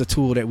think that is a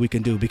tool that we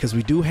can do, because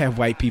we do have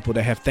white people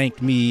that have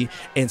thanked me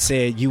and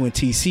said, you and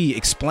TC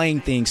explain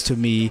things to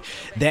me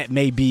that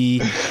may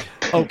be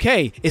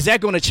okay. Is that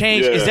going to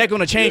change? Is that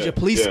going to change a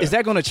police? Is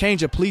that going to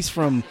change a police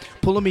from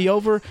pulling me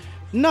over?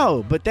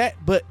 No, but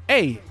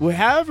hey,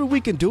 however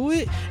we can do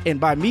it, and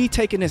by me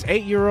taking this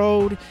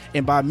 8-year-old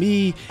and by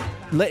me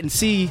letting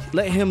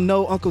him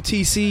know Uncle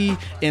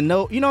TC and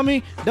know, you know what I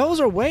mean? Those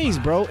are ways,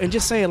 bro. And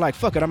just saying like,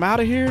 fuck it, I'm out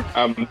of here.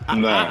 I'm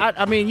not buying it.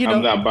 I mean,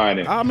 I'm not buying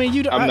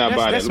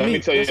it. Let me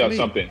tell you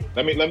something.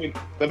 Let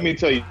me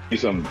tell you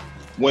something.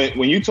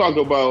 When you talk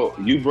about,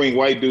 you bring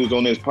white dudes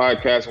on this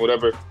podcast or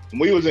whatever, when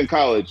we was in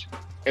college,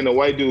 and the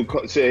white dude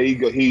said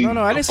he No,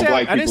 I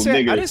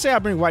didn't say I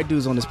bring white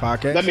dudes on this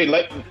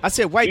podcast. I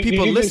said white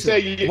people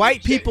listen.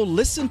 White people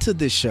listen to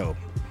this show.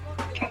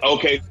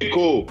 Okay,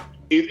 cool.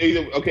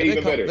 Even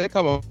better. They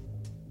come on.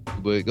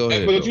 But go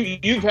ahead. But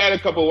you've had a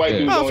couple white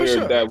dudes on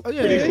here that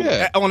pretty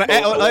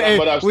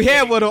cool. We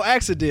had one on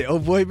accident. Oh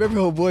boy, remember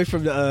old boy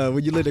from the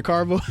when you lived in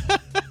Carmel?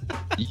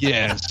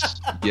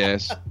 Yes.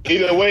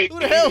 Either way,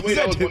 that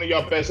was one of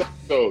y'all best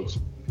episodes.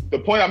 The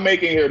point I'm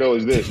making here though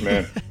is this,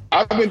 man.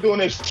 I've been doing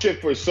this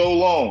shit for so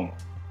long,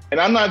 and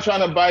I'm not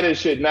trying to buy this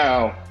shit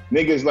now.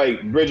 Niggas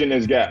like bridging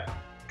this gap.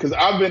 Because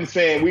I've been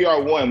saying we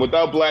are one.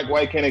 Without black,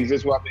 white can't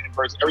exist without the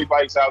inverse.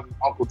 Everybody's out with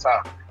Uncle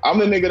Tom. I'm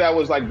the nigga that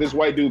was like, this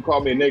white dude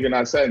called me a nigga, and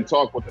I sat and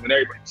talked with him, and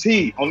everybody,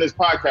 T, on this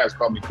podcast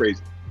called me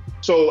crazy.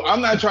 So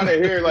I'm not trying to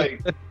hear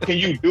like, can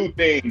you do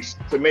things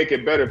to make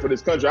it better for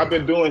this country? I've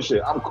been doing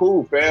shit. I'm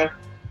cool, fam.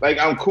 Like,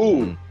 I'm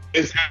cool.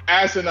 It's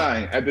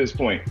asinine at this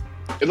point.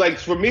 It's like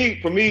for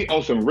me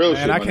on some real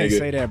shit. I can't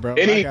say that, bro.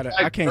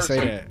 I can't say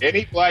that.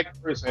 Any black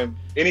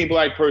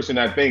person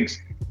that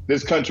thinks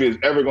this country is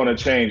ever going to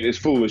change is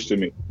foolish to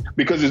me,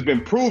 because it's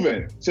been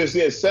proven since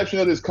the inception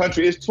of this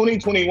country. It's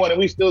 2021 and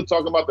we still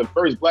talking about the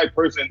first black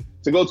person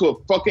to go to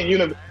a fucking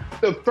university.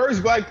 The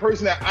first black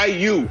person at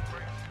IU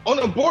on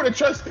the board of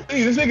trustees.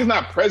 This nigga's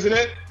not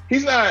president.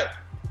 He's not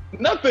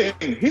nothing.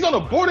 He's on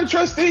the board of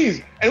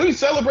trustees, and we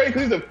celebrate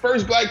because he's the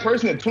first black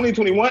person in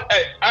 2021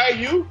 at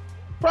IU.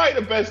 Probably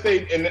the best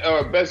state in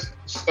best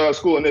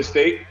school in this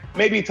state.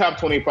 Maybe top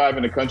 25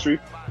 in the country.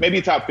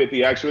 Maybe top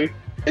 50 actually.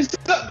 It's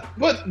not,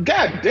 but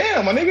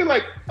goddamn, my nigga,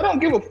 like, I don't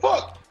give a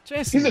fuck.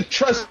 Jesse, he's a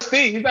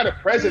trustee. He's not a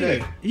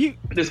president.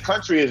 This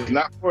country is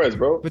not for us,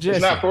 bro. But Jesse,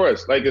 it's not for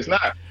us. Like, it's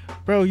not.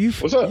 Bro,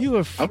 what's up?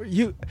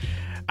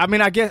 I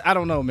mean, I guess I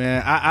don't know,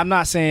 man. I'm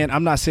not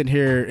sitting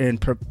here and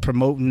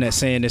promoting that,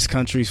 saying this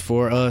country's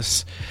for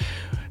us.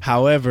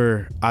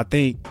 However, I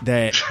think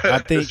that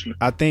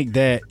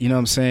you know what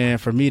I'm saying,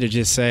 for me to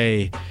just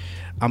say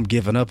I'm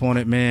giving up on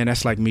it, man,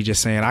 that's like me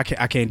just saying I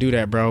can't do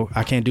that, bro.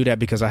 I can't do that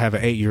because I have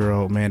an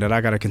 8-year-old, man, that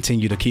I got to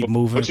continue to keep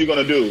moving. What you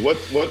gonna do?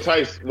 What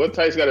Tice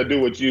got to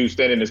do with you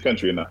staying in this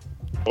country or not?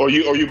 Or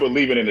you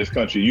believing in this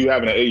country? You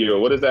having an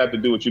 8-year-old. What does that have to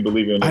do with you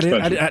believing in this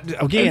country?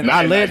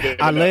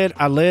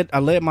 I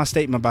led my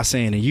statement by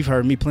saying, and you've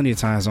heard me plenty of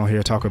times on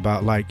here talk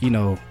about, like, you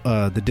know,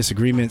 the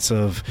disagreements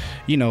of,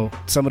 you know,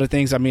 some of the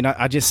things. I mean,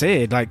 I just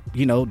said, like,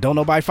 you know, don't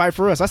nobody fight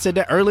for us. I said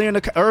that earlier in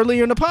the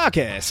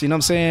podcast. You know what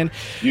I'm saying?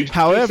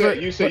 However,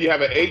 you said you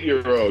have an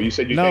 8-year-old. You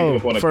said you can't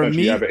give up on a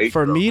country. You have an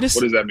 8-year-old.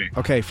 What does that mean?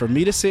 Okay, for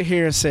me to sit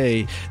here and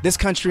say this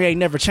country ain't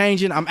never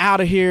changing, I'm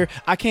out of here.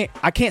 I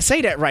can't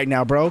say that right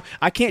now, bro.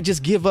 I can't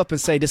just give up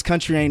and say this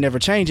country ain't never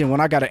changing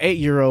when I got an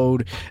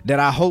 8-year-old that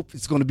I hope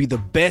is going to be the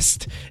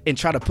best and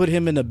try to put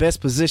him in the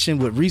best position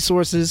with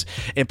resources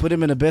and put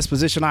him in the best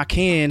position I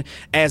can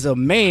as a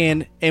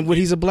man, and when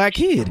he's a black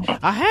kid.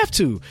 I have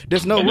to.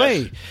 There's no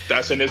way.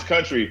 That's in this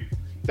country.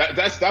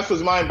 That's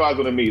what's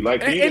mind-boggling to me.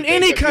 Like, in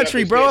any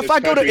country, bro. If I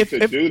go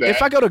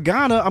to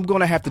Ghana, I'm going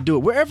to have to do it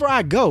wherever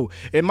I go,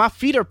 and my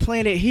feet are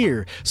planted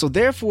here. So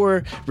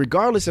therefore,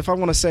 regardless if I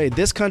want to say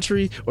this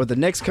country or the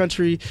next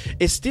country,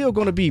 it's still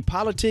going to be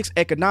politics,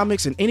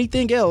 economics, and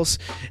anything else.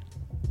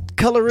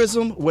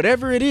 Colorism,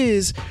 whatever it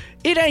is,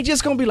 it ain't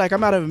just gonna be like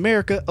I'm out of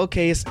America.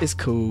 Okay, it's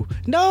cool.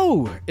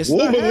 No, it's Who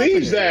not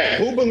believes happening. that?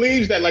 Who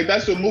believes that? Like,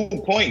 that's a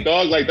moot point,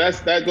 dog. Like,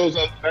 that goes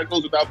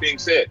without being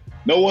said.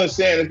 No one's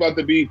saying it's about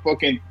to be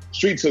fucking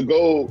streets of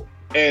gold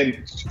and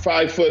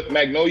 5-foot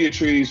magnolia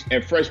trees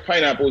and fresh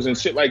pineapples and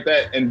shit like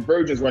that and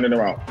virgins running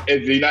around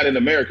if you're not in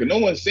America. No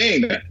one's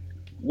saying that.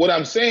 What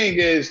I'm saying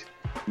is,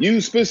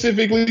 you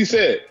specifically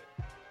said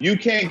you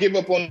can't give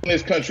up on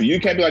this country. You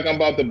can't be like, I'm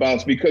about to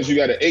bounce because you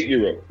got an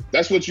 8-year-old.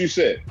 That's what you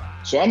said.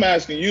 So I'm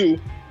asking you,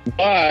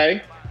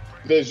 why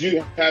do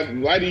you have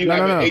an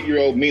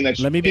 8-year-old mean that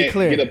you can't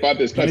get up out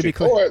this country?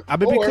 I'll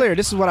be clear.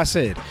 This is what I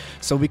said,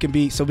 so we can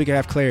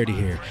have clarity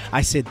here.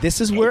 I said this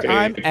is where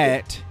I'm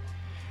at.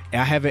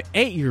 I have an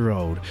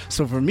 8-year-old.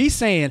 So for me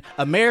saying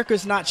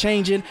America's not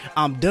changing,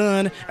 I'm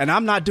done, and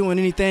I'm not doing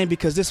anything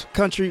because this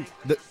country,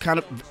 the kind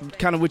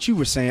of what you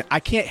were saying,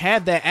 I can't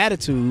have that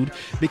attitude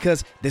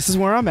because this is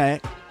where I'm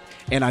at.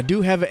 And I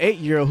do have an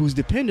 8-year-old who's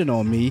dependent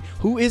on me,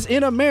 who is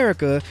in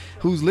America,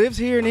 who lives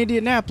here in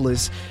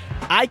Indianapolis.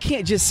 I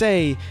can't just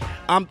say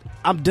I'm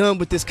done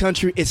with this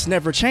country. It's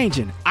never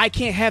changing. I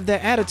can't have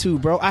that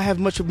attitude, bro. I have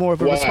much more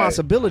of a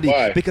responsibility.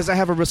 Why? Because I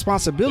have a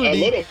responsibility.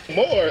 A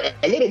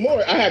little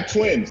more. I have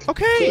twins.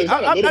 Okay, so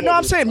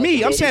I'm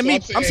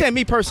saying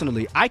me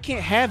personally. I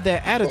can't have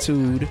that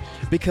attitude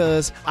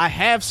because I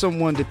have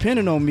someone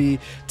depending on me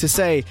to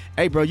say,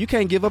 hey, bro, you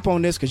can't give up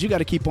on this because you got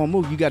to keep on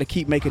moving. You got to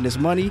keep making this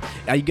money.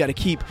 You got to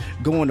keep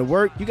going to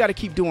work. You got to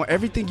keep doing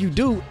everything you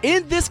do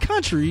in this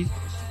country.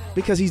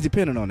 Because he's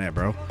dependent on that,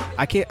 bro.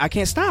 I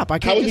can't stop. I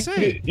can't just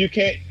say you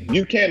can't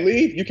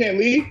leave. You can't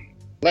leave.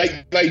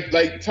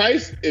 Like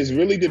Tice is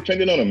really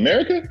dependent on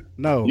America.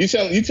 No, you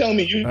telling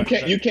me you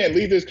can't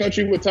leave this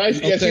country with Tice?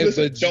 Okay, yes,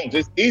 listen, Jones.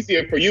 It's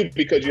easier for you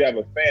because you have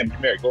a family.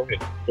 Mary, go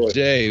ahead.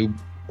 Jay,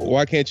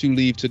 why can't you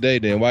leave today?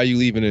 Then why are you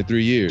leaving in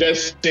 3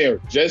 years?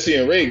 Jesse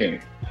and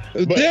Reagan.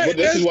 But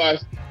this is why.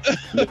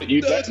 Let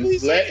me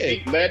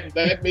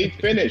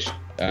finish.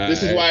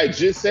 This is why I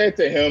just said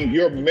to him,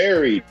 you're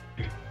married.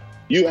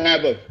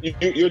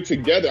 You're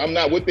together. I'm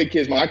not with the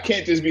kids, man. I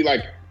can't just be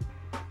like,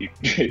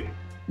 you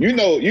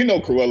know,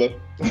 Cruella,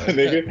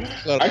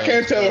 nigga. I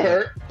can't tell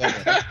her.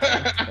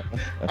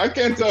 I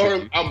can't tell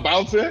her I'm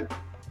bouncing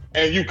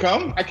and you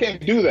come. I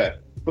can't do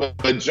that.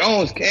 But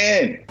Jones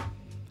can.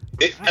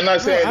 I'm not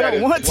saying I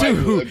don't want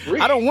to.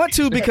 I don't want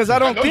to because I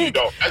don't think.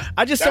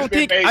 I just don't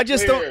think. I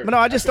just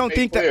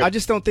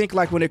don't think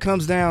like when it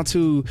comes down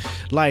to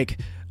like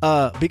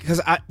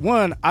Because I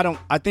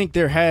think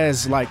there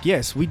has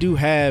yes, we're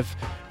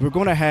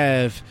going to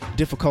have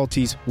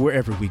difficulties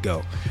wherever we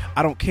go.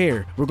 I don't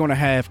care. We're going to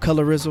have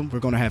colorism. We're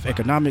going to have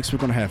economics. We're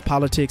going to have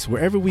politics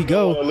wherever we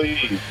go.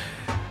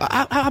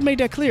 I made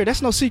that clear.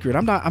 That's no secret.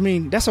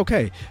 That's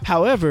okay.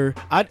 However,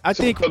 I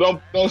think. So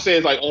don't say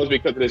it's it's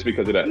because of this,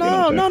 because of that.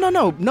 No.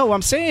 No, what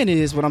I'm saying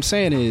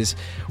is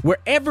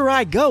wherever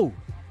I go,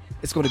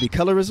 it's going to be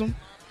colorism.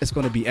 It's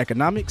going to be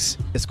economics.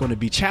 It's going to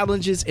be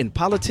challenges in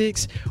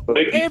politics.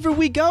 Wherever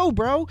we go,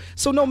 bro.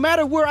 So no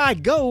matter where I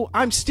go,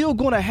 I'm still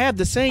going to have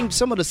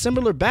some of the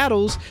similar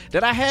battles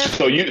that I have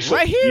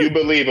right here. You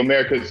believe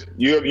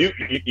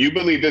you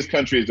believe this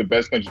country is the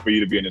best country for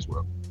you to be in this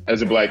world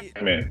as a black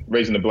man,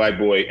 raising a black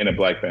boy in a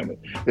black family.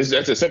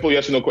 That's a simple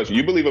yes or no question.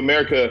 You believe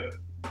America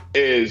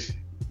is...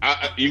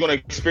 you're going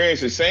to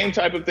experience the same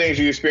type of things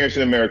you experience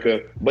in America,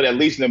 but at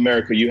least in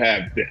America you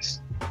have this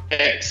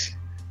X.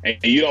 And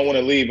you don't want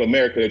to leave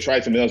America to try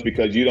something else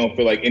because you don't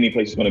feel like any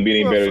place is going to be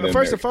any better than First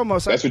America. and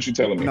foremost, that's what you're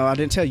telling me. No, I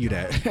didn't tell you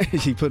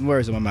that. You putting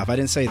words in my mouth. I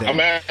didn't say that. I'm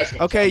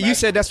asking. Okay, you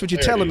said that's what you're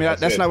telling me.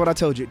 That's not what I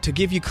told you. To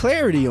give you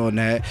clarity on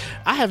that,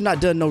 I have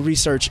not done no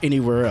research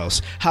anywhere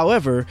else.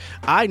 However,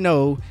 I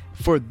know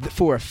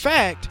for a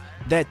fact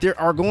that there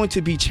are going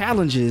to be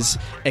challenges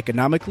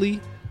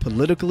economically,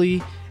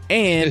 politically,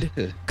 and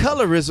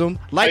colorism.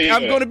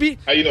 I'm going to be.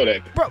 How you know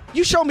that, bro?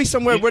 You show me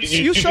somewhere where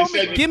you show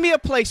me. Give me a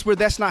place where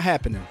that's not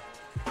happening.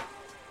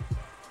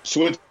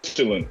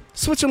 Switzerland.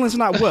 Switzerland's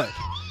not what?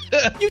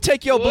 You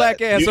take your black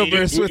ass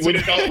over in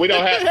Switzerland. We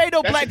don't have. There ain't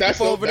no black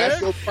people over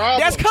there.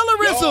 That's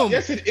colorism.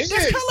 Yes, it is.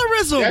 That's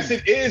colorism. Yes,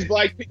 it is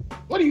black people.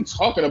 What are you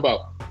talking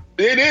about?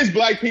 It is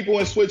black people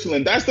in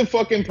Switzerland. That's the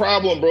fucking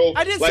problem, bro.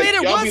 I didn't say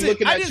there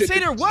wasn't. I didn't say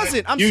there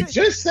wasn't. You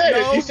just said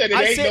it. You said it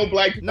ain't no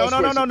black people.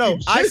 No.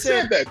 I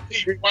said that.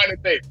 Rewind the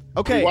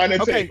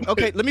tape.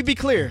 Okay. Let me be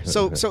clear.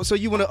 So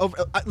you want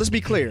to? Let's be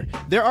clear.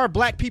 There are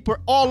black people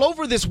all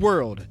over this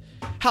world.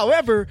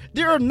 However,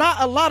 there are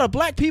not a lot of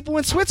black people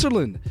in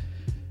Switzerland.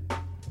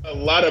 A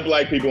lot of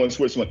black people in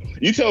Switzerland.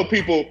 You tell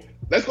people,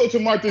 let's go to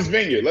Martha's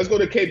Vineyard. Let's go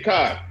to Cape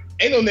Cod.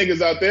 Ain't no niggas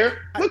out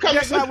there. Look how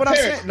that's not what I'm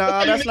saying. No,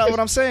 that's not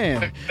what I'm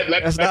saying.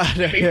 That's not.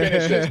 Look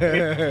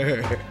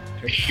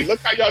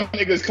how y'all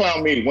niggas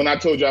clown me when I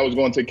told you I was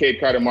going to Cape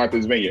Cod and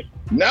Martha's Vineyard.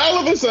 Now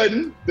all of a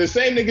sudden, the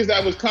same niggas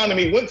that was clowning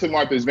me went to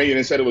Martha's Vineyard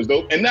and said it was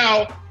dope. And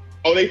now,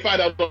 they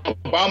find out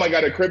Obama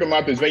got a crib in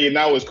Martha's Vineyard.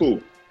 Now it's cool.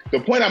 The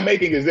point I'm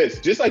making is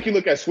this: just like you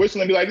look at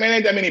Switzerland and be like, man,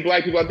 ain't that many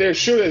black people out there?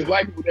 Sure, there's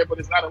black people there, but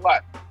it's not a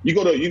lot. You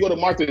go to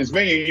Martha's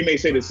Vineyard, you may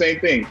say the same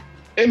thing.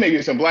 There may be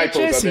some black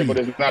folks out there, but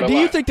it's not a lot. Do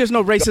you think there's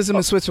no racism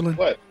in Switzerland?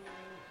 What?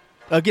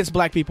 Against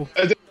black people?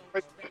 There's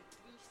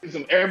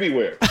racism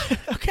everywhere.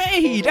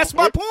 Okay, that's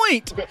my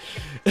point.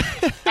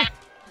 I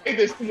hate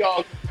this to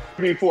y'all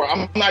before.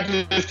 I'm not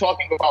just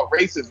talking about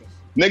racism.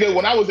 Nigga,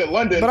 when I was in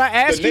London... But I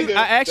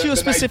asked you a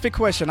specific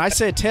question. I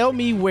said, tell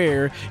me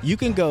where you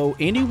can go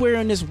anywhere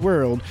in this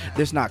world.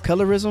 There's not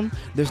colorism.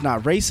 There's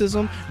not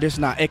racism. There's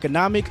not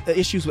economic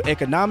issues with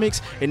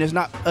economics. And there's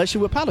not issue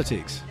with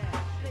politics.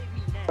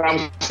 What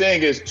I'm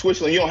saying is,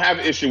 Switzerland, you don't have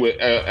an issue with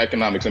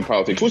economics and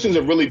politics.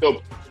 Switzerland's a really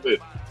dope place.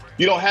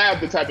 You don't have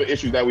the type of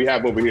issues that we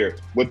have over here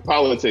with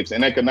politics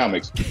and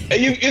economics.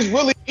 And it's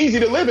really easy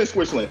to live in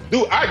Switzerland.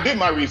 Dude, I did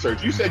my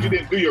research. You said you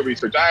didn't do your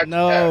research. I'm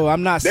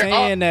not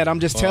saying that. I'm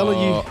just telling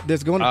you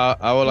there's going to...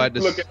 I would like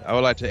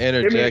to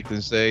interject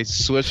and say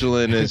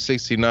Switzerland is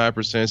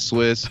 69%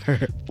 Swiss,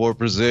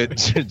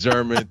 4%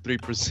 German,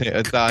 3%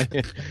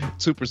 Italian,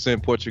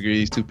 2%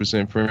 Portuguese,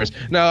 2% French.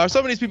 Now, are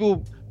some of these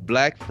people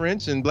black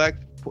French and black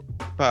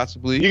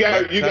possibly? You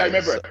got to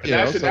remember,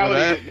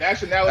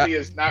 nationality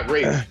is not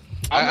race.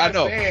 I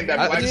know.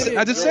 I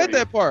just said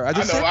that part. I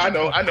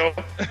know.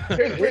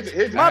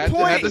 Here's my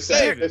point.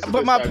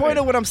 But my point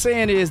of what I'm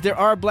saying is there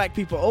are black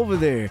people over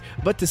there.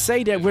 But to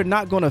say that we're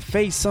not going to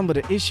face some of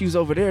the issues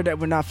over there that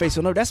we're not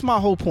facing over, that's my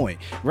whole point,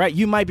 right?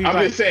 You might be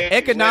right.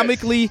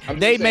 Economically,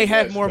 they may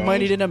have more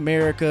money than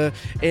America,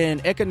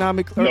 and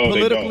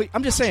politically,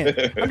 I'm just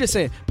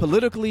saying,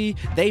 politically,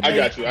 they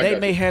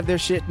may have their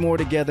shit more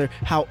together.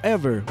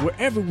 However,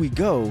 wherever we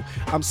go,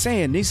 I'm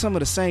saying these some of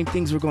the same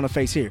things we're going to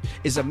face here.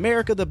 Is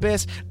America the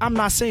best? I'm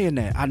not saying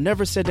that. I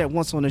never said that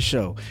once on the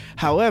show.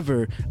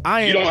 However,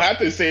 You don't have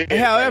to say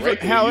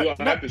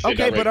it.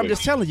 Okay, but I'm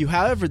just telling you.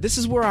 However, this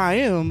is where I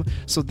am.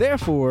 So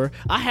therefore,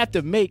 I have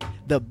to make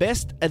the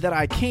best that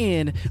I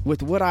can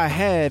with what I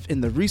have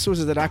and the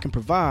resources that I can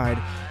provide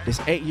this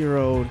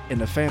 8-year-old and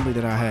the family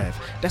that I have.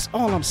 That's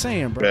all I'm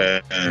saying,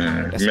 bro.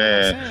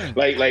 Man.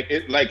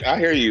 Like I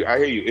hear you.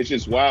 It's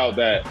just wild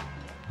that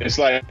it's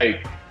like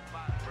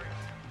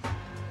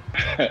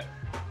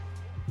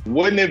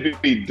wouldn't it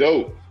be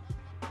dope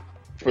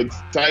for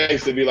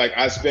Tice to be like,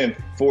 I spent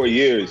 4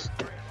 years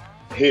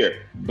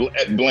here,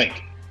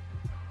 blank.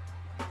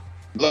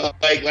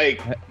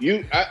 Like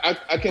you,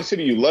 I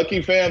consider you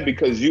lucky, fam,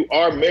 because you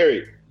are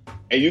married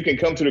and you can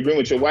come to the agreement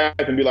with your wife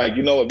and be like,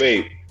 you know what,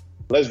 babe,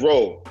 let's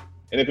roll.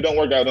 And if it don't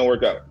work out, it don't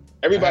work out.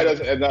 Everybody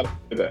doesn't not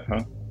do that,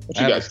 huh?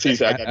 You got T.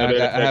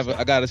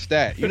 I got a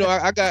stat. You know,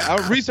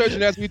 I'm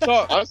researching as we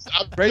talk.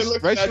 Racial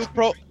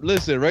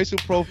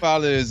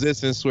profiling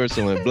exists in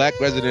Switzerland. Black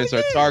residents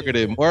are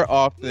targeted more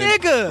often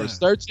for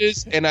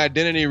searches and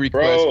identity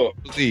requests. Bro,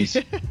 police.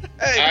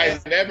 I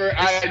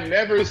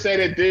never said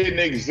it didn't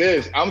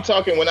exist. I'm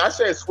talking when I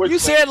said Switzerland. You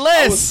said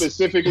less. I was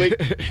specifically.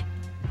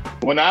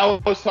 When I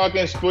was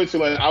talking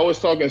Switzerland, I was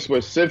talking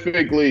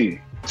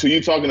specifically to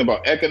you talking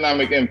about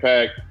economic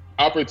impact,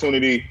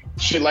 opportunity,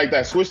 shit like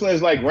that. Switzerland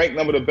is like ranked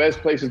number of the best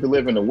places to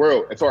live in the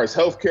world as far as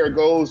healthcare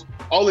goes,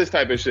 all this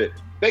type of shit.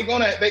 We're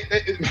gonna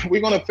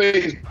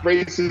face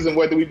racism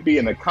whether we be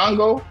in the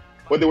Congo,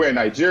 whether we're in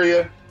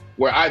Nigeria,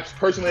 where I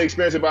personally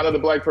experienced it by another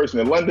black person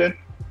in London,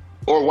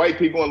 or white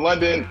people in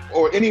London,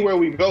 or anywhere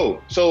we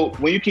go. So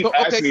when you keep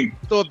asking me,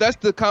 so if that's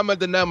the common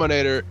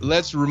denominator,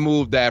 let's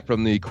remove that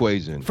from the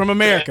equation. From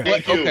America.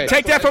 Okay.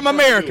 Take that from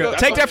America.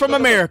 Take that from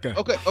America.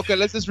 Okay.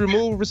 Let's just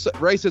remove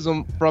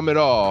racism from it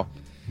all.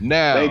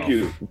 Now, thank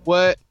you.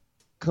 What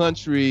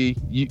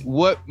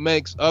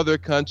makes other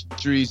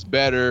countries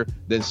better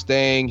than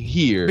staying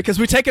here? Because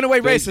we're taking away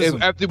racism.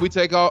 After we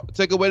take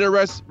away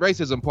the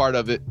racism part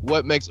of it,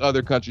 what makes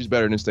other countries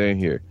better than staying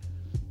here?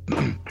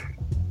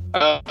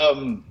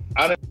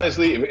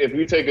 Honestly, if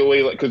we take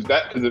away, because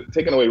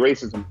taking away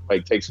racism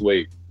takes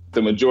away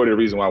the majority of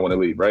the reason why I want to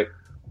leave, right?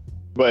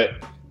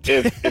 But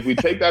if we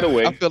take that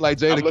away, I feel like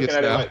Jada gets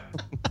now.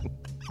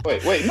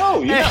 Wait,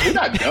 no, we're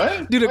not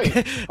done.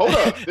 Hold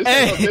up. Do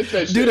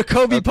the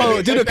Kobe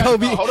pose. Do the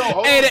Kobe. Hold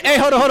on. Hey,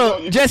 hold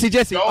on.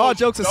 Jesse, all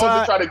jokes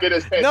aside. Try to get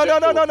us No.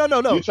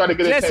 You try to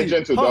get us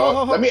tangential,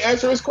 dog. Let me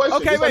answer his question.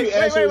 Okay, wait.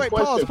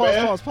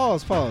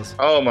 Pause.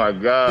 Oh, my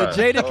God.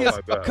 The Jada Kiss.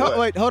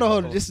 Wait, hold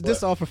on. This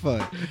is all for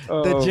fun.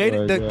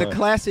 The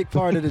classic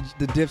part of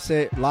the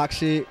Dipset lock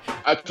shit.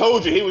 I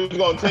told you he was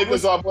going to take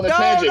us off on a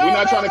tangent. We're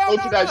not trying to go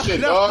to that shit,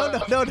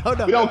 dog. No.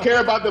 We don't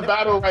care about the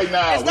battle right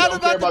now. It's not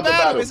about the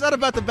battle. It's not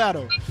about the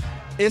battle.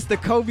 It's the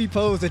Kobe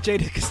pose that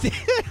Jada Castillo.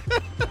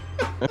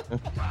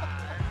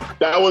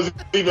 That was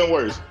even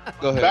worse.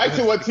 Go ahead. Back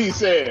to what T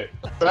said,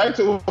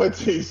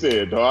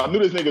 dog. I knew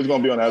this nigga was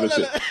gonna be on the other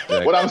shit.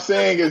 What I'm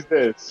saying is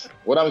this.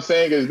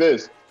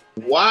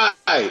 Why,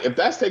 if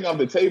that's taken off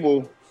the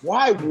table,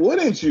 why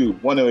wouldn't you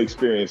want to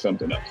experience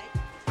something else?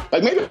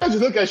 Like, maybe I just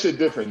look at shit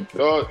different,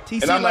 dog.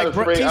 TC like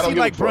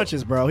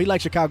brunches, bro. He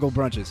like Chicago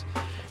brunches.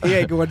 He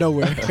ain't going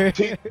nowhere.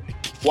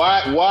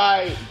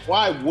 Why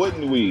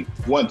wouldn't we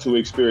want to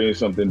experience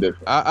something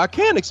different? I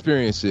can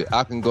experience it.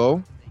 I can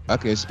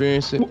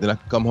experience it, then I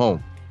can come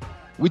home.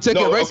 We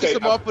taking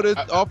racism off of the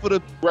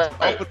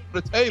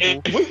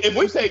table. If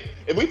we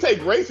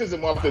take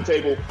racism off the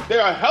table,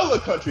 there are hella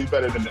countries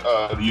better than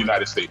the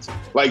United States.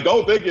 Like,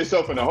 don't dig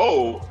yourself in a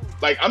hole.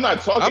 Like, I'm not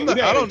talking.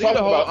 I don't talk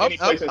about any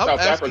place in South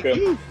Africa.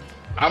 You.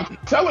 I'm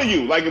telling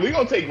you, like, if we're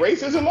gonna take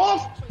racism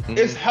off,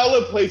 it's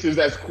hella places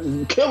that's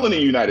killing the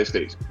United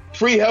States.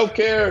 Free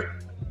healthcare,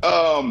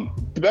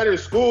 better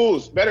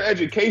schools, better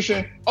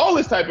education, all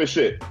this type of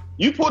shit.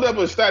 You pulled up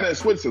a stat in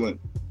Switzerland.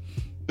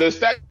 The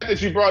stat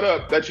that you brought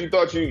up that you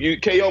thought you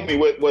KO'd me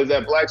with was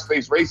that blacks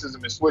face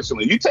racism in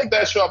Switzerland. You take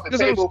that shit off the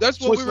table.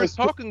 That's what we were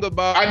talking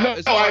about.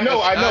 I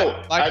know.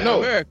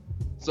 America.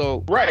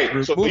 So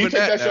right. So you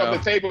take that shit off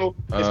the table,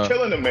 it's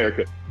killing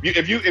America.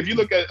 If you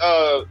look at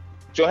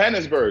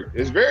Johannesburg,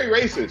 it's very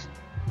racist,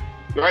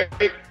 right?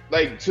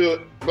 Like,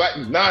 to black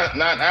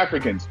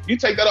non-Africans. You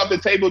take that off the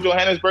table,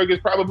 Johannesburg is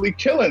probably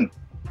killing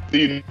the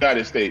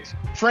United States.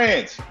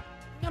 France.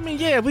 I mean,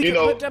 yeah,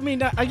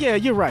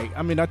 you're right.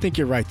 I mean, I think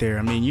you're right there.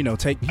 I mean, a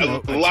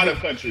lot of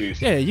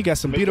countries. Yeah, you got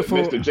some beautiful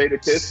Mr.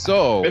 Jada Kiss.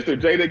 Mr.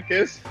 Jada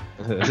Kiss.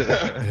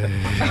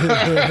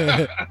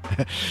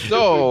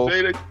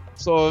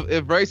 So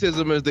if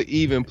racism is the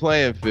even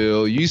playing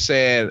field, you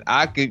saying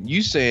I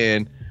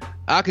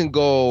can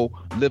go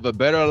live a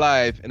better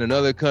life in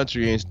another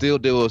country and still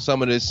deal with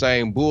some of this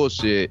same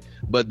bullshit,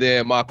 but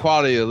then my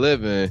quality of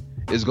living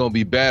is gonna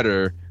be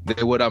better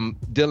than what I'm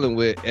dealing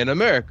with in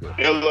America.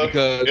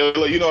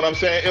 Illa, you know what I'm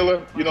saying,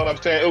 Illa?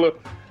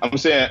 I'm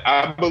saying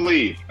I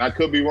believe, I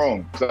could be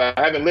wrong, because I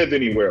haven't lived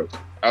anywhere else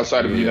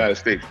outside of the United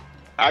States.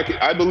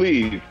 I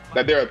believe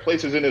that there are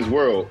places in this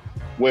world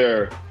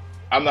where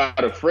I'm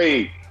not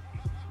afraid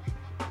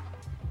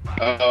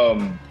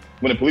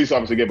when a police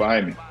officer get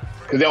behind me,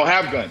 because they don't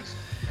have guns.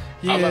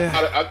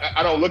 Yeah.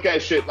 I don't look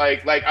at shit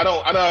like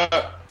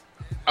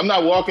I'm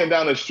not walking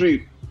down the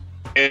street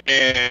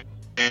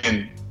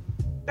and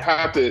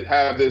have to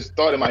have this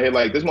thought in my head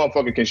like, this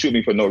motherfucker can shoot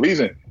me for no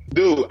reason.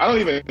 Dude,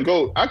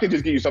 I can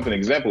just give you something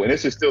example, and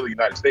this is still the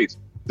United States.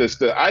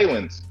 The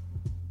islands.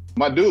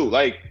 My dude,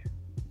 like,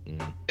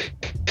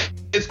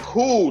 it's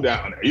cool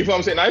down there. You feel what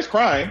I'm saying? Nice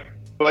crime,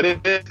 but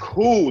it's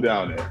cool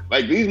down there.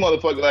 Like, these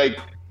motherfuckers, like,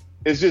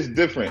 it's just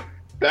different.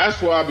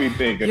 That's what I be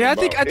thinking. Yeah, I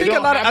think a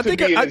lot of in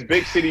this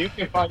big city, you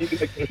can find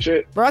some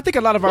shit. Bro, I think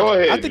a lot of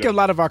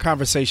our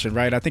conversation,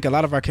 right? I think a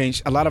lot of our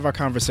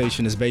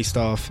conversation is based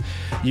off,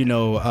 we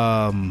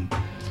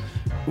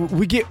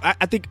get.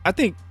 I think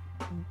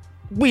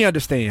we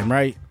understand,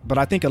 right? But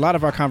I think a lot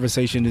of our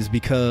conversation is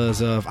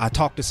because of I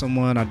talked to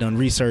someone, I've done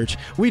research.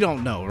 We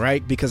don't know,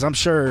 right? Because I'm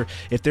sure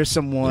if there's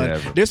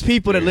someone, there's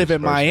people that live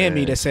in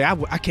Miami that say,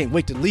 I can't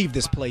wait to leave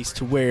this place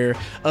to where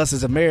us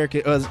as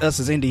Americans, us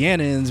as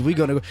Indianans, I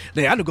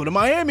gotta go to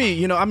Miami.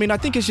 You know, I mean, I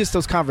think it's just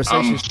those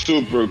conversations. I'm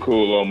super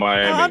cool on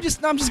Miami. I'm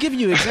just giving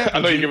you an example. I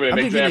know you're giving an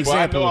example.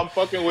 I know I'm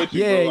fucking with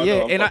you.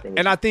 Yeah.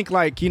 And I think,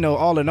 like, you know,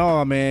 all in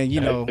all, man,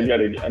 you know,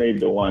 I need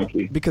the wine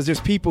key. Because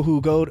there's people who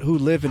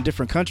live in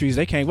different countries,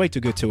 they can't wait to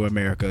get to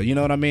America. You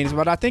know what I mean?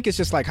 But I think it's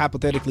just like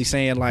hypothetically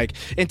saying, like,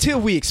 until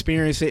we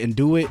experience it and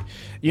do it,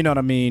 you know what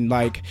I mean?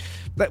 Like,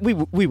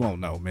 we won't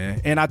know,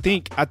 man. And I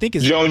think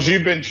it's Jones.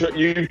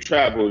 You've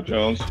traveled,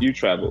 Jones. You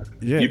traveled.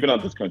 Yeah, you've been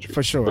out this country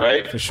for sure,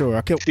 right? For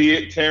sure.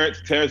 Terrence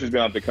has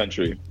been out the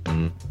country.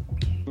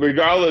 Mm-hmm.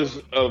 Regardless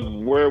of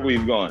where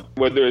we've gone,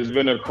 whether it's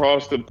been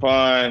across the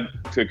pond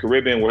to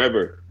Caribbean,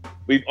 wherever,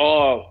 we've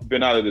all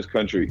been out of this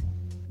country.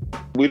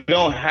 We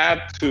don't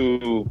have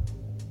to,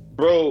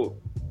 bro.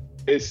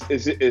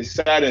 It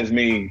saddens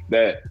me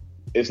that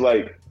it's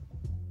like,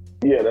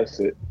 yeah, that's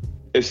it.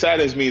 It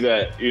saddens me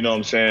that, you know what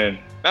I'm saying?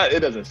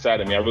 It doesn't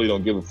sadden me. I really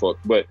don't give a fuck.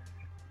 But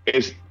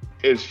it's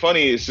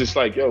funny. It's just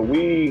like, yo,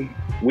 we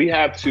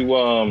have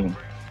to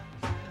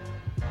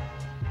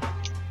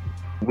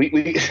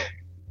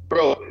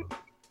bro.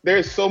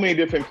 There's so many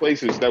different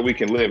places that we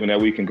can live and that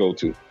we can go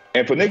to.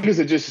 And for niggas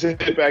to just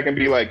sit back and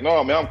be like,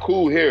 no, man, I'm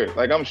cool here.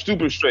 Like, I'm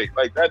super straight.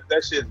 Like, that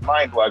shit is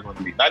mind-boggling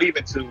to me. Not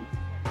even to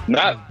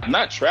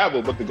not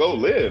travel, but to go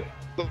live.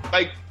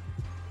 Like,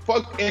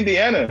 fuck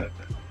Indiana.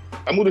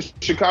 I moved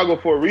to Chicago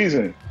for a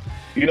reason.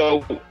 You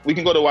know, we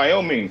can go to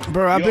Wyoming.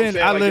 Bro, I lived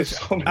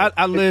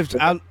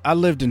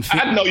in Phoenix.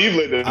 I know you've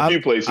lived in a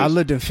few places. I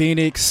lived in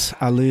Phoenix.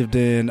 I lived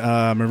in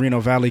Moreno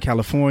Valley,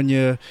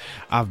 California.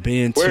 I've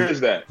been Where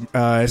is that?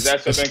 Is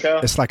that Southern Cal?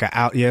 It's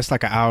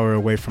like an hour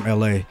away from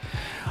LA.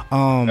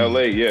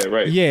 LA, yeah,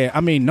 right. Yeah,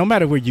 I mean, no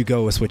matter where you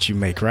go, it's what you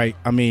make, right?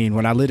 I mean,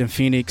 when I lived in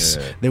Phoenix,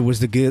 there was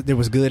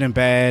good and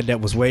bad.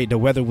 The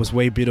weather was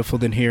way beautiful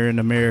than here in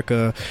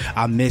America.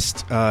 I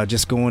missed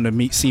just going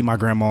to see my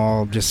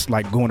grandma, just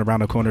like going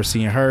around the corner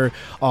seeing her.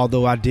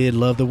 Although I did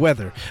love the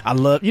weather.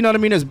 You know what I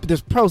mean?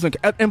 There's pros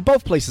in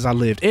both places I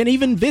lived, and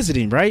even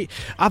visiting, right?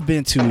 I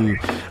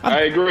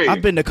agree.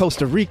 I've been to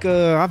Costa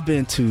Rica. I've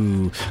been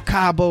to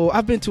Cabo.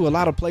 I've been to a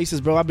lot of places,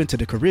 bro. I've been to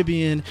the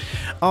Caribbean.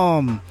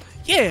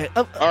 Yeah,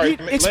 all right,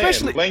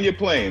 especially land your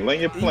plane.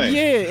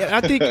 Yeah,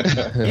 I think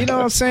you know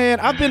what I'm saying.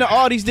 I've been to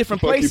all these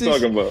different places. What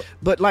you talking about?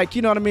 But like,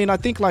 you know what I mean. I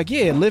think like,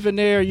 yeah, living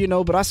there, you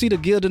know. But I see the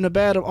good and the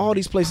bad of all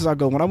these places I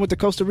go. When I went to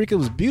Costa Rica, it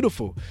was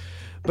beautiful.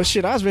 But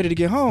shit, I was ready to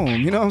get home.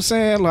 You know what I'm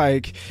saying?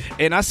 Like,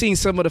 and I seen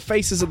some of the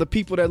faces of the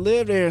people that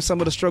live there and some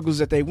of the struggles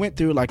that they went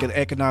through, like in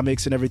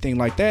economics and everything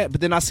like that.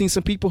 But then I seen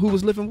some people who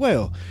was living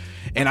well.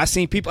 And I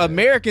seen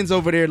Americans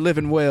over there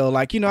living well.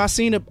 Like, you know, I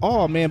seen it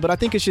all, man. But I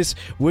think it's just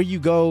where you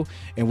go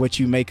and what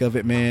you make of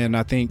it, man.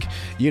 I think,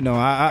 you know,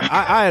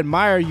 I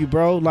admire you,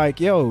 bro.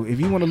 Like, yo, if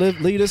you want to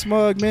leave this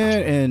mug,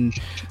 man, and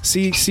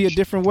see a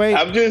different way.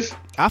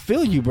 I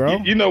feel you, bro.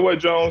 You know what,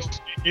 Jones?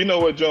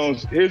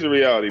 Here's the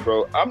reality,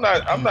 bro.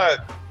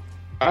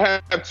 I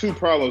have two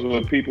problems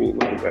with people.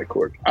 Look at that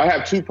cork. I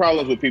have two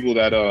problems with people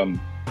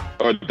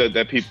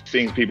that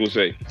things people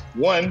say.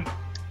 One,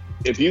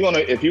 if you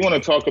wanna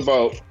talk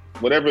about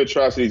whatever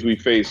atrocities we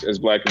face as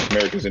Black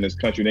Americans in this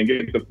country, then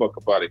get the fuck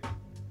up out of here,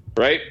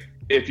 right?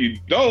 If you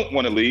don't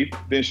want to leave,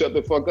 then shut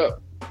the fuck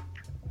up.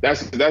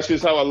 That's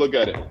just how I look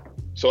at it.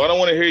 So I don't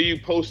want to hear you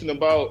posting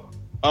about.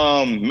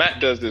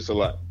 Matt does this a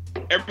lot.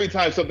 Every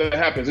time something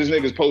happens, this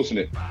nigga's posting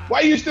it.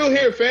 Why are you still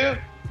here, fam?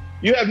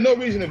 You have no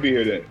reason to be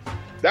here then.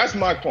 That's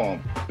my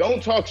qualm.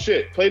 Don't talk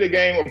shit. Play the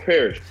game or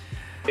perish.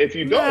 If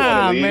you don't want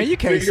to leave, man, you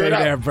can't say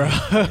that, bro.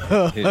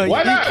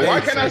 Why not?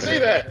 Why can't I say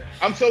that?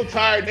 I'm so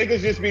tired.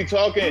 Niggas just be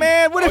talking.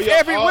 Man, what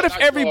if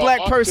every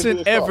black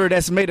person ever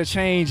that's made a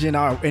change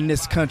in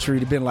this country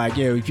to been like,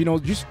 yeah, if you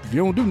don't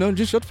do nothing,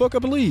 just shut the fuck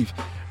up and leave.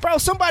 Bro,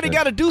 somebody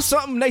got to do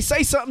something. They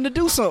say something to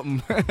do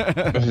something.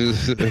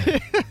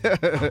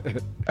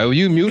 Oh,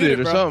 you muted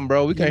or something,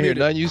 bro. We can't hear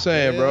nothing you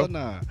saying, bro.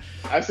 Nah.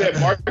 I said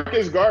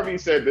Marcus Garvey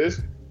said this.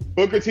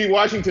 Booker T.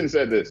 Washington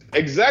said this.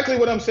 Exactly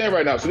what I'm saying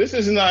right now. So this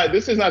is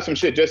not some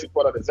shit Jesse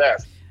put out his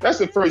ass. That's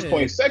the first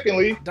point.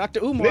 Secondly,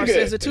 Dr. Umar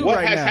says it too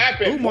right now.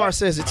 Happened? Umar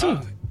says it too.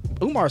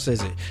 Umar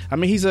says it. I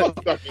mean, he's a.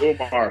 Fuck Dr.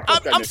 Umar.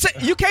 I'm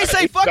saying you can't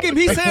say fuck him.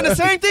 He's saying the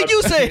same thing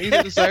you say. He's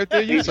the same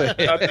thing you say.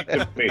 Nothing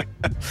to me.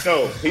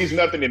 No, he's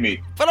nothing to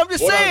me. But I'm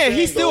just saying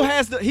he still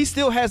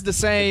has the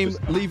same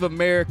Leave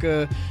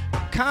America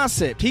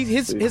concept.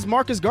 His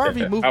Marcus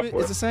Garvey movement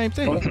is the same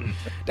thing.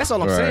 That's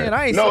all I'm saying.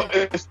 I ain't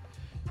saying.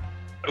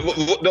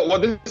 Well,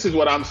 this is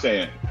what I'm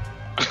saying.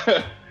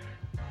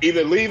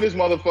 Either leave this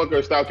motherfucker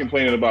or stop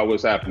complaining about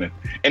what's happening.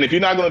 And if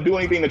you're not going to do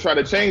anything to try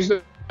to change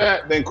that,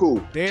 then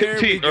cool. There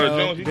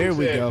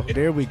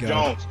we go.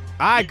 Jones,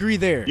 I agree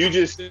there. You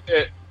just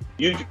said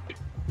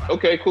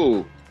okay,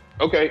 cool.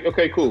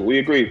 Okay, cool. We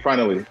agree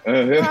finally.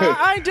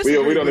 I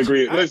disagree. We don't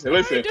agree. Listen.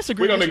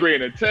 Disagree We don't agree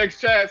in the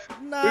text chats.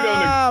 Nah, we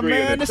don't agree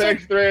man, in the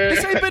text thread.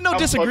 This ain't been no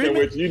disagreement.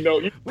 With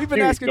you. We've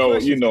been asking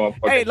questions. You know I'm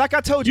fucking. Hey, like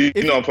I told you.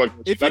 I'm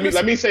fucking.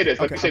 Let me say this.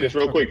 Let me say this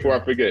real quick before I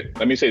forget.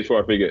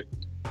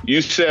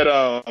 You said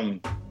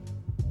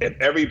if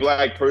every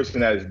black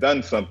person that has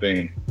done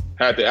something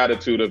had the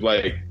attitude of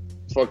like,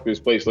 fuck this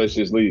place, let's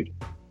just leave.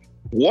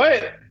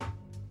 What?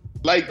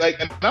 Like,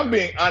 and I'm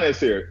being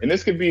honest here, and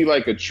this could be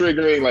like a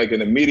triggering, like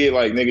an immediate,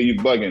 like, nigga, you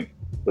bugging.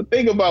 But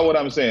think about what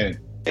I'm saying.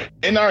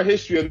 In our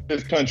history of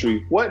this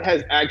country, what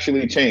has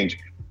actually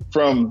changed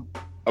from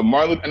a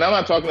Martin? And I'm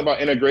not talking about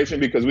integration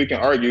because we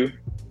can argue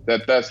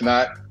that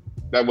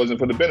that wasn't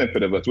for the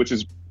benefit of us, which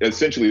is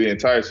essentially the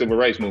entire civil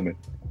rights movement.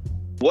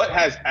 What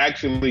has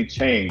actually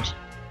changed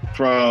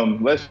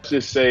from, let's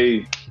just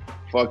say,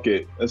 fuck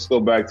it. Let's go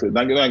back to. I'm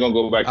not gonna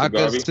go back to Garvey.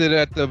 I could sit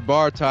at the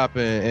bar top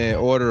and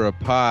order a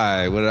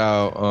pie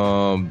without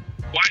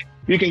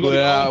You can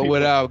go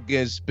without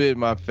getting spit in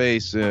my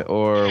face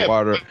or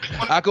water.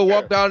 I could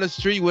walk down the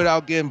street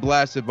without getting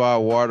blasted by a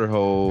water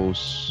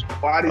hose.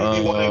 Why do you want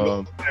to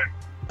go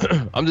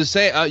there? I'm just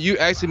saying. You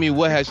asking me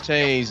what has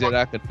changed that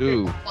I could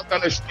do? Walk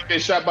down the street,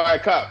 get shot by a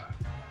cop.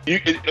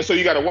 So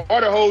you got a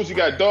water hose, you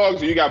got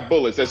dogs, or you got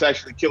bullets that's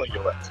actually killing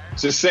your ass.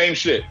 It's the same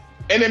shit.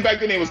 And then back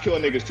then they was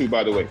killing niggas too,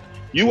 by the way.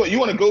 You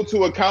want to go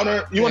to a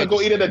counter? You want to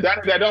go eat at a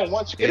diner that don't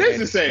want you? It is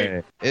the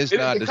same. It's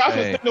not the cops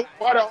same. The cops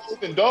are water hose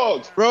and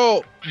dogs,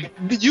 bro.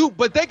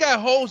 But they got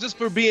hoes just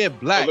for being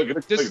black.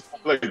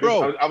 Look,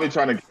 bro. I've been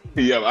trying to get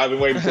you up. I've been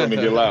waiting for him to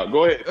get loud.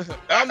 Go ahead.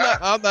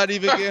 I'm not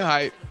even getting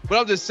hyped. But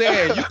I'm just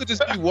saying, you could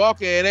just be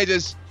walking and they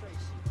just,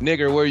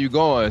 nigga, where you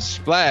going?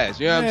 Splash.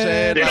 You know what I'm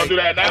saying? They don't do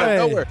that now. Out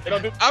of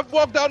nowhere. I've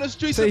walked down the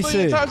streets a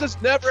million times. It's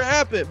never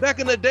happened. Back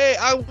in the day,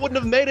 I wouldn't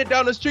have made it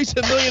down the streets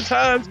a million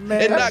times and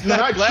not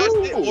got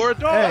blasted or a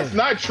dog. That's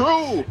not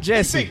true.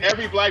 Jesse. You think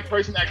every black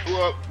person that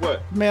grew up,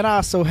 what? Man, I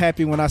was so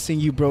happy when I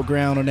seen you broke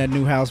ground on that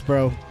new house,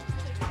 bro.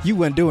 You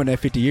wasn't doing that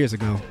 50 years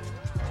ago.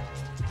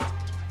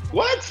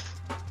 What?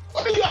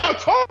 What are y'all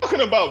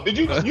talking about?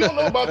 You don't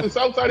know about the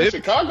south side of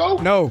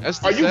Chicago? No.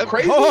 Are you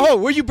crazy? Oh,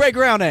 where you break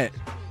ground at?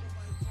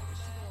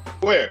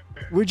 Where?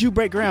 Where'd you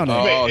break ground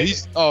at?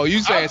 You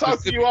saying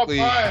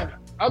specifically.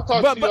 I'll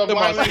talk to you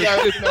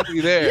offline.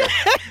 Specifically there.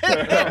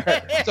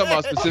 Talking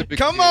about specifically.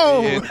 Come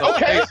on.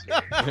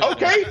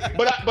 Okay.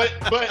 But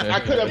I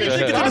could have been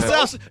to the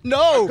south.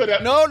 No.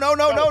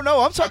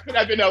 I'm talking. I could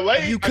have been LA.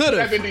 You could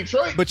have been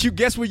Detroit. But you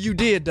guess what you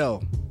did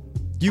though?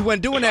 You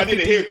weren't doing that.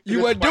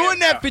 You weren't doing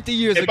that 50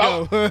 years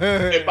ago.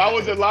 If I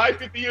was alive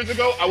 50 years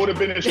ago, I would have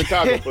been in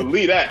Chicago.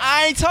 Believe that.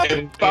 I ain't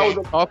talking.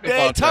 About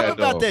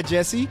that,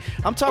 Jesse.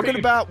 I'm talking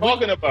about. Bro,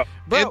 in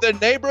the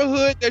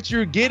neighborhood that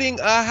you're getting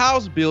a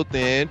house built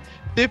in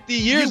 50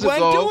 years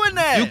ago, doing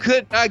that. You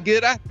could not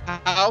get a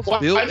house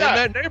built in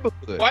that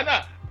neighborhood. Why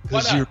not?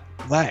 Because you're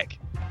black.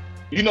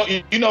 You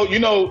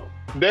know.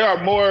 There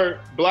are more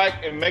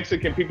black and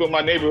Mexican people in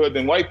my neighborhood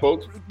than white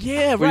folks.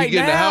 Yeah, right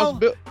now.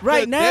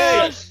 Right now.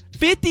 Yes.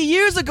 50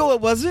 years ago, it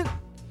wasn't.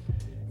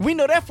 We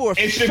know that for a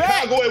fact. In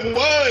Chicago, it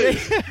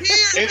was.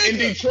 in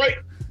Detroit.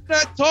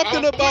 Not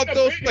talking about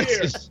those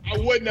places. I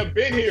wouldn't have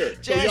been here.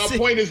 So y'all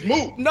point is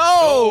moot.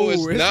 No,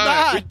 it's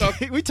not.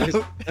 We talk.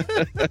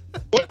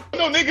 What?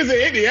 No niggas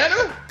in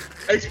Indiana?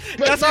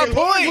 That's our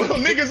point. No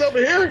niggas over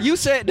here. You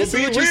said this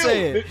is what you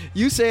said.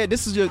 You said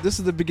this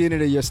is the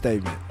beginning of your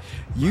statement.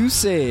 You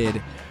said,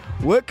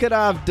 "What could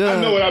I have done?"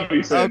 I know what I'd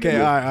be saying. Okay,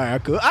 all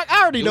right, cool.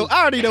 I already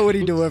know what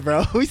he doing,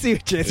 bro. We see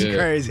Jesse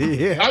crazy.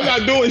 Yeah. I'm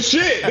not doing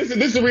shit. This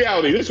is the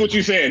reality. This is what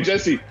you're saying,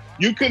 Jesse.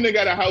 You couldn't have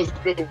got a house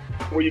built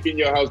where you're getting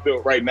your house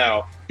built right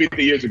now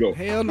 50 years ago.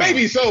 Hell no.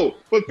 Maybe so,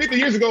 but 50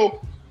 years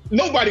ago,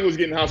 nobody was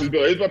getting houses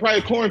built. It was probably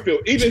a cornfield.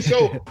 Even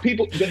so,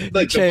 people the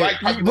black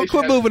population.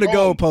 Quit moving the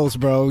goalposts,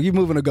 bro. You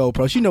moving the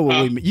goalposts. You know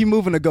what we mean. You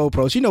moving the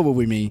goalposts. You know what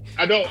we mean.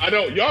 I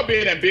don't. Y'all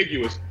being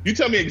ambiguous. You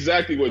tell me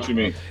exactly what you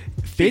mean.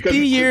 50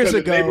 years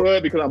ago.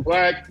 Neighborhood, because I'm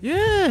black.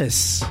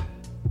 Yes.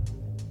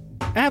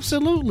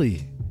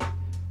 Absolutely.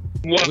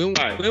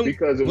 Why?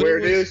 Because of where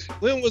it is?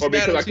 When was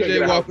Madam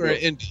C.J. Walker in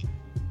Indy?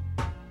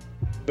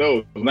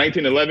 No,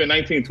 1911,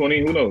 1920,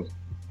 who knows?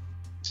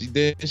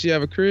 Did she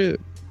have a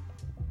crib?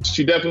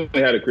 She definitely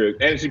had a crib,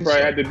 and she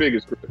probably had the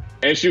biggest crib.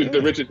 And she was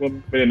the richest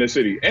woman in the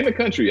city, and the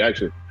country,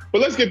 actually.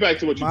 But let's get back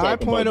to what you're talking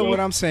about. My point of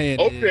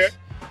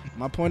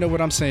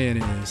what I'm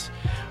saying is,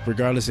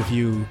 regardless if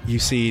you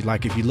see,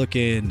 like, if you look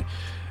in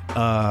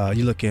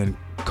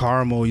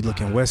Carmel, you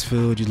look in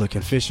Westfield, you look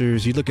in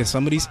Fishers, you look in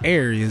some of these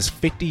areas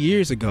 50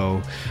 years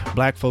ago,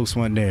 black folks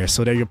weren't there.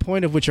 So that your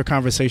point of what your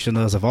conversation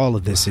is of all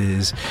of this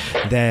is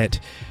that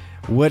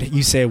what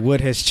you said, what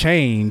has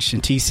changed,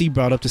 and TC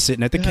brought up to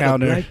sitting at the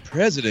counter. Black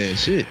president,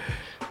 shit.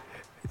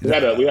 We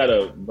had a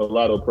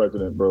mulatto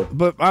president, bro.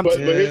 But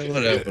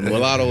whatever,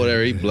 mulatto,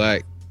 whatever. He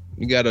black.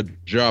 You got to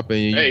drop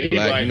in. Hey, he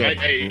black.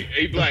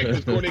 He black.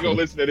 Because Courtney gonna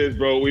listen to this,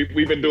 bro.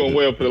 We've been doing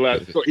well for the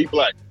last. He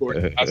black.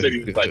 Courtney. I said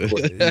he was black.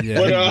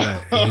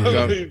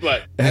 He's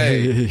black.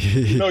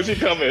 Hey, no, she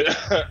coming.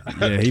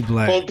 Yeah, he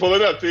black. Pull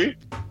it up, T.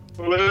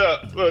 Pull it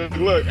up.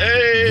 Look.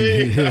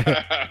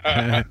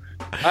 Hey.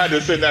 I had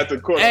to send that to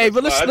court. Hey,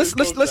 but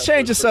let's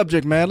change the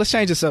subject, man. Let's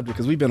change the subject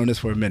because we've been on this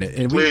for a minute.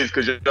 And please,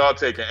 because y'all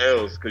taking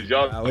L's. Because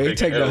y'all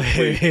taking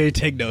L's.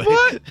 Take no.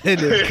 What?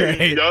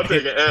 Y'all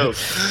taking L's.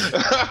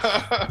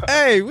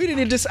 Hey,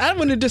 I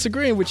wasn't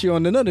disagreeing with you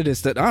on none of this.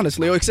 That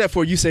honestly, except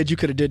for you said you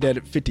could have did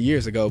that 50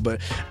 years ago.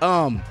 But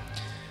I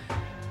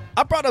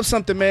brought up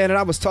something, man, and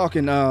I was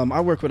talking.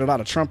 I work with a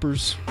lot of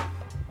Trumpers.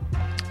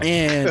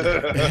 And,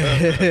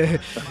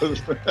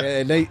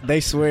 and they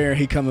swear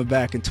he coming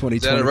back in 2020.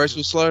 Is that a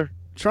racial slur?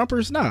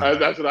 Trumpers? Nah.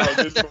 That's what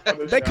I was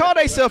just They call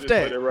themselves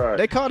that. Right.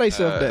 They call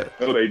themselves that.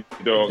 No, they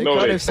don't. They no,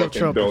 call they themselves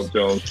fucking Trumpers.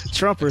 don't.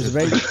 Trumpers,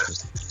 baby.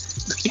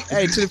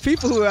 Hey, to the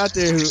people who are out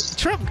there who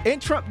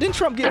didn't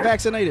Trump get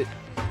vaccinated?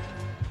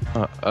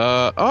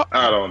 I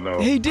don't know.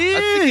 He did. I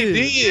think he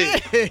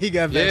did. Yeah, he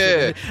got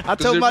vaccinated. I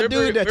told my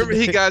dude that. Remember,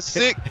 he got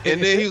sick,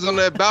 and then he was on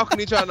that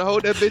balcony trying to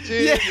hold that bitch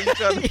in. Yeah.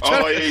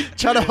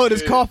 Trying to hold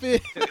his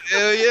coffee.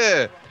 Hell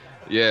yeah.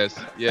 Yes.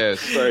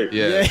 Right.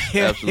 Yeah,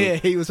 absolutely. Yeah,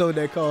 he was holding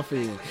that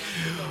coffee in.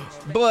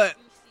 But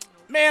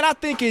man, I'm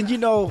thinking,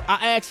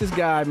 I asked this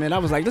guy, man, I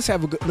was like,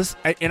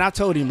 and I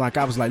told him, like,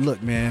 I was like,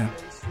 look, man,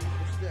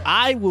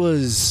 I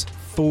was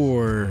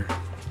for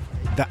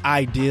the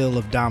ideal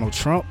of Donald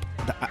Trump.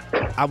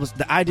 I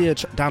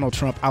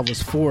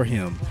was for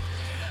him.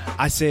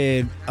 I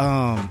said,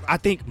 I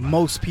think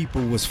most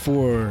people was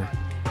for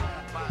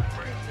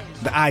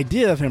the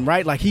idea of him,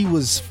 right? Like he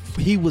was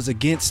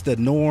against the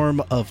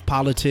norm of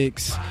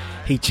politics.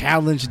 He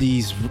challenged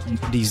these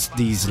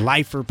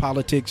lifer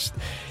politics.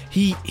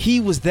 He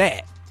was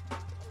that,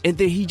 and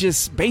then he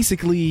just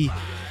basically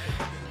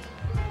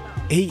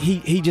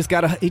he just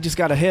got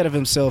ahead of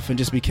himself and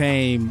just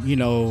became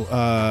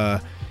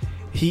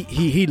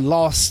he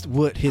lost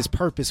what his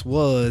purpose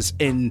was,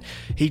 and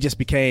he just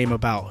became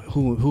about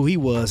who he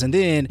was. And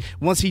then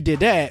once he did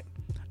that,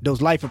 those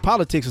life of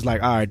politics was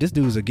like, all right, this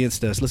dude's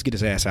against us. Let's get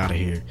his ass out of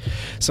here.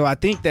 So I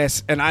think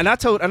that's, and I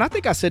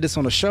think I said this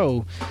on the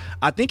show.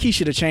 I think he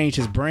should have changed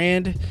his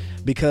brand,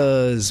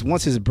 because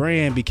once his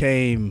brand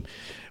became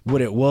what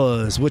it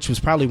was, which was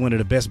probably one of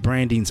the best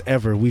brandings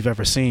we've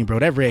ever seen, bro.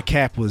 That red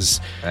cap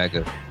was,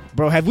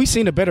 bro. Have we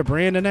seen a better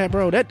brand than that,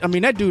 bro? That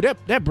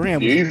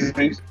brand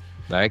was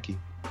Nike.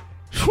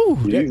 Whew,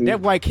 that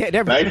white cat,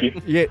 that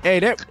Nike. Yeah,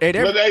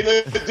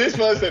 just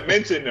for us to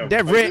mention them.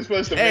 That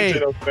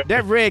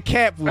red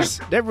cap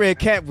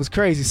was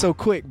crazy, so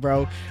quick,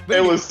 bro. But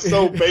it was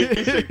so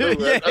basic.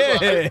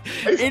 Yeah.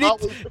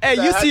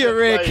 You see a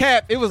red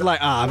cap, it was like,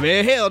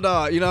 man, hell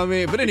no, you know what I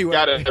mean? But anyway,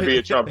 gotta be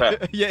a Trump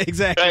hat. Yeah,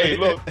 exactly. Hey,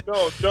 look,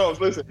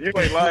 Jones, listen, you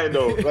ain't lying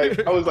though.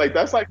 Like I was like,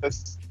 that's like the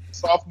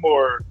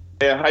sophomore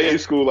in high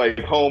school, like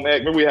home ec.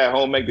 Remember we had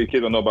home ec? The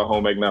kids don't know about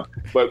home ec now.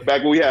 But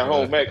back when we had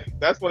home ec,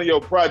 that's one of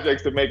your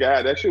projects to make a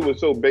hat. That shit was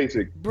so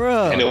basic,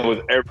 bro, and it was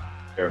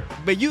everywhere.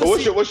 But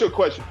what's your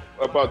question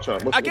about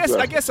Trump? I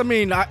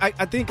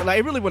think like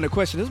it really wasn't a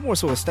question. It's more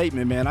so a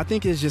statement, man. I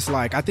think it's just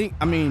like I think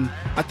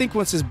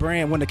once his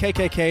brand, when the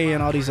KKK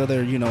and all these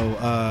other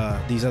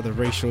these other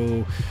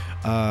racial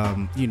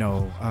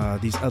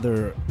these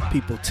other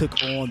people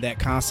took on that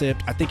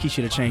concept, I think he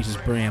should have changed his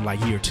brand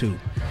like year 2.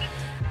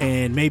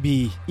 And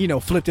maybe,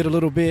 flipped it a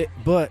little bit,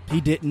 but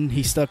he didn't.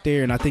 He stuck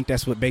there, and I think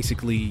that's what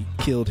basically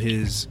killed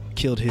his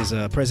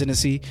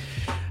presidency.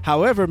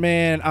 However,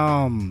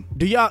 man,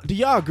 do y'all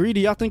agree?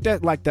 Do y'all think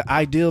that like the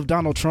ideal of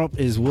Donald Trump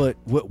is what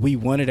we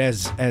wanted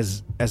as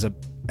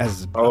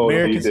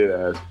Americans? He did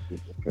ask.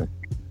 Okay.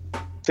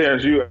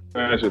 Terrence, you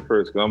answer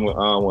first, because I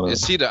don't want to.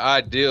 Is he the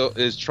ideal?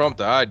 Is Trump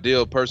the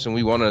ideal person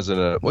we want as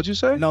what'd you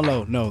say? No.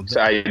 It's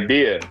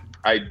idea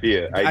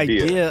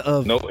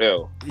of no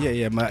L.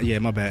 Yeah,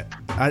 my bad.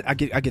 I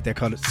get that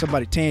color.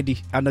 Somebody, Tandy,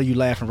 I know you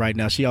laughing right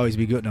now. She always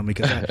be good on me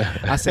because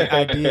I say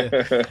idea.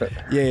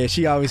 Yeah,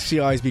 she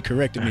always be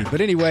correcting me.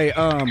 But anyway,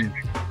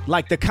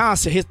 like the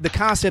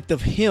concept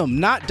of him,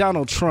 not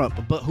Donald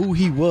Trump, but who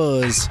he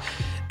was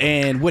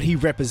and what he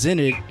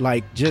represented,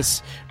 like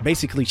just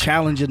basically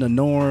challenging the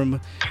norm.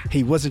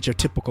 He wasn't your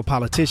typical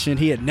politician.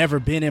 He had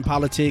never been in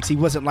politics. He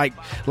wasn't like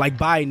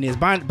Biden is.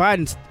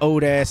 Biden's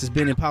old ass has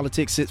been in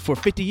politics for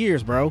 50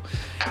 years, bro.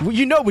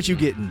 You know what you're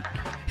getting.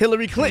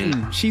 Hillary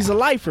Clinton, she's a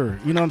lifer.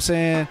 You know what I'm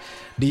saying?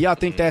 Do y'all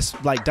think that's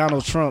like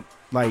Donald Trump,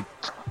 like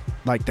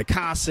the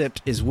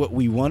concept is what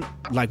we want,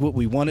 like what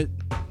we wanted?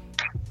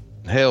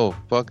 Hell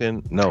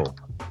fucking no.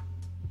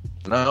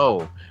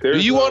 No. Do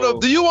you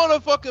want a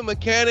fucking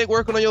mechanic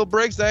working on your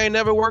brakes that ain't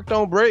never worked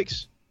on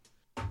brakes?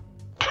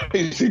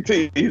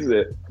 PCT, he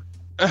said.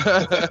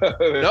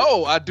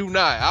 No, I do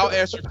not. I'll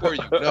answer for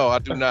you. No, I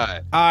do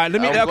not. All right,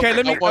 let me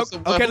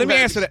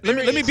answer that.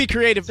 Let me be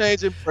creative. All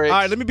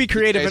right, let me be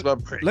creative.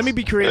 Let me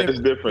be creative. That's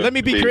different. Let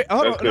me be creative.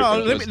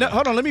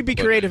 Hold on. Let me be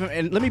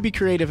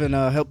creative and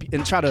help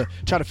and try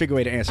to figure a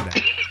way to answer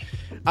that.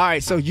 All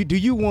right, so do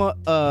you want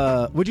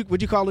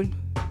would you call him?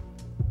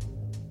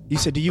 You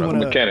said, do you want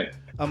a mechanic?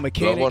 A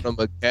mechanic? I want a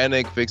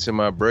mechanic fixing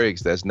my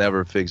brakes that's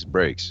never fixed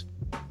brakes.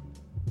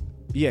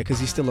 Yeah, because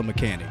he's still a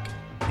mechanic.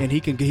 and he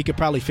could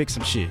probably fix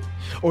some shit?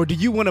 Or do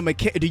you want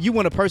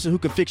a person who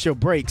could fix your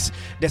brakes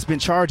that's been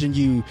charging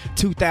you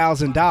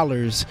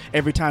 $2,000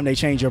 every time they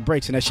change your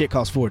brakes, and that shit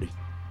costs $40?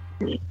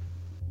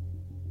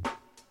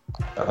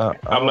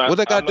 What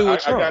they got to do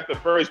with Trump? I got the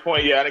first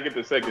point. Yeah, I didn't get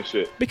the second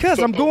shit. Because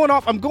I'm going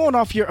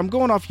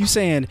off you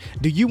saying,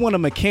 do you want a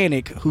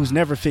mechanic who's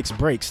never fixed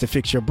brakes to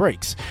fix your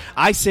brakes?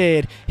 I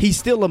said he's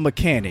still a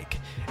mechanic,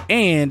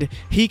 and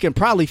he can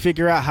probably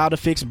figure out how to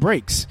fix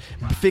brakes.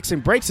 Fixing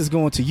brakes is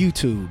going to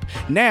YouTube.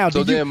 Now,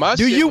 do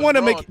you want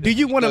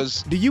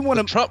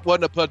to Trump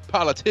wasn't a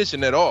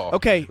politician at all.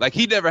 Okay. Like,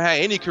 he never had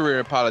any career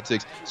in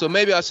politics. So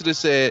maybe I should have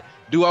said,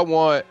 do I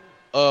want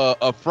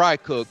a fry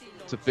cook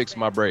to fix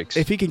my brakes?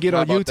 If he can get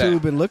on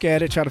YouTube and look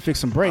at it, try to fix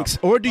some brakes,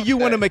 or do you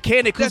want a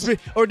mechanic who's been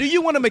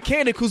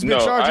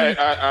charging?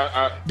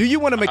 Do you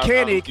want a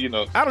mechanic?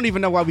 I don't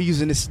even know why we're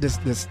using this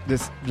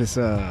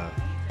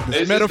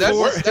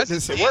metaphor. That's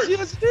as easy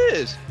as it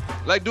is.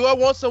 Like, do I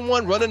want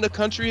someone running the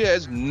country that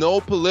has no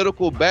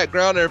political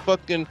background or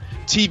fucking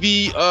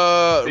TV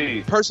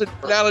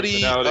personality?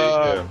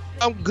 Yeah.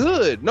 I'm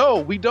good.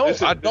 No, we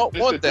don't. I don't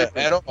want that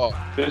at all.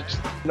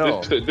 No.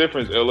 This is the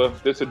difference, Illa.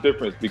 This is the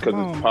difference because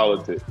it's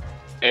politics.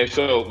 And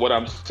so what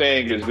I'm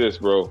saying is this,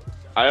 bro.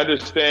 I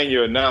understand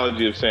your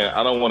analogy of saying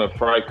I don't want a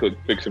fry cook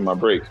fixing my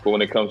brakes, but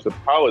when it comes to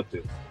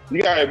politics,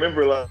 you gotta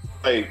remember,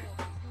 like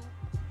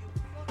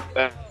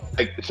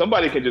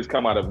somebody can just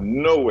come out of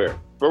nowhere.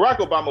 Barack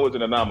Obama was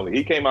an anomaly.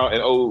 He came out in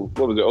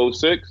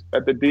 06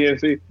 at the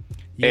DNC,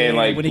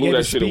 and blew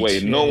that shit away.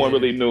 No one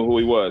really knew who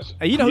he was.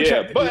 He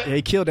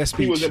killed that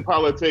speech. He was in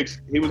politics.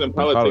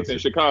 In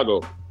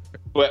Chicago.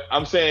 But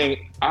I'm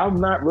saying I'm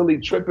not really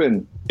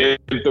tripping if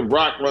The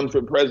Rock runs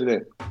for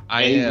president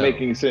and he's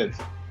making sense.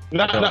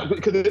 Not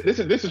because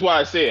this is why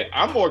I say it.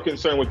 I'm more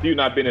concerned with you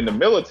not being in the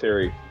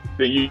military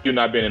than you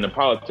not being in the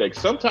politics.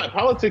 Sometimes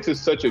politics is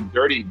such a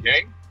dirty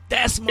game.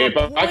 That's my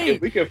point.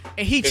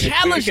 And he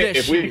challenged that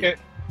shit.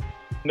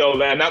 No,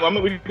 man.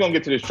 We're gonna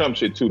get to this Trump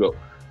shit too, though.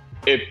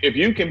 If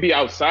you can be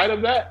outside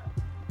of that,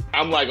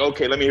 I'm like,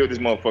 okay, let me hear what this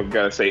motherfucker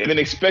gotta say. And then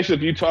especially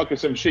if you talking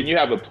some shit and you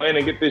have a plan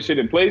to get this shit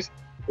in place,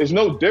 it's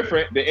no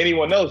different than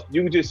anyone else.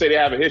 You can just say they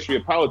have a history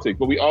of politics,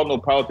 but we all know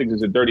politics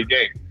is a dirty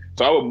game.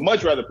 So I would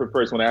much rather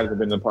prefer someone that hasn't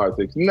been in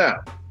politics.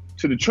 Now,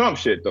 to the Trump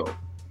shit though.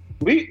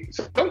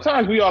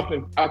 Sometimes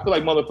I feel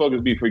like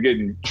motherfuckers be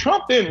forgetting.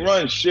 Trump didn't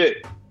run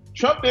shit.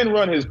 Trump didn't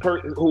run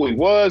who he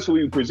was, who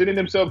he presented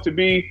himself to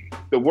be.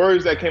 The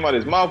words that came out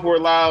of his mouth were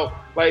loud.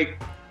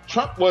 Like,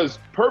 Trump was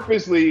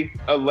purposely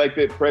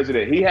elected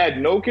president. He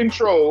had no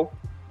control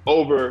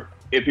over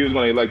if he was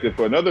going to be elected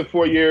for another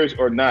 4 years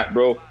or not,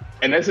 bro.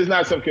 And this is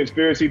not some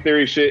conspiracy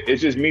theory shit.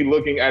 It's just me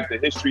looking at the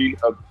history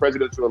of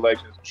presidential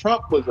elections.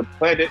 Trump was a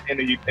planet in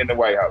the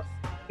White House.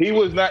 He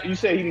was not. You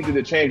say he needed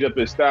to change up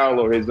his style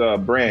or his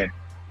brand.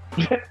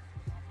 Trump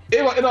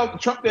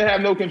didn't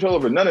have no control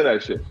over none of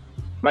that shit.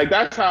 Like,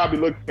 that's how I'll be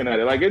looking at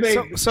it. Like, it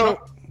ain't. So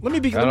let me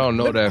be. I don't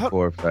know that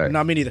for a fact.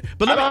 No, me neither.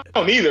 But I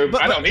don't either,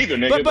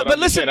 nigga. But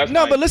listen.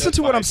 Listen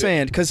to what I'm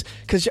saying, because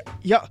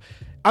y'all.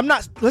 I'm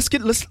not.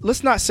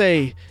 Let's not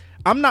say.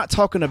 I'm not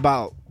talking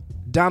about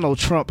Donald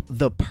Trump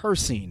the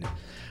person.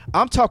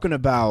 I'm talking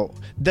about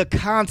the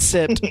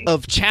concept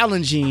of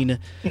challenging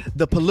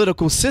the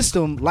political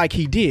system like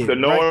he did. The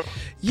norm.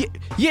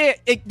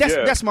 Right?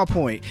 That's my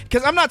point.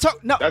 Because I'm not talking.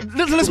 No,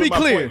 let's be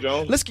clear.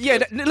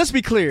 Let's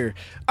be clear.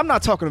 I'm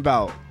not talking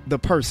about the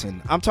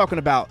person. I'm talking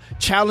about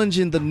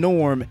challenging the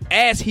norm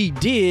as he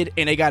did,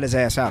 and they got his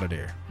ass out of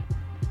there.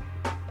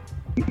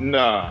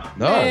 Nah.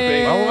 No.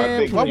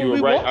 I think you were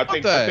right.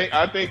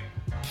 I think.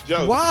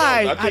 Joe,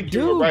 Why? I think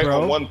you were right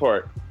on one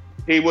part.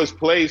 He was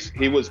placed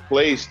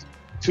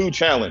to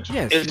challenge.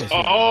 Yes.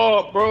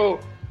 Bro.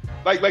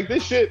 Like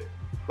this shit.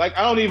 Like,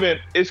 I don't even.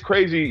 It's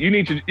crazy.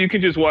 You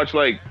can just watch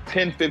like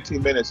 10,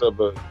 15 minutes of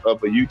a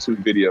YouTube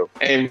video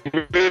and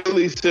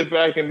really sit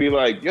back and be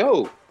like,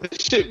 yo,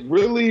 this shit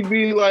really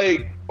be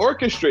like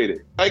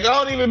orchestrated. Like,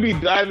 I don't even be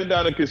diving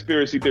down the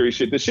conspiracy theory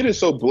shit. The shit is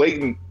so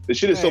blatant. The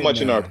shit is so much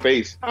in our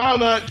face.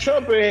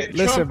 Trump ain't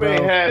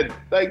had,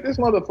 like, this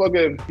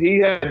motherfucker, he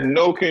had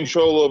no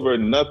control over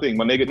nothing,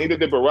 my nigga. Neither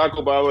did Barack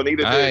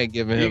Obama. I ain't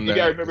giving him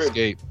that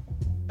escape.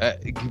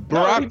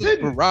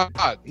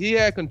 Barack, he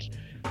had control.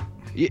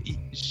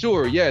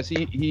 Sure, yes,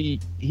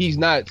 he's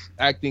not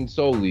acting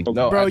solely.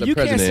 No, bro, as the you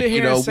president. Can't sit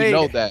here and say, we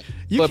know that.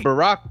 But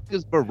Barack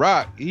is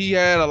Barack. He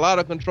had a lot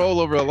of control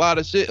over a lot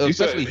of shit,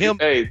 especially him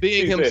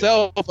being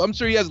himself. I'm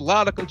sure he has a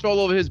lot of control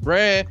over his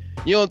brand.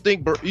 You don't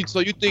think so?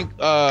 You think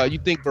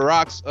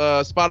Barack's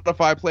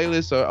Spotify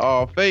playlists are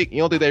all fake? You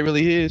don't think they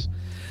really is?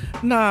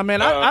 Nah,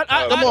 man.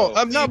 Come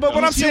on. No, but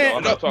what I'm saying,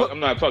 I'm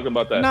not talking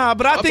about that. Nah,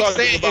 but I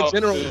think in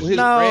general, his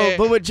brand.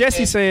 But what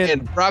Jesse's saying,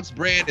 and Brock's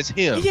brand is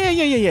him.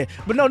 Yeah.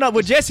 But no.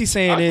 What Jesse's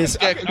saying is,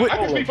 I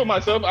can speak for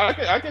myself.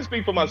 I can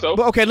speak for myself.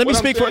 But okay, let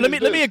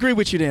me agree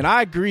with you then.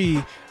 I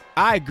agree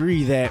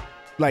that,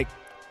 like,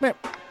 man,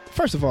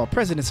 first of all,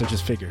 presidents are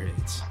just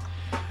figureheads.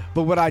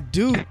 But what I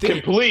do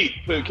think, complete.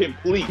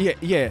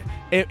 Yeah.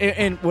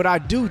 And what I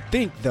do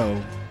think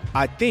though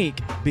I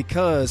think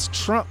because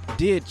Trump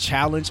did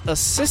challenge a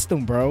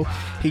system, bro.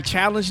 He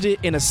challenged it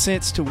in a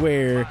sense to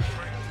where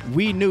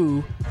we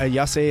knew,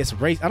 y'all say it's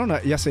race. I don't know.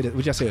 Y'all say that.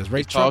 What y'all say? It's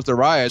race. Caused the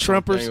riots.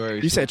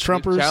 Trumpers. You said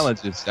Trumpers.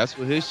 Challenges. That's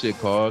what his shit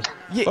caused.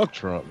 Yeah. Fuck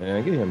Trump,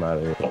 man. Get him out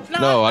of here.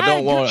 No, I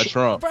don't want a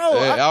Trump. Bro,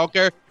 I don't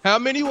care how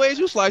many ways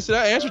you slice it.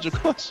 I answered your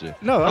question.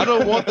 No, I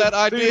don't want that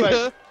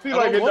idea.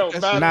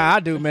 Nah,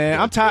 I do,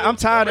 man. I'm tired. I'm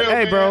tired of.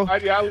 Hey, bro.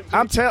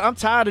 I'm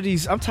tired of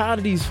these. I'm tired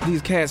of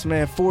these cats,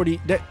 man. 40,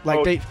 they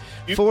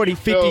 40,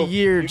 50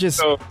 year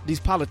just these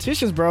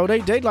politicians, bro.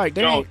 They ain't.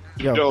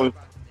 Yo.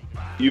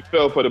 You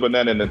fell for the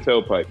banana in the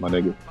tailpipe, my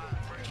nigga.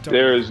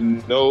 There is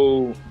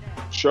no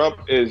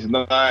Trump doesn't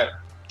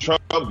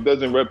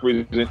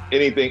represent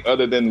anything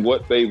other than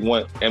what they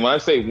want. And when I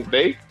say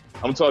they,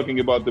 I'm talking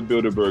about the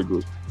Bilderberg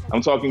Group.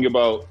 I'm talking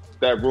about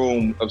that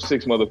room of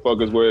 6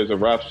 motherfuckers where there's a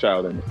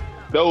Rothschild in it.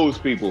 Those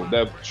people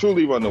that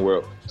truly run the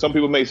world. Some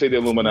people may say the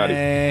Illuminati.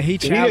 Man, he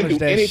challenged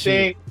that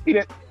anything.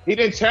 Shit. He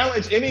didn't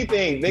challenge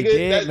anything, nigga. He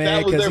did,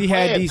 man, that was their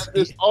plan.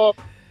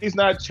 He's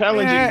not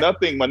challenging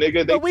nothing, my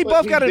nigga. But we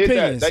both got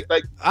opinions.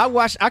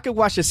 I could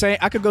watch the same.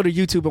 I could go to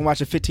YouTube and watch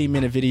a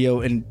 15-minute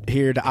video and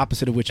hear the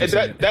opposite of what you're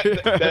saying.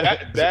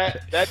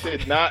 That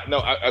did not. No,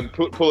 I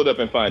pull it up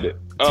and find it.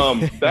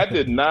 That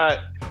did not.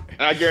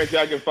 And I guarantee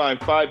I can find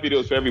 5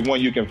 videos for every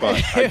one you can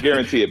find. I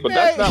guarantee it. But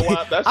that's not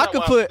why. That's not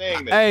why I'm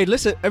saying that. Hey,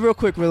 listen, real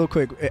quick.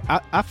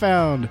 I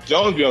found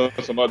Jones be on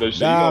some other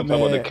shit. Nah, you talk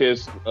about the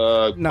Kiss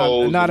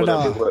not at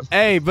all.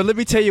 Hey, but let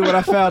me tell you what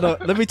I found. On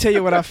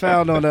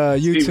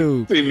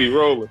YouTube. See me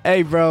rolling.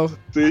 Hey, bro.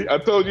 See, I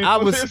told you. I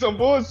was saying some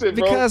bullshit,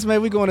 bro. Because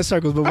man, we go in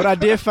circles. But what I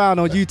did find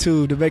on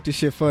YouTube to make this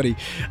shit funny,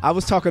 I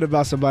was talking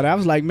about somebody. I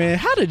was like, man,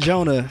 how did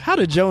Jonah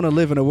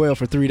live in a well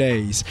for 3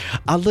 days?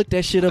 I looked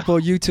that shit up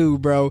on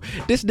YouTube, bro.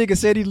 This nigga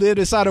said he lived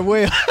inside a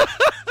well.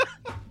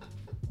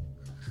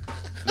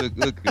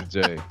 Look at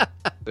Jay.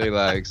 They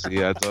like,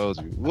 see, I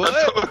told you. What?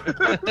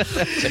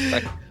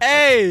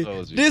 Hey,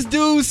 this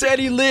dude said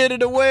he lived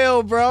in a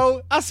well,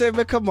 bro. I said,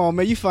 man, come on,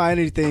 man. You find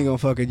anything on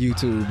fucking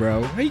YouTube,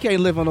 bro. He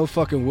can't live on no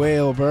fucking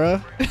well,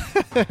 bro.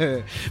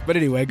 But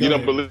anyway, you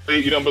don't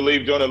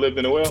believe Jonah lived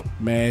in a well?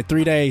 Man,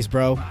 3 days,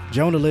 bro.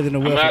 Jonah lived in a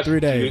well for 3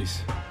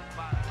 days.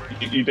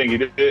 You think he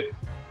did?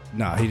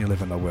 Nah, he didn't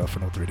live in no well for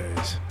no 3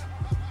 days.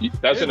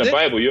 That's in the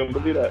Bible. You don't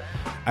believe that?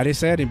 I didn't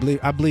say I didn't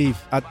believe.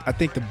 I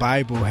think the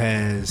Bible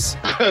has.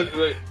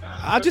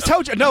 I just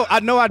told you. No, I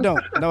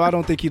don't. No, I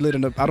don't think he lived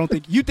in a. I don't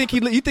think you think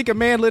you think a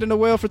man lived in a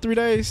well for 3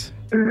 days.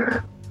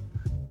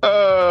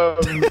 I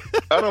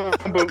don't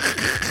believe.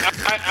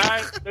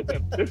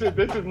 Listen,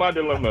 this is my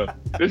dilemma.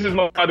 This is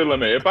my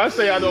dilemma. If I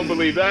say I don't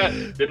believe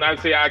that, then I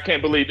say I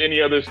can't believe any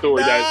other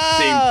story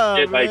that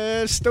seems like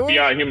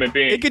beyond human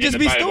beings. It could just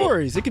be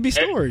stories. It could be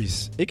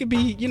stories. It could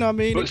be, you know what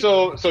I mean?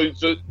 So,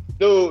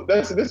 dude,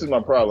 this is my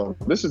problem.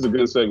 This is a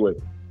good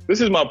segue.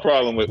 This is my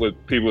problem with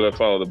people that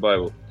follow the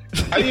Bible.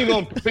 How you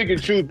gonna pick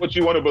and choose what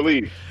you want to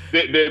believe?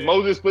 Did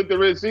Moses split the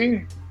Red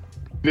Sea?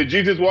 Did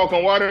Jesus walk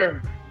on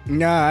water?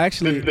 Nah,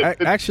 actually, did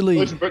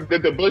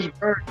the bush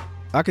burn?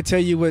 I could tell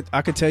you what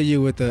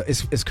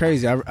it's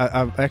crazy.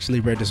 I actually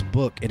read this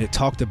book and it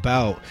talked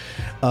about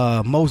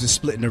Moses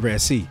splitting the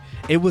Red Sea.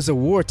 It was a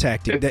war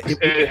tactic.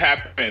 It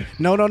happened.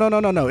 No.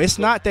 It's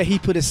not that he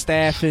put his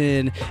staff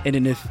in and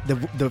then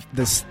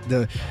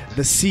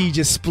the sea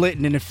just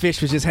splitting and the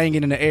fish was just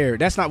hanging in the air.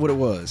 That's not what it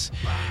was.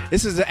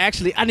 This is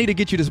actually. I need to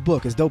get you this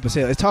book. It's dope as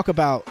hell. It's talk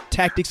about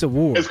tactics of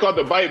war. It's called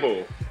the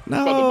Bible.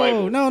 No.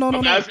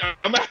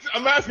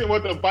 I'm asking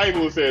what the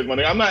Bible says, man.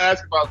 I'm not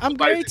asking about. I'm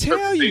going to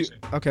tell you.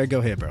 Okay, go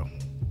ahead, bro.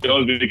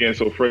 Don't be getting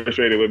so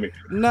frustrated with me.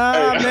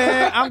 Nah,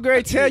 man. I'm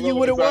going to tell you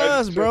what it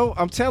was, bro.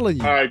 I'm telling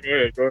you. All right, go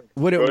ahead.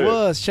 What it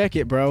was, check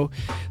it, bro.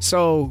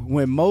 So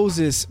when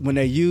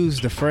they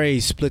used the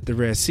phrase split the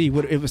Red Sea,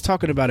 what it was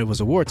talking about, it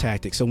was a war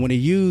tactic. So what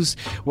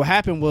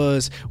happened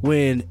was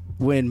when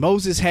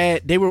Moses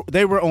they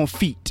were on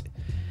feet.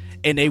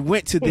 And they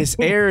went to this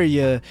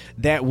area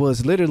that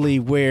was literally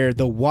where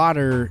the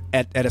water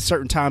at a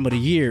certain time of the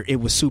year, it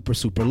was super,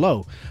 super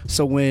low.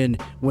 So when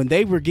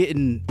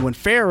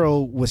Pharaoh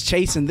was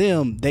chasing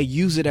them, they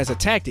used it as a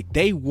tactic.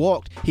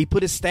 He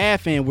put his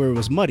staff in where it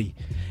was muddy.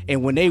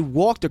 And when they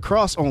walked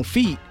across on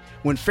feet,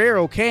 when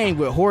Pharaoh came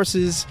with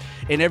horses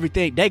and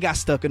everything, they got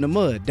stuck in the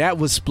mud. That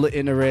was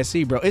splitting the Red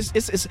Sea, bro.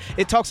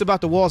 It talks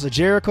about the walls of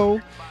Jericho.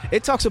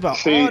 It talks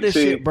about all this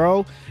shit,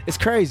 bro. It's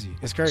crazy.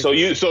 So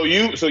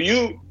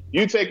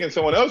you taking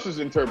someone else's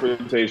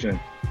interpretation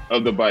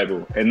of the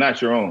Bible and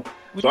not your own.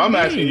 So I'm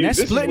asking you.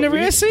 That's splitting the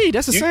Red Sea.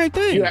 That's the same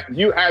thing.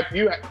 You have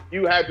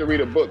to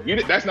read a book.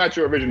 That's not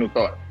your original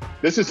thought.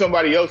 This is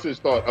somebody else's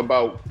thought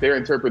about their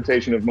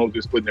interpretation of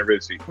Moses splitting the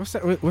Red Sea. What's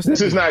that?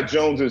 This is not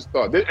Jones's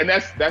thought, and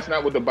that's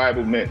not what the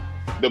Bible meant.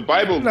 The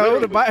Bible. No.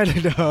 The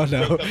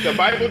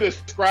Bible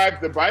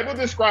describes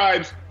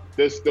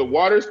the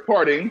waters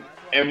parting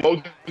and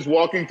Moses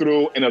walking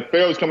through, and the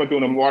Pharaoh's coming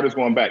through, and the waters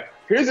going back.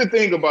 Here's the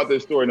thing about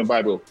this story in the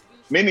Bible.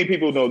 Many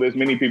people know this,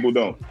 many people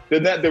don't.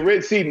 The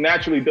Red Sea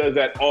naturally does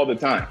that all the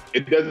time.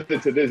 It does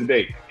it to this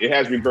day. It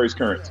has reverse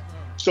currents.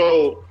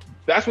 So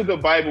that's what the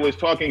Bible is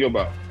talking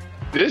about.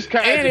 This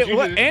kind and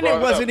it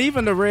wasn't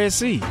even the Red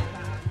Sea.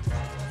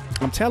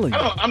 I'm telling you.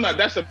 I'm not.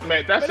 That's a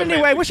man. That's but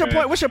anyway, what's your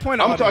point? What's your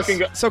point? I'm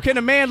talking. So can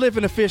a man live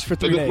in a fish for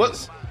 3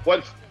 days?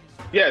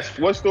 Yes.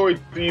 What story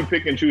do you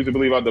pick and choose to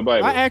believe out the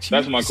Bible? I actually.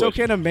 That's my question. So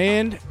can a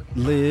man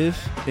live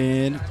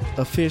in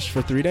a fish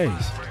for 3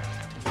 days?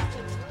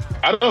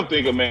 I don't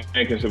think a man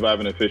can survive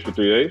in a fish for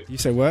 3 days. You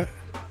said what?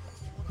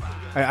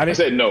 I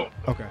said no.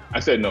 Okay. I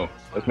said no.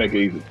 Let's make it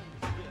easy.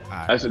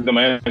 Right.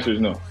 My answer is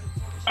no.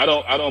 I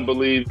don't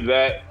believe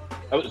that.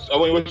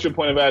 What's your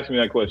point of asking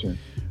me that question?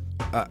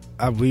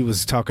 We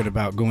was talking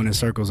about going in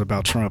circles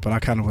about Trump, and I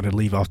kind of want to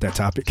leave off that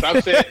topic. Stop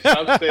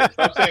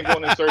saying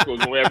going in circles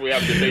whenever we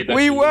have to debate that.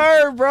 We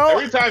were, bro.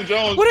 Every time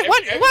Jones,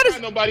 every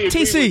time nobody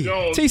agrees with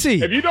Jones,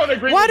 TC, if you don't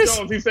agree with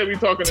Jones, he said we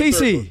talking in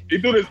circles. He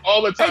do this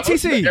all the time. Hey,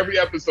 TC, every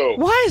episode.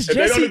 Why is if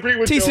Jesse? They don't agree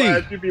with TC, your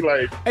ass, you be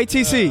like, hey,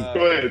 TC,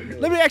 go ahead.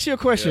 Let me ask you a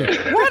question.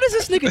 Why does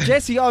this nigga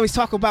Jesse always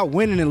talk about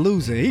winning and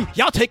losing?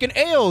 Y'all taking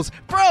L's,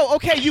 bro.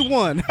 Okay, you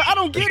won. I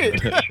don't get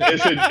it.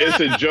 It's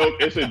a joke.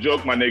 It's a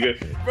joke, my nigga.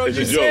 Bro, it's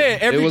you a joke.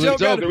 said every joke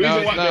got the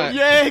reason why,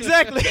 yeah,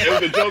 exactly. It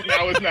was a joke.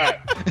 Now it's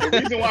not. The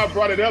reason why I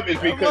brought it up is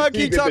because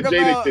he did the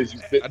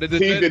Jadakiss shit, and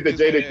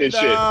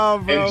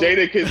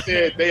Jadakiss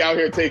said they out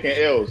here taking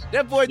L's.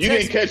 That boy, you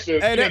didn't catch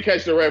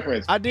the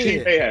reference. I did.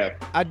 King may have.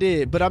 I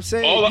did, but I'm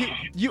saying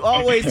you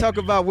always talk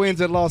about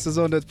wins and losses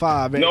on the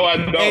pod, man. No, I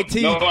don't.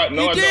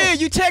 You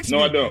did. You texted me.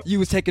 No, I don't. You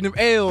was taking them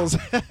L's.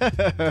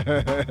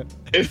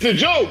 It's a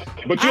joke,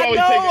 but you always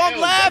take L's. I'm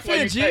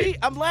laughing, G.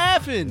 I'm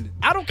laughing.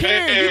 I don't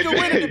care. You can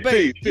win a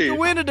debate. You can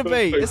win a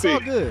debate. It's all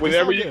good.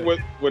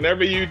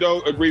 Whenever you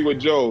don't agree with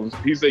Jones,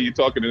 he say you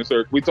talking in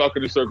circles. We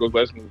talking in circles.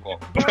 Let's move on.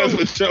 That's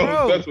what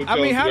Jones. I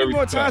mean, how many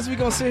more times we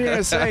gonna sit here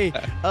and say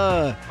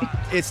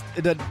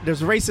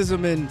there's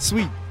racism in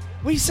Sweden?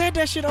 We said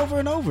that shit over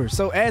and over.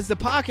 So as the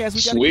podcast,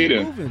 we gotta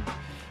keep moving.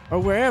 Or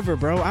wherever,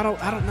 bro. I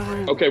don't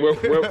know. Okay, where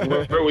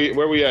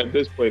we at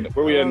this point?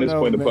 Where we at in this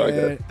point in the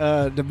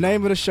podcast? The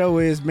name of the show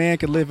is "Man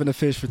Can Live in a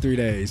Fish for 3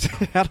 Days."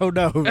 I don't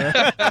know, man.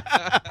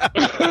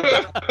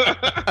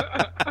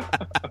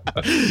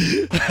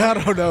 I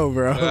don't know,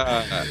 bro.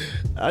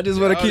 I just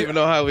want to keep. I don't even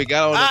know how we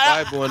got on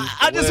the Bible.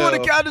 I just want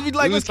to kind of be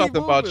like, we was talking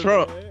about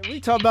Trump. Man. We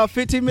talking about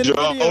 15-minute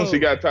Jones, he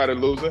got tired of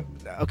losing.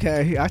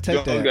 Okay, I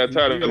take Jones that. Got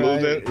tired of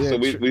losing,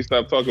 so we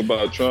stopped talking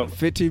about Trump.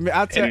 15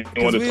 minutes. You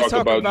want to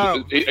talk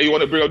about? You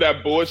want to bring up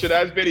that bullshit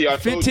ass video?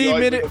 15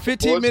 minute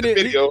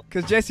video.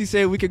 Because Jesse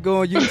said we could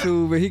go on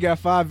YouTube, and he got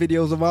 5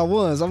 videos of my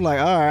ones. I'm like,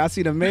 all right, I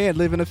see the man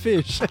living a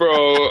fish.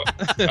 Bro,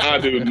 I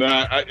do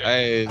not.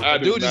 I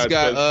dude just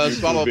got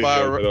swallowed by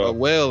a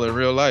whale in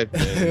real life.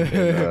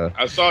 And,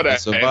 I saw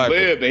that and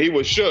lived, and he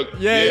was shook.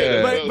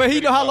 Yeah. But he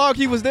know how long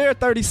he was there?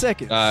 30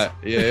 seconds.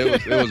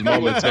 It was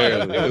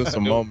momentarily. It was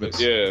some moments.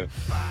 Yeah.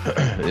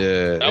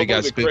 Yeah, they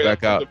got spit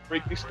back out. That was a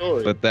freaky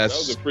story. But that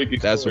was a freaky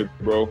story,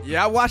 bro.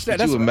 Yeah, I watched that.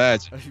 That's you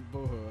imagine.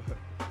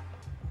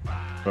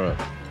 Bro,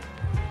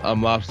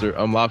 I'm lobster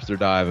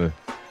diving.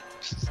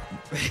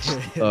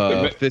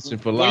 Fishing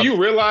for lobster. When you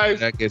realize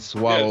that gets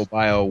swallowed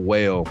by a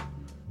whale.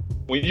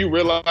 When you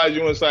realize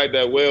you're inside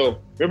that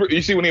whale, remember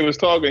you see when he was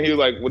talking, he was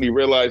like, when he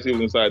realized he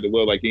was inside the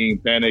whale, like he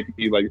ain't panic,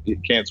 he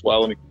can't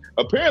swallow me.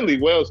 Apparently,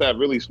 whales have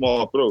really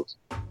small throats.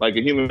 Like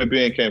a human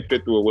being can't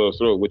fit through a whale's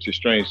throat, which is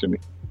strange to me.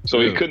 So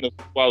he couldn't have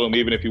swallowed me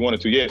even if he wanted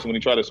to. Yeah, so when he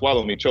tried to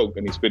swallow me, he choked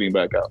and he's spitting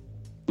back out.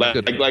 I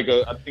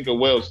think a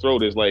whale's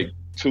throat is like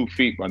 2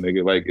 feet, my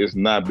nigga. Like it's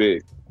not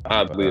big,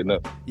 oddly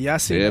enough. Yeah, I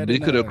see. Yeah, but he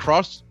could have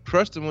crushed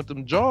him with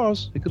them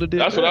jaws. He could have did.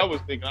 That's what I was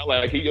thinking. I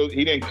like he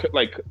didn't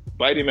like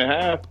bite him in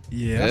half.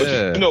 Yeah.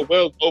 But you know,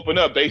 whales open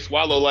up, they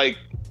swallow like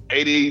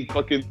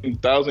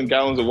 80,000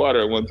 gallons of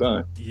water at one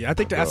time. Yeah, I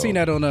think I seen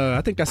that on. I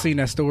think I seen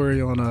that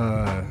story on.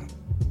 I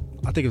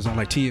think it was on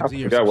like TMZ. I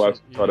forgot why I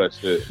saw that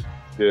shit.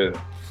 Yeah.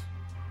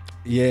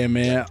 Yeah,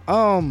 man.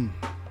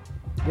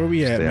 Where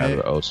we at,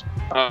 man? All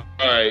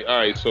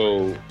right.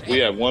 So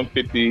we at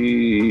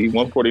 150,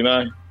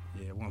 149.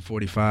 Yeah,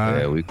 145.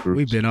 Yeah,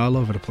 we've been all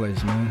over the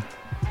place, man.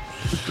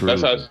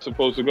 That's how it's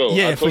supposed to go.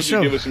 Yeah, I told for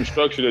sure. Give us some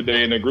structure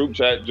today in the group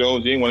chat.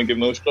 Jones, you didn't want to give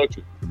no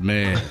structure.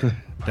 Man,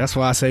 that's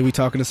why I say we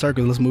talking in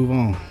circles. Let's move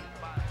on.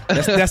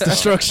 That's the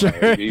structure.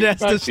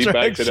 That's the structure.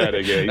 Back to that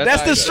again.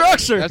 That's the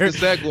structure. That's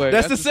the segue.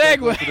 That's the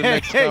segue to the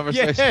next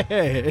conversation.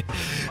 Yeah.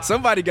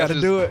 Somebody got to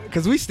do it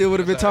because we still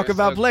would have been talking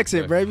about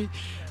Brexit, baby.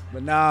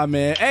 But nah,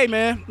 man. Hey,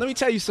 man, let me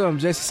tell you something,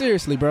 Jesse.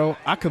 Seriously, bro.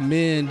 I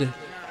commend,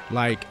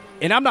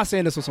 and I'm not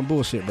saying this with some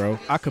bullshit, bro.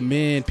 I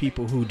commend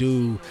people who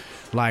do,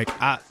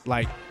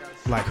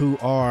 who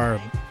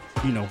are,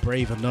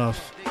 brave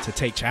enough to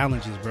take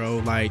challenges,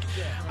 bro.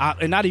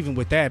 And not even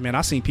with that, man.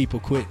 I seen people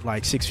quit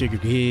 6-figure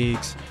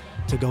gigs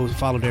to go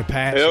follow their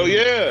passion. Hell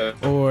yeah.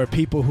 Or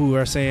people who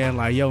are saying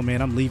yo,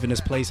 man, I'm leaving this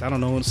place. I don't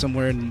know,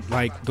 somewhere and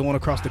going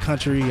across the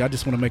country. I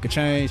just want to make a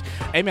change.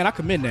 Hey, man, I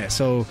commend that.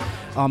 So,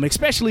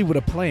 especially with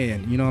a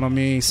plan, you know what I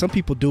mean? Some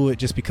people do it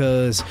just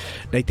because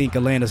they think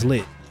Atlanta's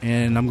lit.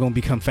 and I'm gonna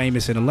become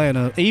famous in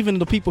Atlanta. Even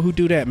the people who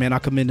do that, man, I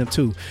commend them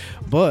too.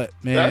 But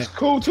man, that's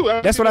cool too.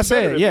 That's what I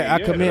said. Yeah,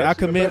 I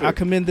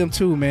commend them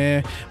too,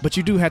 man. But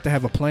you do have to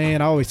have a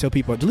plan. I always tell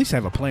people at least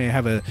have a plan,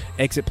 have an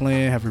exit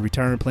plan, have a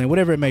return plan,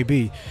 whatever it may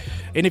be.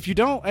 And if you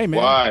don't, hey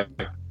man,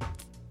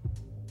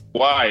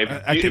 why?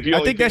 If you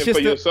only think for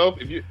yourself,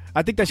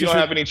 I think that's you don't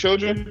have any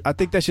children. I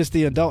think that's just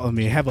the adult of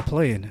me. Have a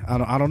plan.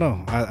 I don't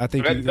know. I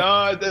think it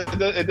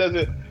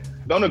doesn't.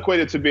 Don't equate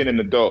it to being an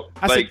adult.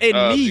 I said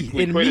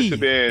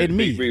in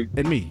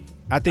me.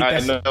 I think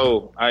that's. I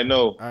know.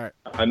 All right.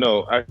 I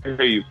know. I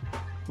hear you,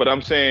 but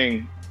I'm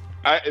saying,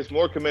 it's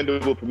more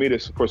commendable for me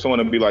for someone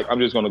to be like, I'm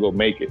just going to go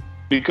make it.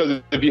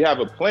 Because if you have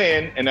a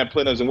plan and that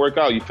plan doesn't work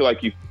out, you feel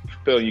like you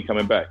fail and you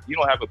coming back. You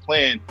don't have a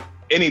plan.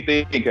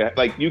 Anything,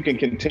 like you can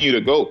continue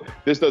to go.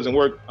 This doesn't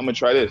work. I'm gonna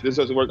try this. This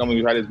doesn't work. I'm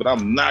gonna try this. But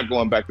I'm not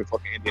going back to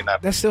fucking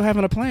Indianapolis. That's still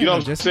having a plan. You know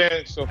what I'm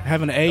saying? So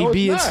having an A,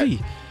 B, and C.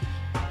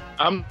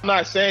 I'm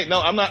not saying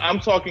no. I'm not.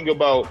 I'm talking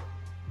about.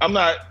 I'm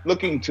not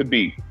looking to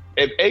be.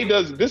 If A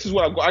does, this is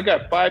what I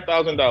got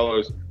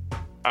 $5,000.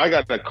 I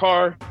got the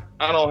car.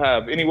 I don't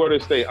have anywhere to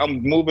stay.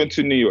 I'm moving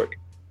to New York.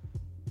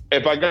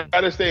 If I got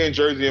to stay in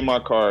Jersey in my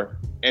car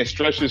and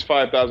stretch this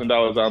 $5,000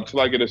 out until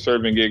I get a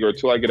serving gig or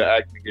until I get an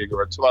acting gig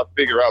or until I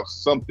figure out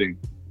something,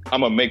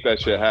 I'm gonna make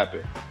that shit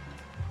happen.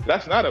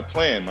 That's not a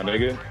plan, my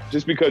nigga.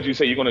 Just because you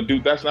say you're gonna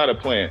do, that's not a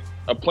plan.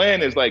 A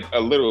plan is like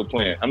a literal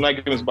plan. I'm not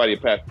giving somebody a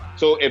pass.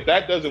 So if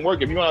that doesn't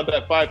work, if you don't have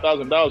that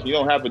 $5,000 and you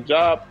don't have a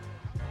job,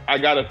 I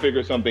gotta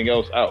figure something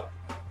else out.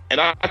 And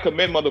I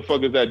commend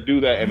motherfuckers that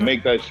do that and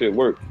make that shit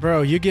work.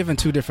 Bro, you're giving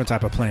two different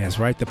type of plans,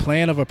 right? The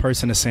plan of a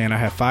person is saying, I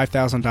have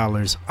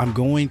 $5,000.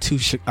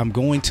 I'm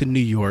going to New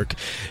York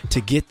to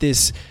get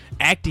this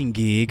acting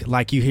gig.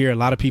 Like you hear a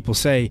lot of people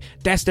say,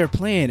 that's their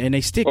plan, and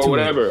they stick to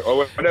it.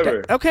 Or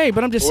whatever. Okay,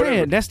 but I'm just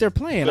saying that's their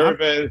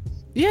plan.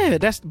 Yeah,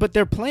 but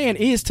their plan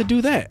is to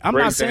do that. I'm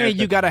not saying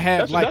you gotta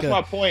have that's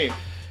my point.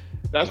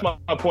 That's my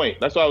point.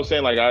 That's what I was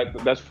saying. Like,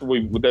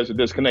 there's a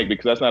disconnect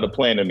because that's not a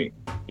plan to me.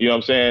 You know what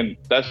I'm saying?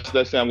 That's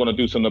saying I'm going to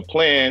do something. The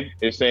plan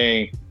is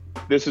saying,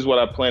 this is what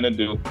I plan to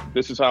do.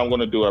 This is how I'm going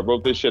to do it. I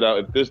wrote this shit out.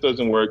 If this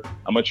doesn't work,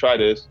 I'm going to try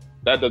this.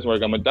 That doesn't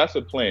work. That's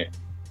a plan.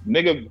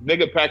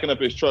 Nigga packing up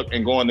his truck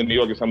and going to New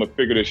York and saying, I'm going to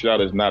figure this shit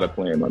out is not a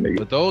plan, my nigga.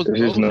 But those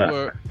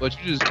were, but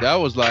you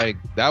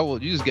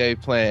just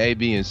gave plan A,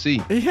 B, and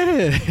C.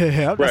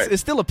 Yeah, right.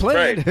 It's still a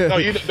plan. Right. No,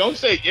 you don't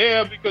say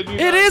because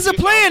it is a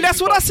plan.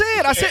 That's what I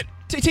said. I said,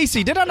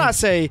 TC, did I not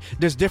say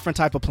there's different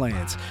type of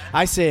plans?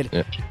 I said,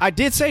 yeah. I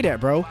did say that,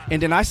 bro.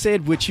 And then I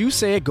said what you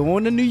said,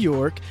 going to New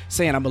York,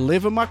 saying I'm going to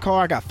live in my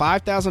car. I got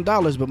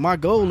 $5,000, but my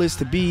goal is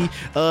to be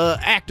an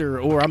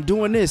actor, or I'm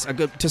doing this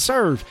to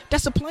serve.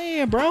 That's a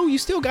plan, bro. You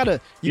still got to.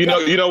 You know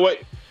what?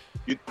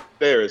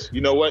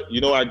 You know what?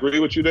 I agree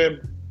with you then.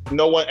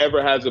 No one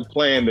ever has a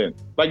plan then.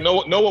 Like, no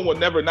one will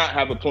never not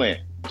have a plan.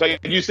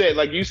 Like you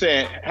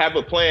said, have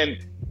a plan.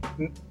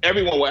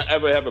 Everyone will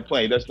ever have a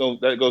plan.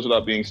 That goes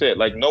without being said.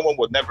 Like, no one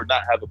would never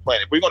not have a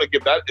plan. If we're gonna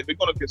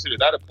consider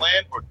that a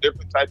plan or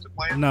different types of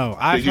plans. No,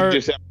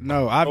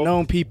 I've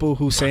known people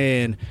who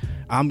saying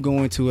I'm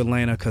going to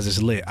Atlanta because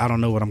it's lit. I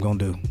don't know what I'm gonna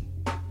do.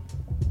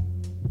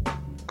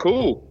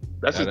 Cool.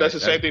 That's the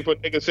same thing for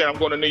niggas saying I'm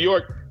going to New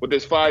York with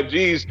this 5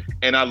 Gs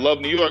and I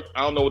love New York.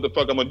 I don't know what the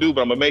fuck I'm gonna do,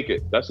 but I'm gonna make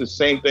it. That's the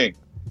same thing.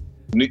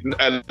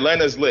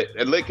 Atlanta's lit.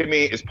 And lit can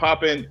mean it's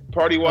popping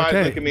party wise.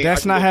 Okay.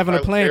 That's not having a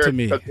plan to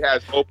me.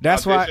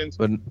 That's why.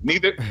 But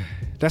neither.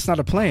 That's not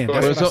a plan.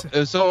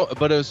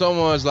 But if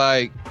someone's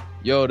like,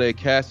 yo, they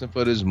casting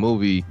for this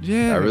movie.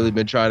 Yeah. I really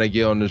been trying to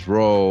get on this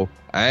role.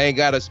 I ain't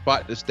got a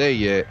spot to stay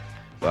yet,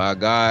 but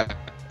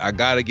I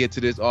got to get to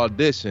this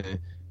audition.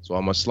 So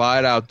I'm gonna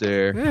slide out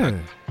there. Yeah.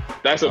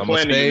 That's a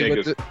plan to you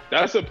niggas.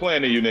 That's a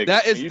plan to you niggas.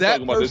 That is you that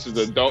talking about this is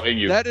adult in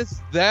you. That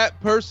is that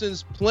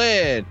person's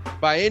plan.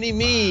 By any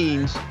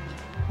means,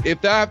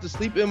 if I have to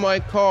sleep in my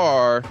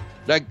car,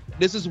 like,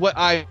 this is what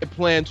I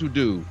plan to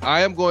do.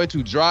 I am going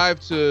to drive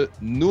to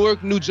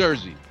Newark, New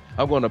Jersey.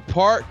 I'm going to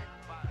park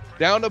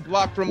down the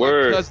block from my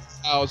cousin's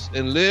house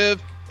and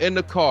live in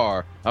the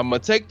car. I'm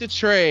going to take the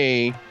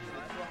train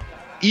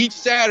each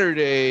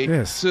Saturday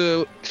to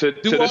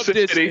the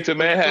city, to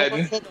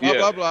Manhattan.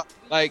 Blah, blah.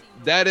 Like,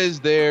 that is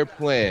their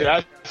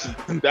plan.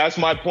 That's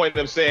my point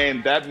of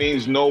saying that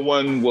means no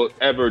one will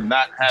ever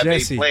not have a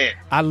plan.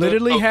 I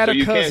literally had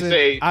a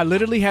cousin. I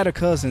literally had a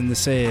cousin that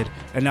said,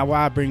 and now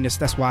why I bring this,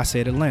 that's why I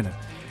said Atlanta.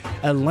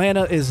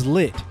 Atlanta is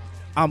lit.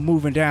 I'm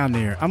moving down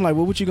there. I'm like,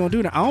 well, what you gonna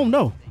do now? I don't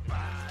know.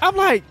 I'm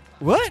like,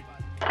 what?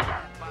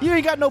 You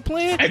ain't got no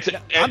plan?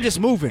 I'm just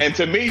moving. And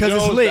to me,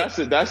 Jones,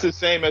 that's the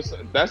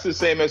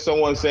same as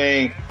someone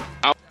saying,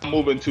 I'm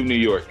moving to New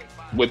York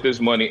with this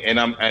money and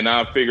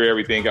I'll figure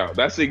everything out.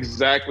 That's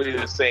exactly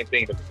the same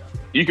thing.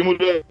 You can move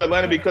to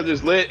Atlanta because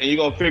it's lit and you're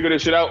gonna figure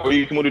this shit out, or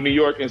you can move to New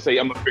York and say,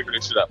 I'm gonna figure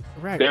this shit out.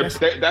 Right.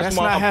 That's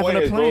my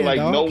point, bro. Like,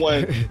 dog. No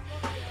one.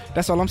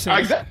 That's all I'm saying.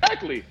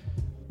 Exactly.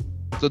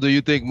 So do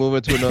you think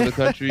moving to another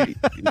country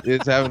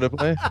is having a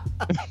plan?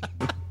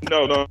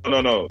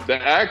 No. The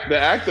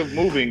act of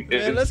moving.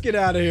 Man, let's get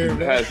out of here.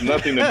 Man. Has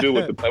nothing to do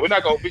with the plan. We're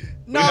not gonna.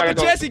 But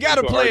Jesse got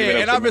a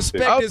plan, and I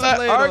respect his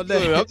plan on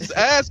that. I'm just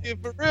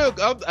asking for real.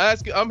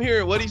 I'm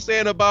hearing what he's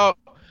saying about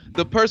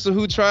the person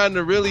who trying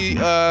to really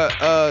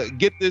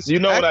get this acting gig. You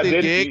know what I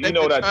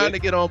did? Trying to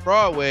get on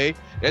Broadway.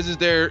 This is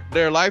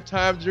their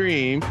lifetime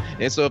dream,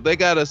 and so if they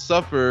gotta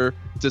suffer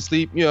to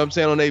sleep, you know what I'm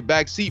saying, on their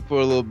back seat for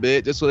a little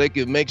bit, just so they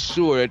can make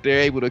sure that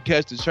they're able to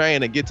catch the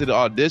train and get to the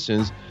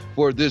auditions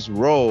for this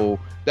role.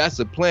 That's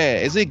the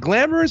plan. Is it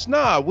glamorous?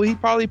 Nah. Would he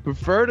probably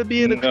prefer to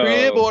be in a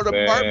crib or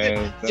an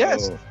apartment? No.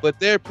 Yes. But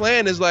their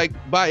plan is like,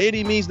 by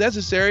any means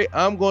necessary,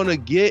 I'm going to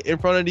get in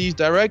front of these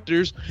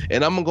directors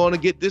and I'm going to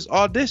get this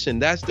audition.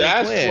 That's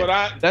their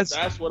plan.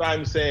 That's what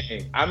I'm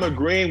saying. I'm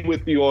agreeing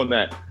with you on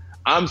that.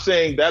 I'm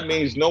saying that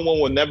means no one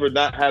will never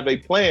not have a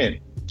plan.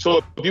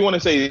 So if you want to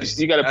say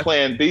you got to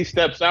plan these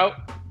steps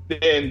out,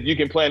 then you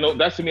can plan.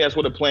 That's to me, that's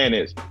what a plan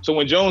is. So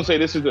when Jones say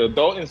this is the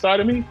adult inside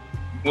of me,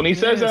 when he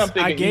says that, I'm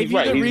thinking he's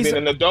right. He's been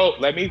an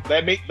adult. Let me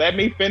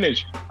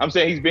finish. I'm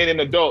saying he's been an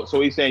adult, so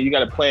he's saying you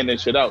got to plan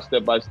this shit out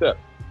step by step.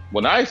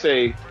 When I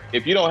say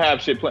if you don't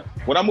have shit planned,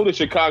 when I moved to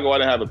Chicago, I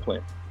didn't have a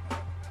plan.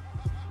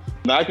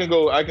 Now I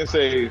can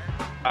say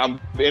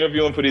I'm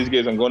interviewing for these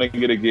gigs. I'm going to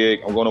get a gig.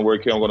 I'm going to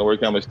work here. I'm going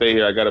to stay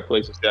here. I got a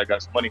place to stay. I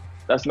got some money.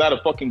 That's not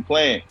a fucking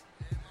plan.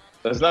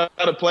 That's not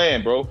a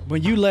plan, bro.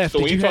 When you left,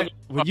 let me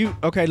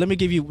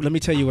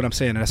tell you what I'm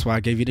saying. That's why I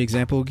gave you the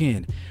example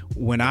again.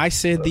 When I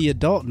said the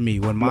adult in me,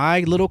 when my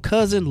little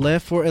cousin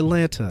left for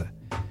Atlanta,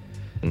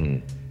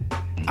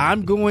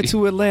 I'm going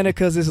to Atlanta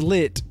because it's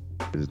lit.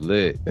 It's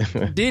lit.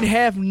 Didn't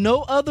have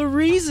no other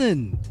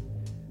reason.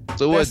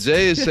 So what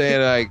Jay is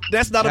saying, like,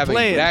 that's not a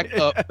plan.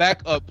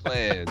 Backup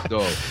plans,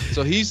 though.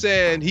 So he's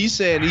saying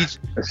each.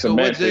 So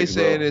what Jay's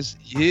saying is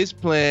each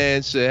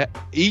plan should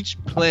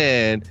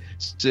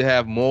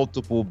have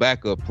multiple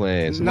backup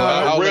plans. No,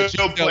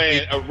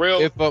 a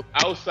real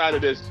outside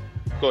of this.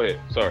 Go ahead.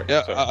 Sorry.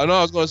 Yeah, sorry. I know.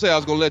 I was going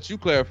to let you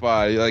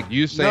clarify. Like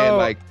you saying,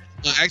 like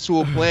the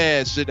actual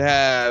plan should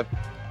have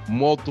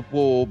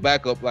multiple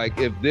backup. Like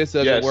if this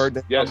doesn't work,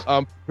 then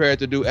I'm prepared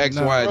to do X,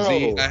 Y, and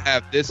Z. I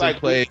have this in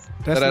place.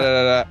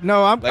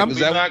 No, I'm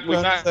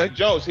not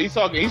Jones. He's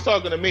talking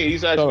to me.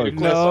 He's asking me.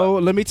 No,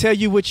 let me tell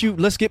you what you.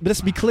 Let's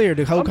be clear.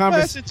 The whole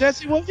conversation.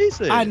 Jesse, what he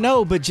said. I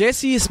know, but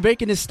Jesse is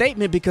making a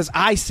statement because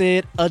I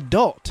said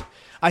adult.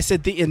 I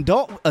said the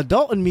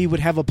adult in me would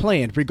have a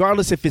plan,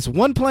 regardless if it's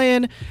one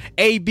plan,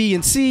 A, B,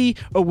 and C,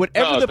 or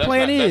whatever the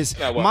plan is.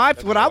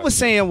 What I was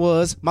saying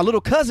was my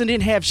little cousin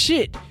didn't have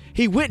shit.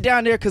 He went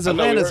down there because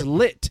Atlanta's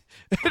lit.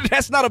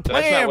 That's not a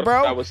plan, that's not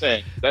bro. I was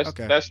saying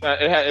that's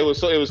not. It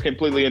was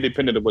completely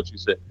independent of what you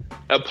said.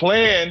 A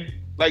plan,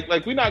 like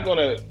we're not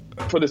gonna,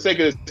 for the sake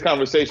of this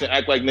conversation,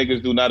 act like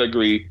niggas do not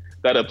agree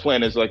that a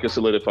plan is like a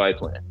solidified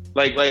plan.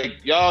 Like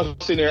y'all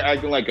sitting there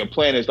acting like a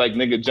plan is like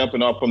nigga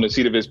jumping off from the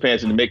seat of his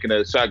pants and making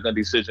a shotgun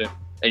decision,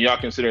 and y'all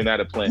considering that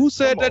a plan. Who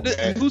said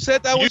that? Who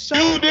said that was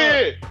shotgun? You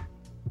did.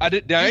 I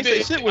ain't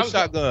say shit with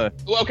shotgun.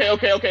 Well,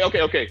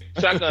 okay.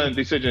 Shotgun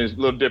decision is a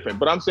little different.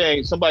 But I'm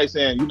saying, somebody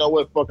saying, you know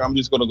what, fuck, I'm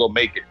just going to go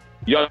make it.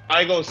 Y'all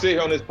ain't going to sit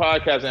here on this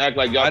podcast and act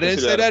like y'all I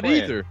didn't say that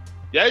either.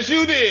 Yes,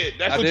 you did.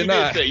 That's what you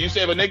did say. You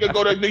said if a nigga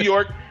go to New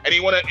York and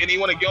he want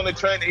to get on the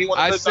train and he want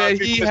to. I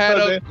said he had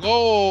a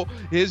goal.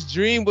 His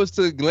dream was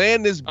to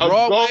land this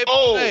Broadway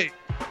play.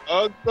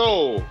 A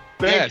goal.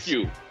 Thank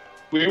you.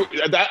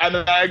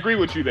 I agree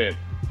with you then,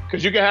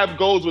 because you can have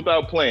goals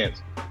without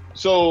plans.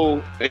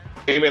 So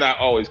they may not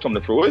always come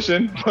to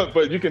fruition,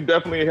 but you can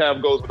definitely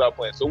have goals without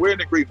plans. So we're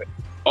in agreement.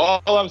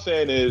 All I'm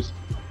saying is,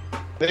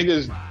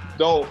 niggas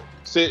don't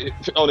sit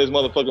on this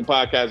motherfucking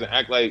podcast and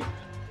act like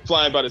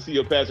flying by the seat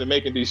of pants and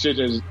making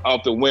decisions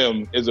off the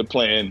whim is a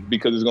plan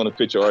because it's going to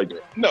fit your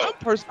argument. No.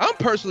 I'm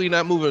personally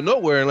not moving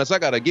nowhere unless I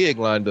got a gig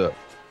lined up.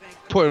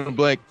 Point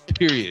blank,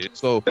 period.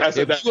 So if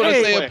you're gonna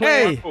say a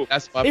plan,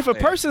 that's my if plan. A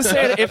person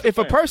said if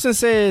a person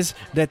says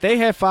that they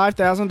have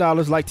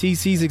 $5,000, like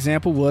TC's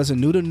example was, and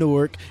new to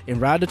Newark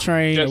and ride the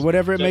train or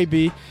whatever it may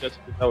be. That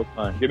was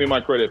fine. Give me my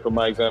credit for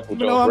my example,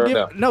 Jones.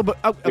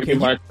 Okay. Give me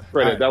my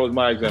credit. Right. That was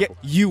my example.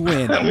 You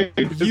win.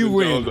 You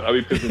win.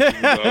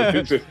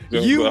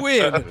 You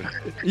win.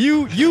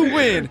 You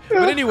win.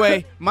 But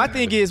anyway, my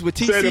thing is with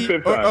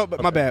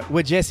TC. My bad.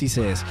 What Jesse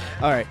says.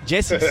 All right,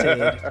 Jesse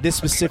said this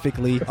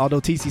specifically, although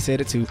TC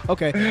said it too.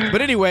 Okay, but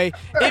anyway,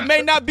 it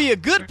may not be a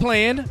good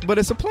plan, but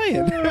it's a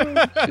plan.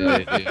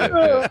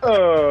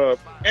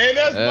 And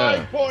that's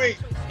my point.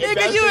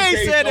 Nigga, you ain't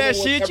said that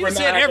shit. You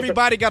said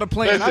everybody got a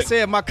plan. Listen, I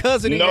said my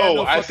cousin didn't have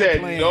no fucking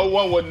plan. No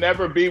one would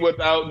never be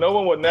without. No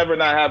one would never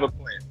not have a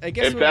plan. Hey,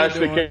 if that's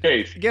the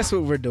case, guess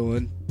what we're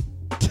doing?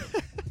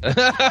 Oh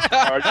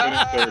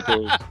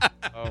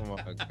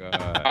my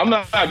god! I'm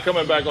not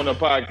coming back on the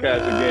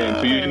podcast again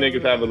until you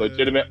niggas have a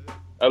legitimate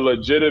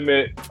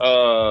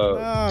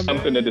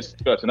something to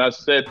discuss. And I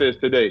said this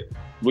today.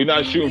 We're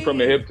not shooting from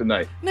the hip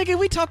tonight. Nigga,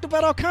 we talked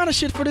about all kind of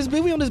shit for this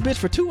bitch. We on this bitch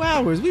for 2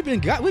 hours. We've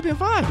been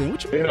vibing.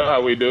 What you mean? You know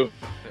how we do.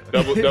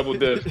 Double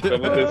disc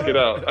it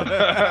out.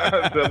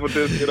 Double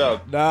disc it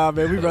out. Nah,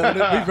 man, we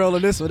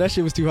rolling this one. That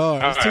shit was too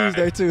hard. It's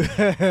Tuesday too.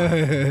 All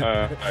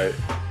right.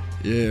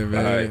 Yeah,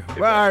 man.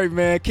 All right,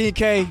 man. King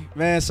K,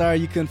 man. Sorry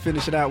you couldn't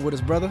finish it out with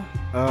us, brother.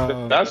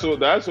 That's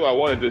what I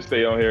wanted to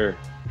stay on here.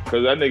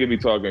 Cause that nigga be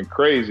talking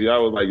crazy. I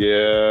was like,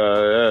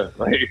 yeah,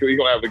 like we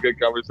gonna have a good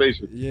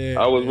conversation. Yeah,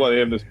 I was wanting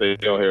him to stay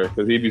on here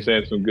because he be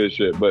saying some good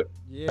shit. But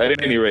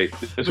at any rate,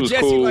 this was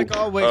Jesse, cool. like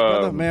always,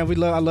 brother,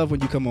 man. I love when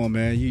you come on,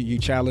 man. You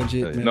challenge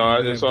it, man.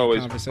 No, it's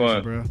always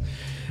fun, bro.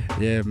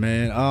 Yeah,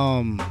 man.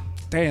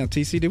 Damn,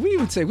 TC, did we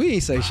even say we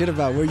ain't say shit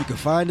about where you can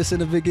find us in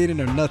the beginning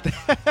or nothing?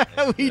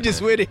 We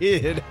just went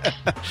ahead.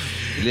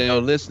 You know,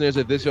 listeners,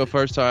 if this is your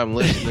first time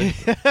listening,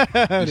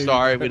 I'm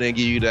sorry we didn't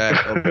give you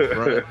that up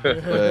front.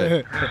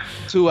 But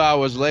 2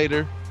 hours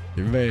later,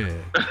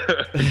 man,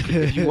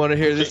 if you want to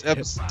hear this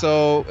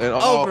episode and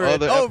all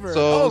other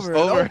episodes over and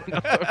over.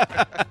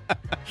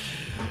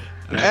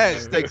 At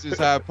Stakes is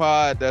High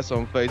Pod, that's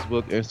on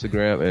Facebook,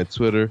 Instagram, and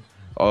Twitter.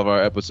 All of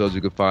our episodes you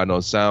can find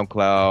on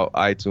SoundCloud,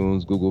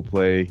 iTunes, Google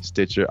Play,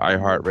 Stitcher,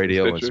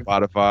 iHeartRadio, and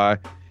Spotify.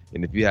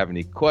 And if you have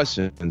any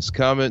questions,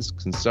 comments,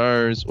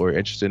 concerns, or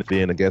interested in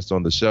being a guest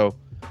on the show,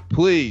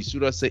 please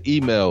shoot us an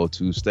email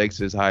to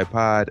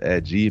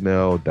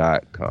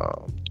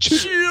stakesishighpod@gmail.com.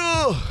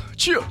 Chill.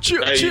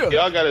 Hey,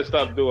 y'all gotta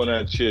stop doing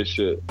that shit.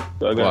 Y'all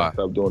gotta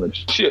stop doing that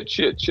shit.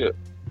 Chill.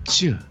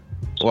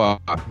 Wow.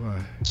 I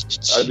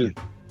just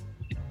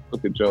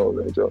look at Joe.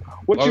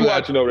 What you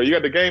watching over there? You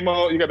got the game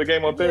on? You got the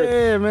game on there?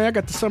 Yeah, man. I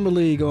got the summer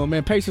league on,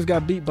 man. Pacers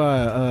got beat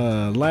by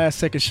last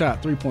second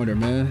shot 3-pointer,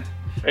 man.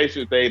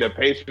 Pacers they've been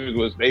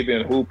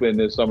hooping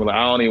this summer. Like,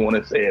 I don't even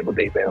want to say it, but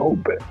they've been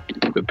hooping.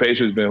 The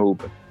Pacers been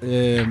hooping.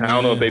 Yeah, man. I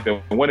don't know if they've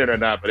been winning or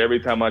not, but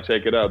every time I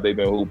check it out, they've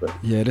been hooping.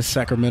 Yeah, this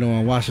Sacramento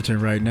and Washington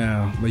right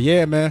now. But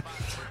yeah, man.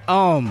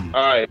 All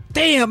right.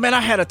 Damn, man.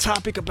 I had a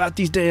topic about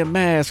these damn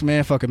masks,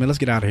 man. Fuck it, man. Let's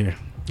get out of here.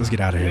 No,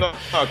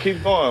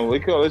 keep going. We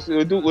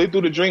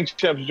do the Drink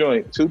Champs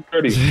joint.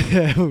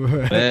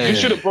 2:30. You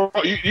should have brought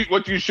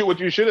what you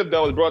should have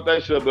done was brought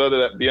that shit up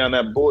beyond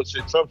that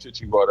bullshit Trump shit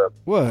you brought up.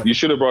 What? You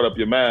should have brought up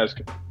your mask.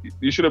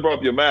 You should have brought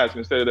up your mask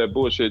instead of that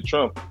bullshit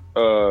Trump.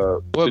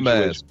 What situation.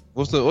 Mask?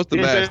 What's the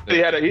mask? He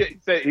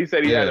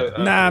said he had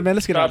a. Nah, man.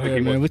 Let's get out of here,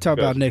 man. We talk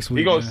about next week.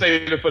 He gonna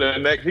save it for the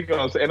next. He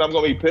gonna say, and I'm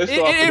gonna be pissed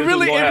off.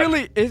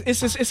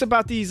 It's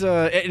about these.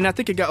 And I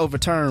think it got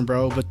overturned,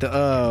 bro. But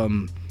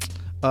the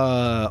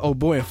old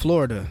boy in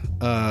Florida.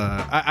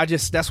 I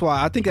think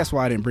that's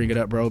why I didn't bring it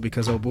up, bro,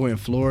 because old boy in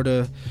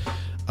Florida,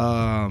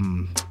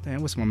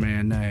 what's my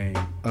man name?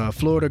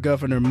 Florida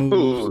governor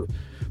moves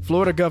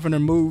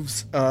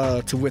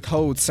to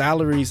withhold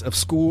salaries of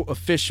school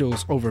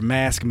officials over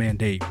mask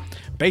mandate.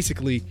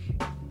 Basically,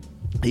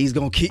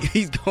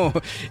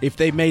 if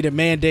they made a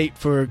mandate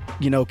for,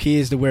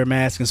 kids to wear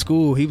masks in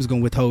school, he was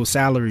gonna withhold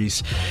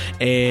salaries.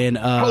 And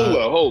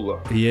hold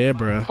up. Yeah,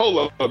 bro.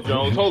 Hold up,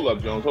 Jones.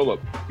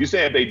 You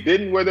saying if they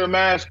didn't wear their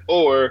mask,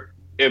 or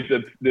if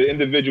the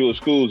individual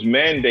schools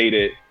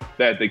mandated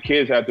that the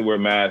kids have to wear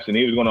masks, and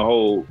he was gonna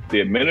hold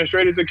the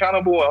administrators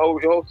accountable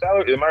and hold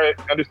salary? Am I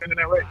understanding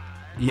that right?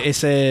 Yeah, it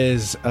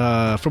says,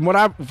 from what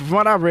I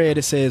read,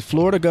 it says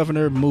Florida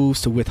governor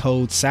moves to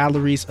withhold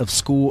salaries of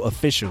school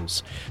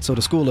officials. So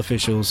the school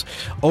officials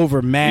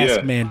over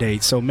mask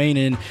mandates. So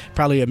meaning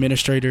probably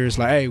administrators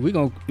like, hey, we're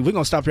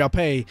gonna stop y'all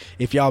pay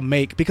if y'all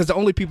make, because the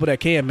only people that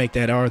can make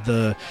that are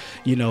the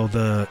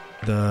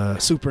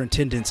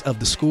superintendents of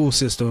the school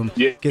system.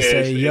 Can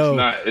say,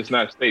 it's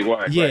not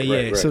statewide.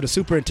 Right. So the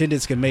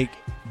superintendents can make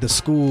the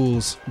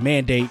school's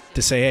mandate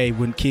to say, hey,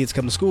 when kids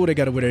come to school, they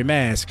got to wear their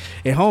mask.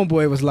 And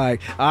homeboy was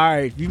like, all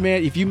right,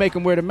 if you make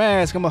them wear the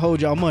mask, I'm gonna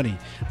hold y'all money.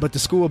 But the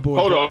school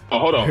board.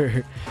 Hold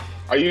on.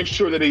 Are you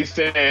sure that he's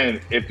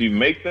saying if you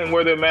make them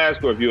wear their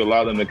mask, or if you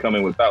allow them to come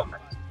in without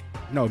masks?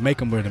 No, make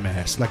them wear the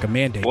mask, like a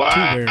mandate.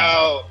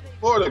 Wow,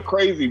 Florida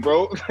crazy,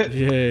 bro.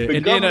 Yeah,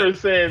 the governor's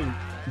saying.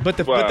 But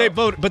they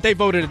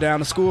voted it down.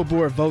 The school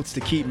board votes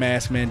to keep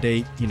mask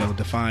mandate.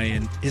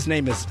 Defying. His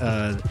name is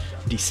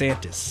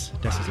DeSantis.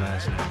 That's his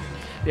last name.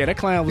 Yeah, that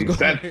clown was going.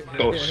 That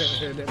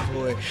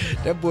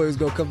boy was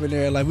gonna come in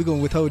there like, we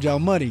gonna withhold y'all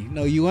money.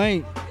 No, you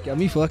ain't. Got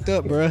me fucked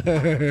up, bro.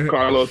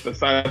 Carlos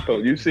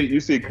DeSantis. You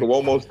see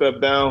Cuomo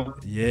step down.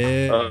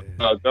 Yeah.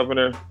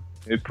 Governor,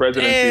 his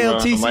presidency. Damn,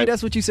 TC.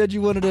 That's what you said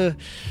you wanted to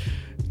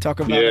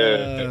talk about.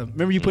 Yeah.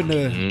 Remember you putting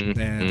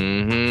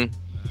the.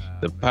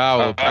 The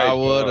power of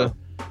the.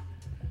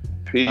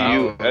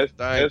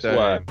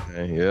 P-U-S-S-Y.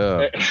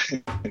 Yeah.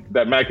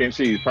 That mac and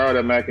cheese. Power of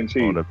that mac and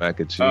cheese. The mac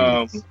and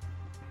cheese.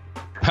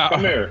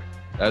 Come here.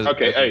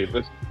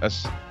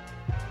 Let's.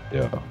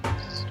 Yeah.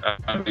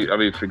 I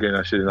be forgetting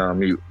that shit is on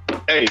mute.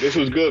 Hey, this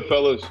was good,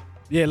 fellas.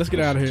 Yeah, let's get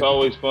out of here. It's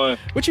always fun.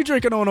 What you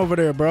drinking on over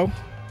there, bro?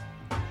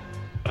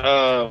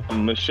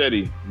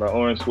 Machete by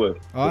Orange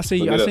Swift. Oh, I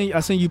seen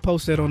you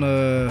post that on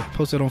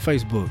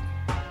Facebook.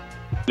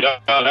 Yeah,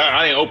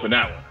 I didn't open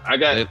that one. I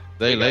got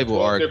they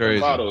label are crazy.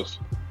 Bottles.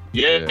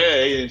 Yeah,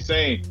 it's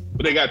insane.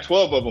 But they got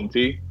 12 of them,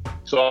 T.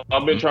 So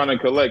I've been trying to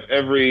collect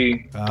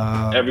every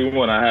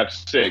one. I have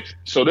 6.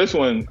 So this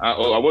one,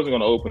 I wasn't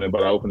going to open it,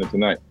 but I opened it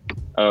tonight.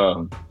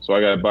 So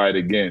I got to buy it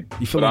again.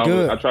 You feeling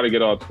good? I try to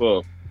get all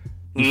 12.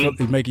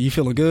 You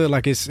feeling good?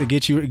 Like it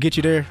get you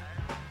there?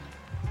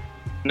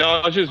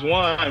 No, it's just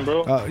wine,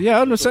 bro. Yeah,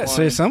 I'm just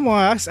saying some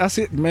wine. I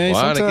see, man.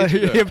 Wine sometimes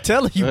I'm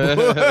telling you,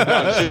 bro.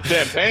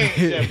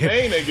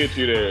 champagne that gets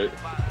you there.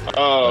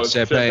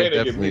 Champagne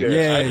that gets me there.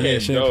 Yeah, I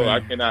can't. champagne. No, I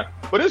cannot.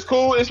 But it's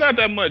cool. It's not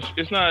that much.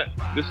 It's not.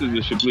 This is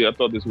the Chablis. I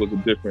thought this was a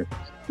different.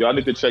 Y'all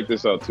need to check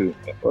this out too.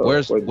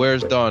 Where's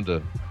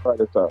Donda? Try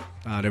this out.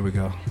 There we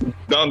go.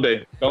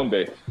 Donde.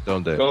 Donda.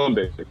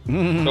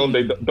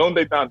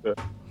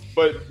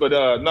 But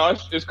no,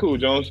 it's cool,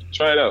 Jones.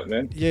 Try it out,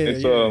 man. Yeah,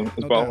 it's no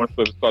it's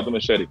called the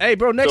Machete. Hey,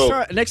 bro,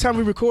 next time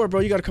we record, bro,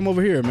 you got to come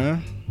over here,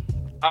 man.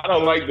 I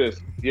don't like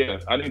this. Yeah,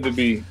 I need to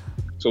be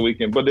so we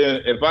can. But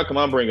then if I come,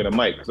 I'm bringing a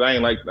mic because I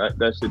ain't like that.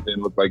 That shit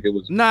didn't look like it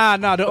was. Nah.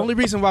 The only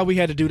reason why we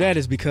had to do that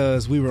is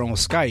because we were on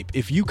Skype.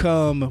 If you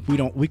come,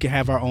 we can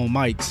have our own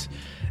mics.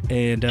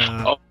 And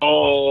right,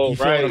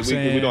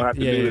 we don't have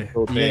to do this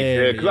whole thing.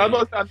 Yeah,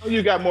 because I know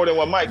you got more than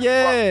one mic.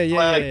 Yeah.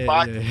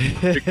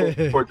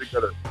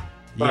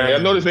 I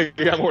know this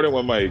nigga got more than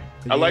one mic.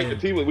 I like the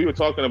team. We were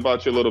talking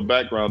about your little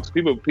backgrounds.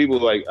 People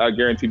like, I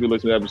guarantee people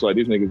listening to the episode like,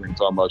 these niggas ain't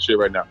talking about shit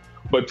right now.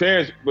 But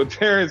Terrence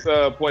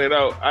pointed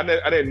out, I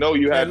didn't know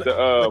you had the.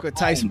 Look what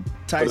Tice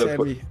had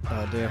me.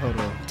 Oh damn, hold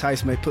on.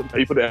 Tice may put.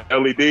 You put the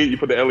LED. You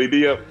put the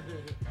LED up.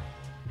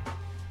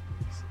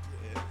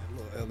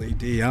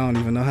 LED. I don't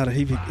even know how to.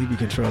 He be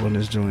controlling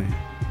this joint.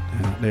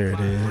 There it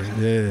is.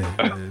 Yeah.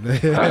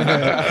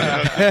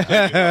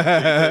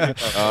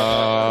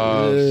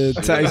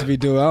 Tice be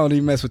doing. I don't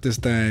even mess with this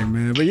thing,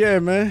 man. But yeah,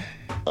 man.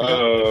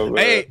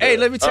 Hey,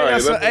 let me tell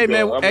y'all something. Hey,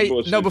 man.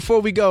 No,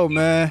 before we go,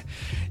 man,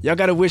 y'all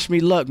gotta wish me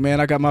luck,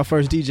 man. I got my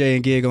first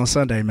DJing gig on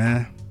Sunday,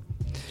 man.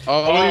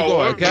 Where you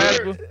going,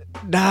 Casper?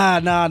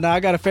 Nah. I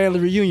got a family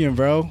reunion,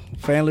 bro.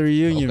 Family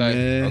reunion,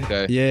 man.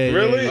 Okay. Yeah.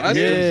 Really?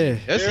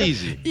 That's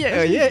easy.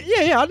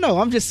 Yeah. I know.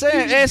 I'm just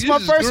saying. It's my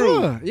first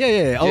one.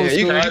 Yeah. Oh,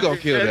 you gonna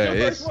kill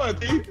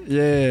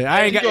that?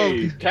 I ain't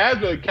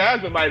got.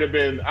 Casper might have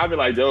been. I'd be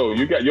like, yo,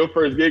 you got your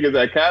first gig is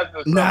at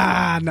Casper.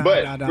 Nah.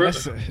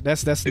 That's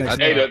next.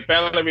 Hey, the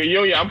family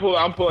reunion.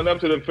 I'm pulling up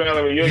to the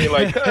family reunion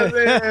like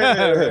cousin.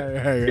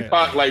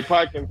 Right. Like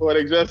Pac and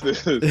Poetic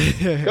Justice.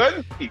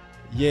 Cousin.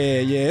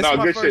 Yeah. It's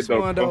my first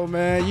one though,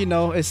 man. You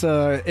know, it's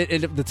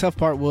the tough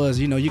part was,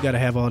 you know, you got to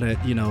have all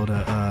that, you know,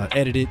 the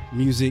edited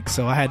music.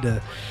 So I had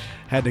to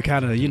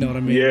kind of, you know what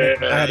I mean? Yeah,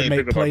 I had to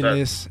make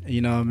playlists, you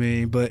know what I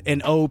mean? But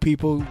and old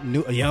people,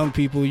 young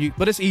people,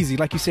 but it's easy.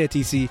 Like you said,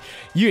 TC,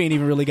 you ain't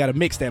even really got to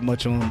mix that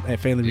much at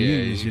family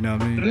reunions, you know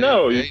what I mean?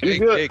 No, you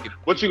good.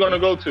 What you gonna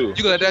go to? You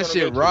gonna let that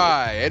shit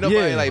ride. Ain't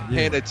nobody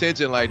paying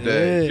attention like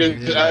that.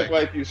 Just act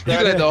like you scratch.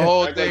 You let the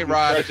whole thing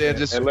ride and then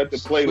just and let the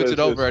playlist switch it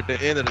over at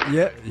the end of the.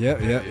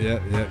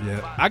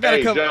 Yeah. I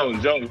gotta come.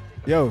 Jones.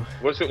 Yo.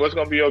 What's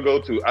gonna be your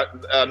go-to?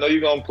 I know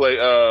you're gonna play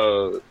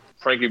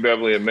Frankie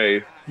Beverly and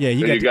Maeve. Yeah,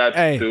 you got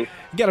to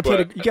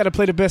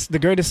play the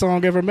greatest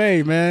song ever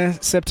made,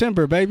 man.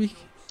 September, baby.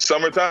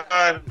 Summertime.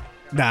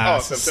 Nah,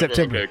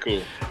 September. Okay,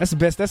 cool. That's the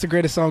best. That's the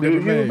greatest song ever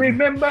made.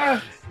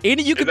 Remember?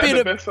 You could be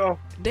the best song.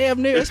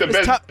 Damn near. It's the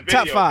best top video.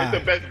 Top 5. It's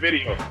the best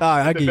video.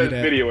 I give you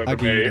that. Video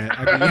ever made.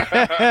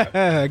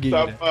 I give you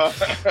that.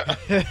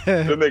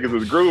 The niggas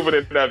was grooving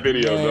in that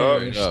video,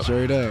 dog.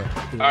 Straight up.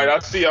 All right,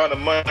 I'll see y'all in a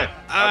month. All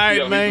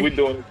right, man. We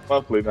doing this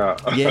monthly now.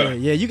 Yeah.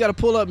 You got to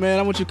pull up, man.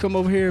 I want you to come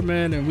over here,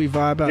 man, and we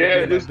vibe out.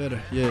 Yeah, better.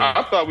 Yeah.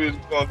 I thought we was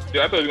going.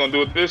 I thought we were gonna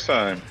do it this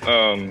time,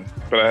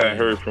 but I hadn't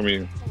heard from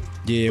you.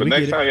 Yeah, but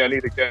next time y'all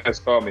need a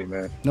guest, call me,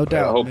 man. No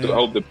doubt. I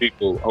hope the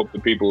people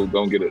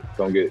don't get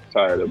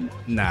tired of me.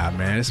 Nah,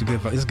 man, it's a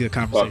good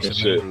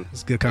conversation. Man.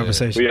 It's a good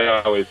conversation. We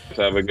always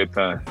have a good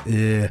time.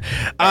 Yeah.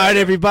 All right,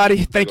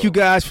 everybody. Thank you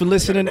guys for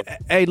listening.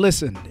 Hey,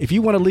 listen, if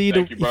you want to leave,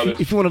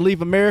 if you want to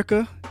leave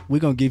America,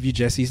 we're gonna give you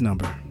Jesse's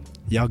number.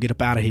 Y'all get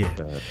up out of here.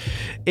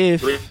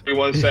 If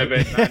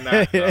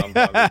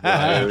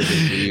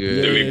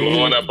 317-99. We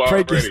blowing up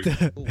already.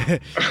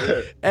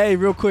 Hey,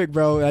 real quick,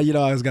 bro. You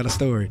know I always got a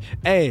story.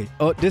 Hey,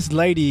 this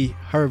lady,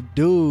 her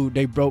dude,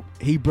 he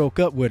broke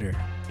up with her.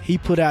 He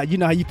put out, you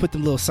know how you put the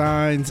little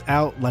signs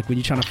out, like when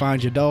you're trying to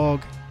find your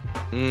dog.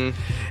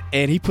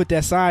 And he put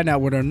that sign out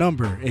with her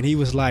number, and he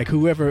was like,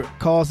 whoever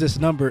calls this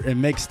number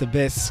and makes the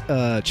best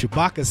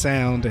Chewbacca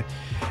sound,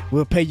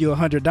 we'll pay you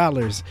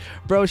 $100.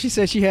 Bro, she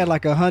said she had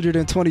like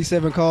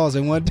 127 calls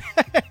in one day.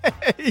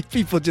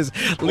 People just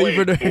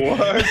leaving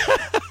her.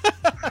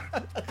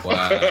 What?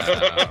 Wow.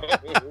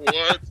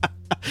 What?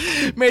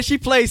 Man, she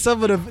played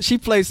some of the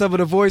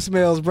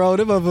voicemails, bro.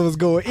 Them of them was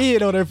going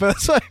in on her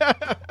first.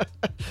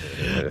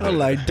 I'm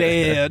like,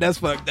 damn, that's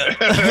fucked up.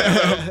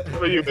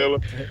 For you, Miller.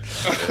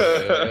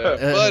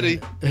 Buddy.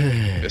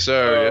 Yes,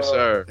 sir.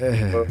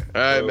 All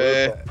right,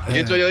 man.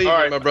 Enjoy your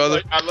evening, my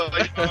brother. I love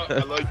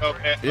y'all,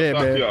 man. Yeah,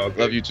 man.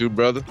 Love you too,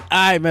 brother.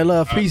 All right, man.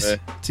 Love. Peace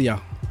to y'all.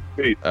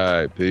 Peace. All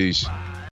right, peace.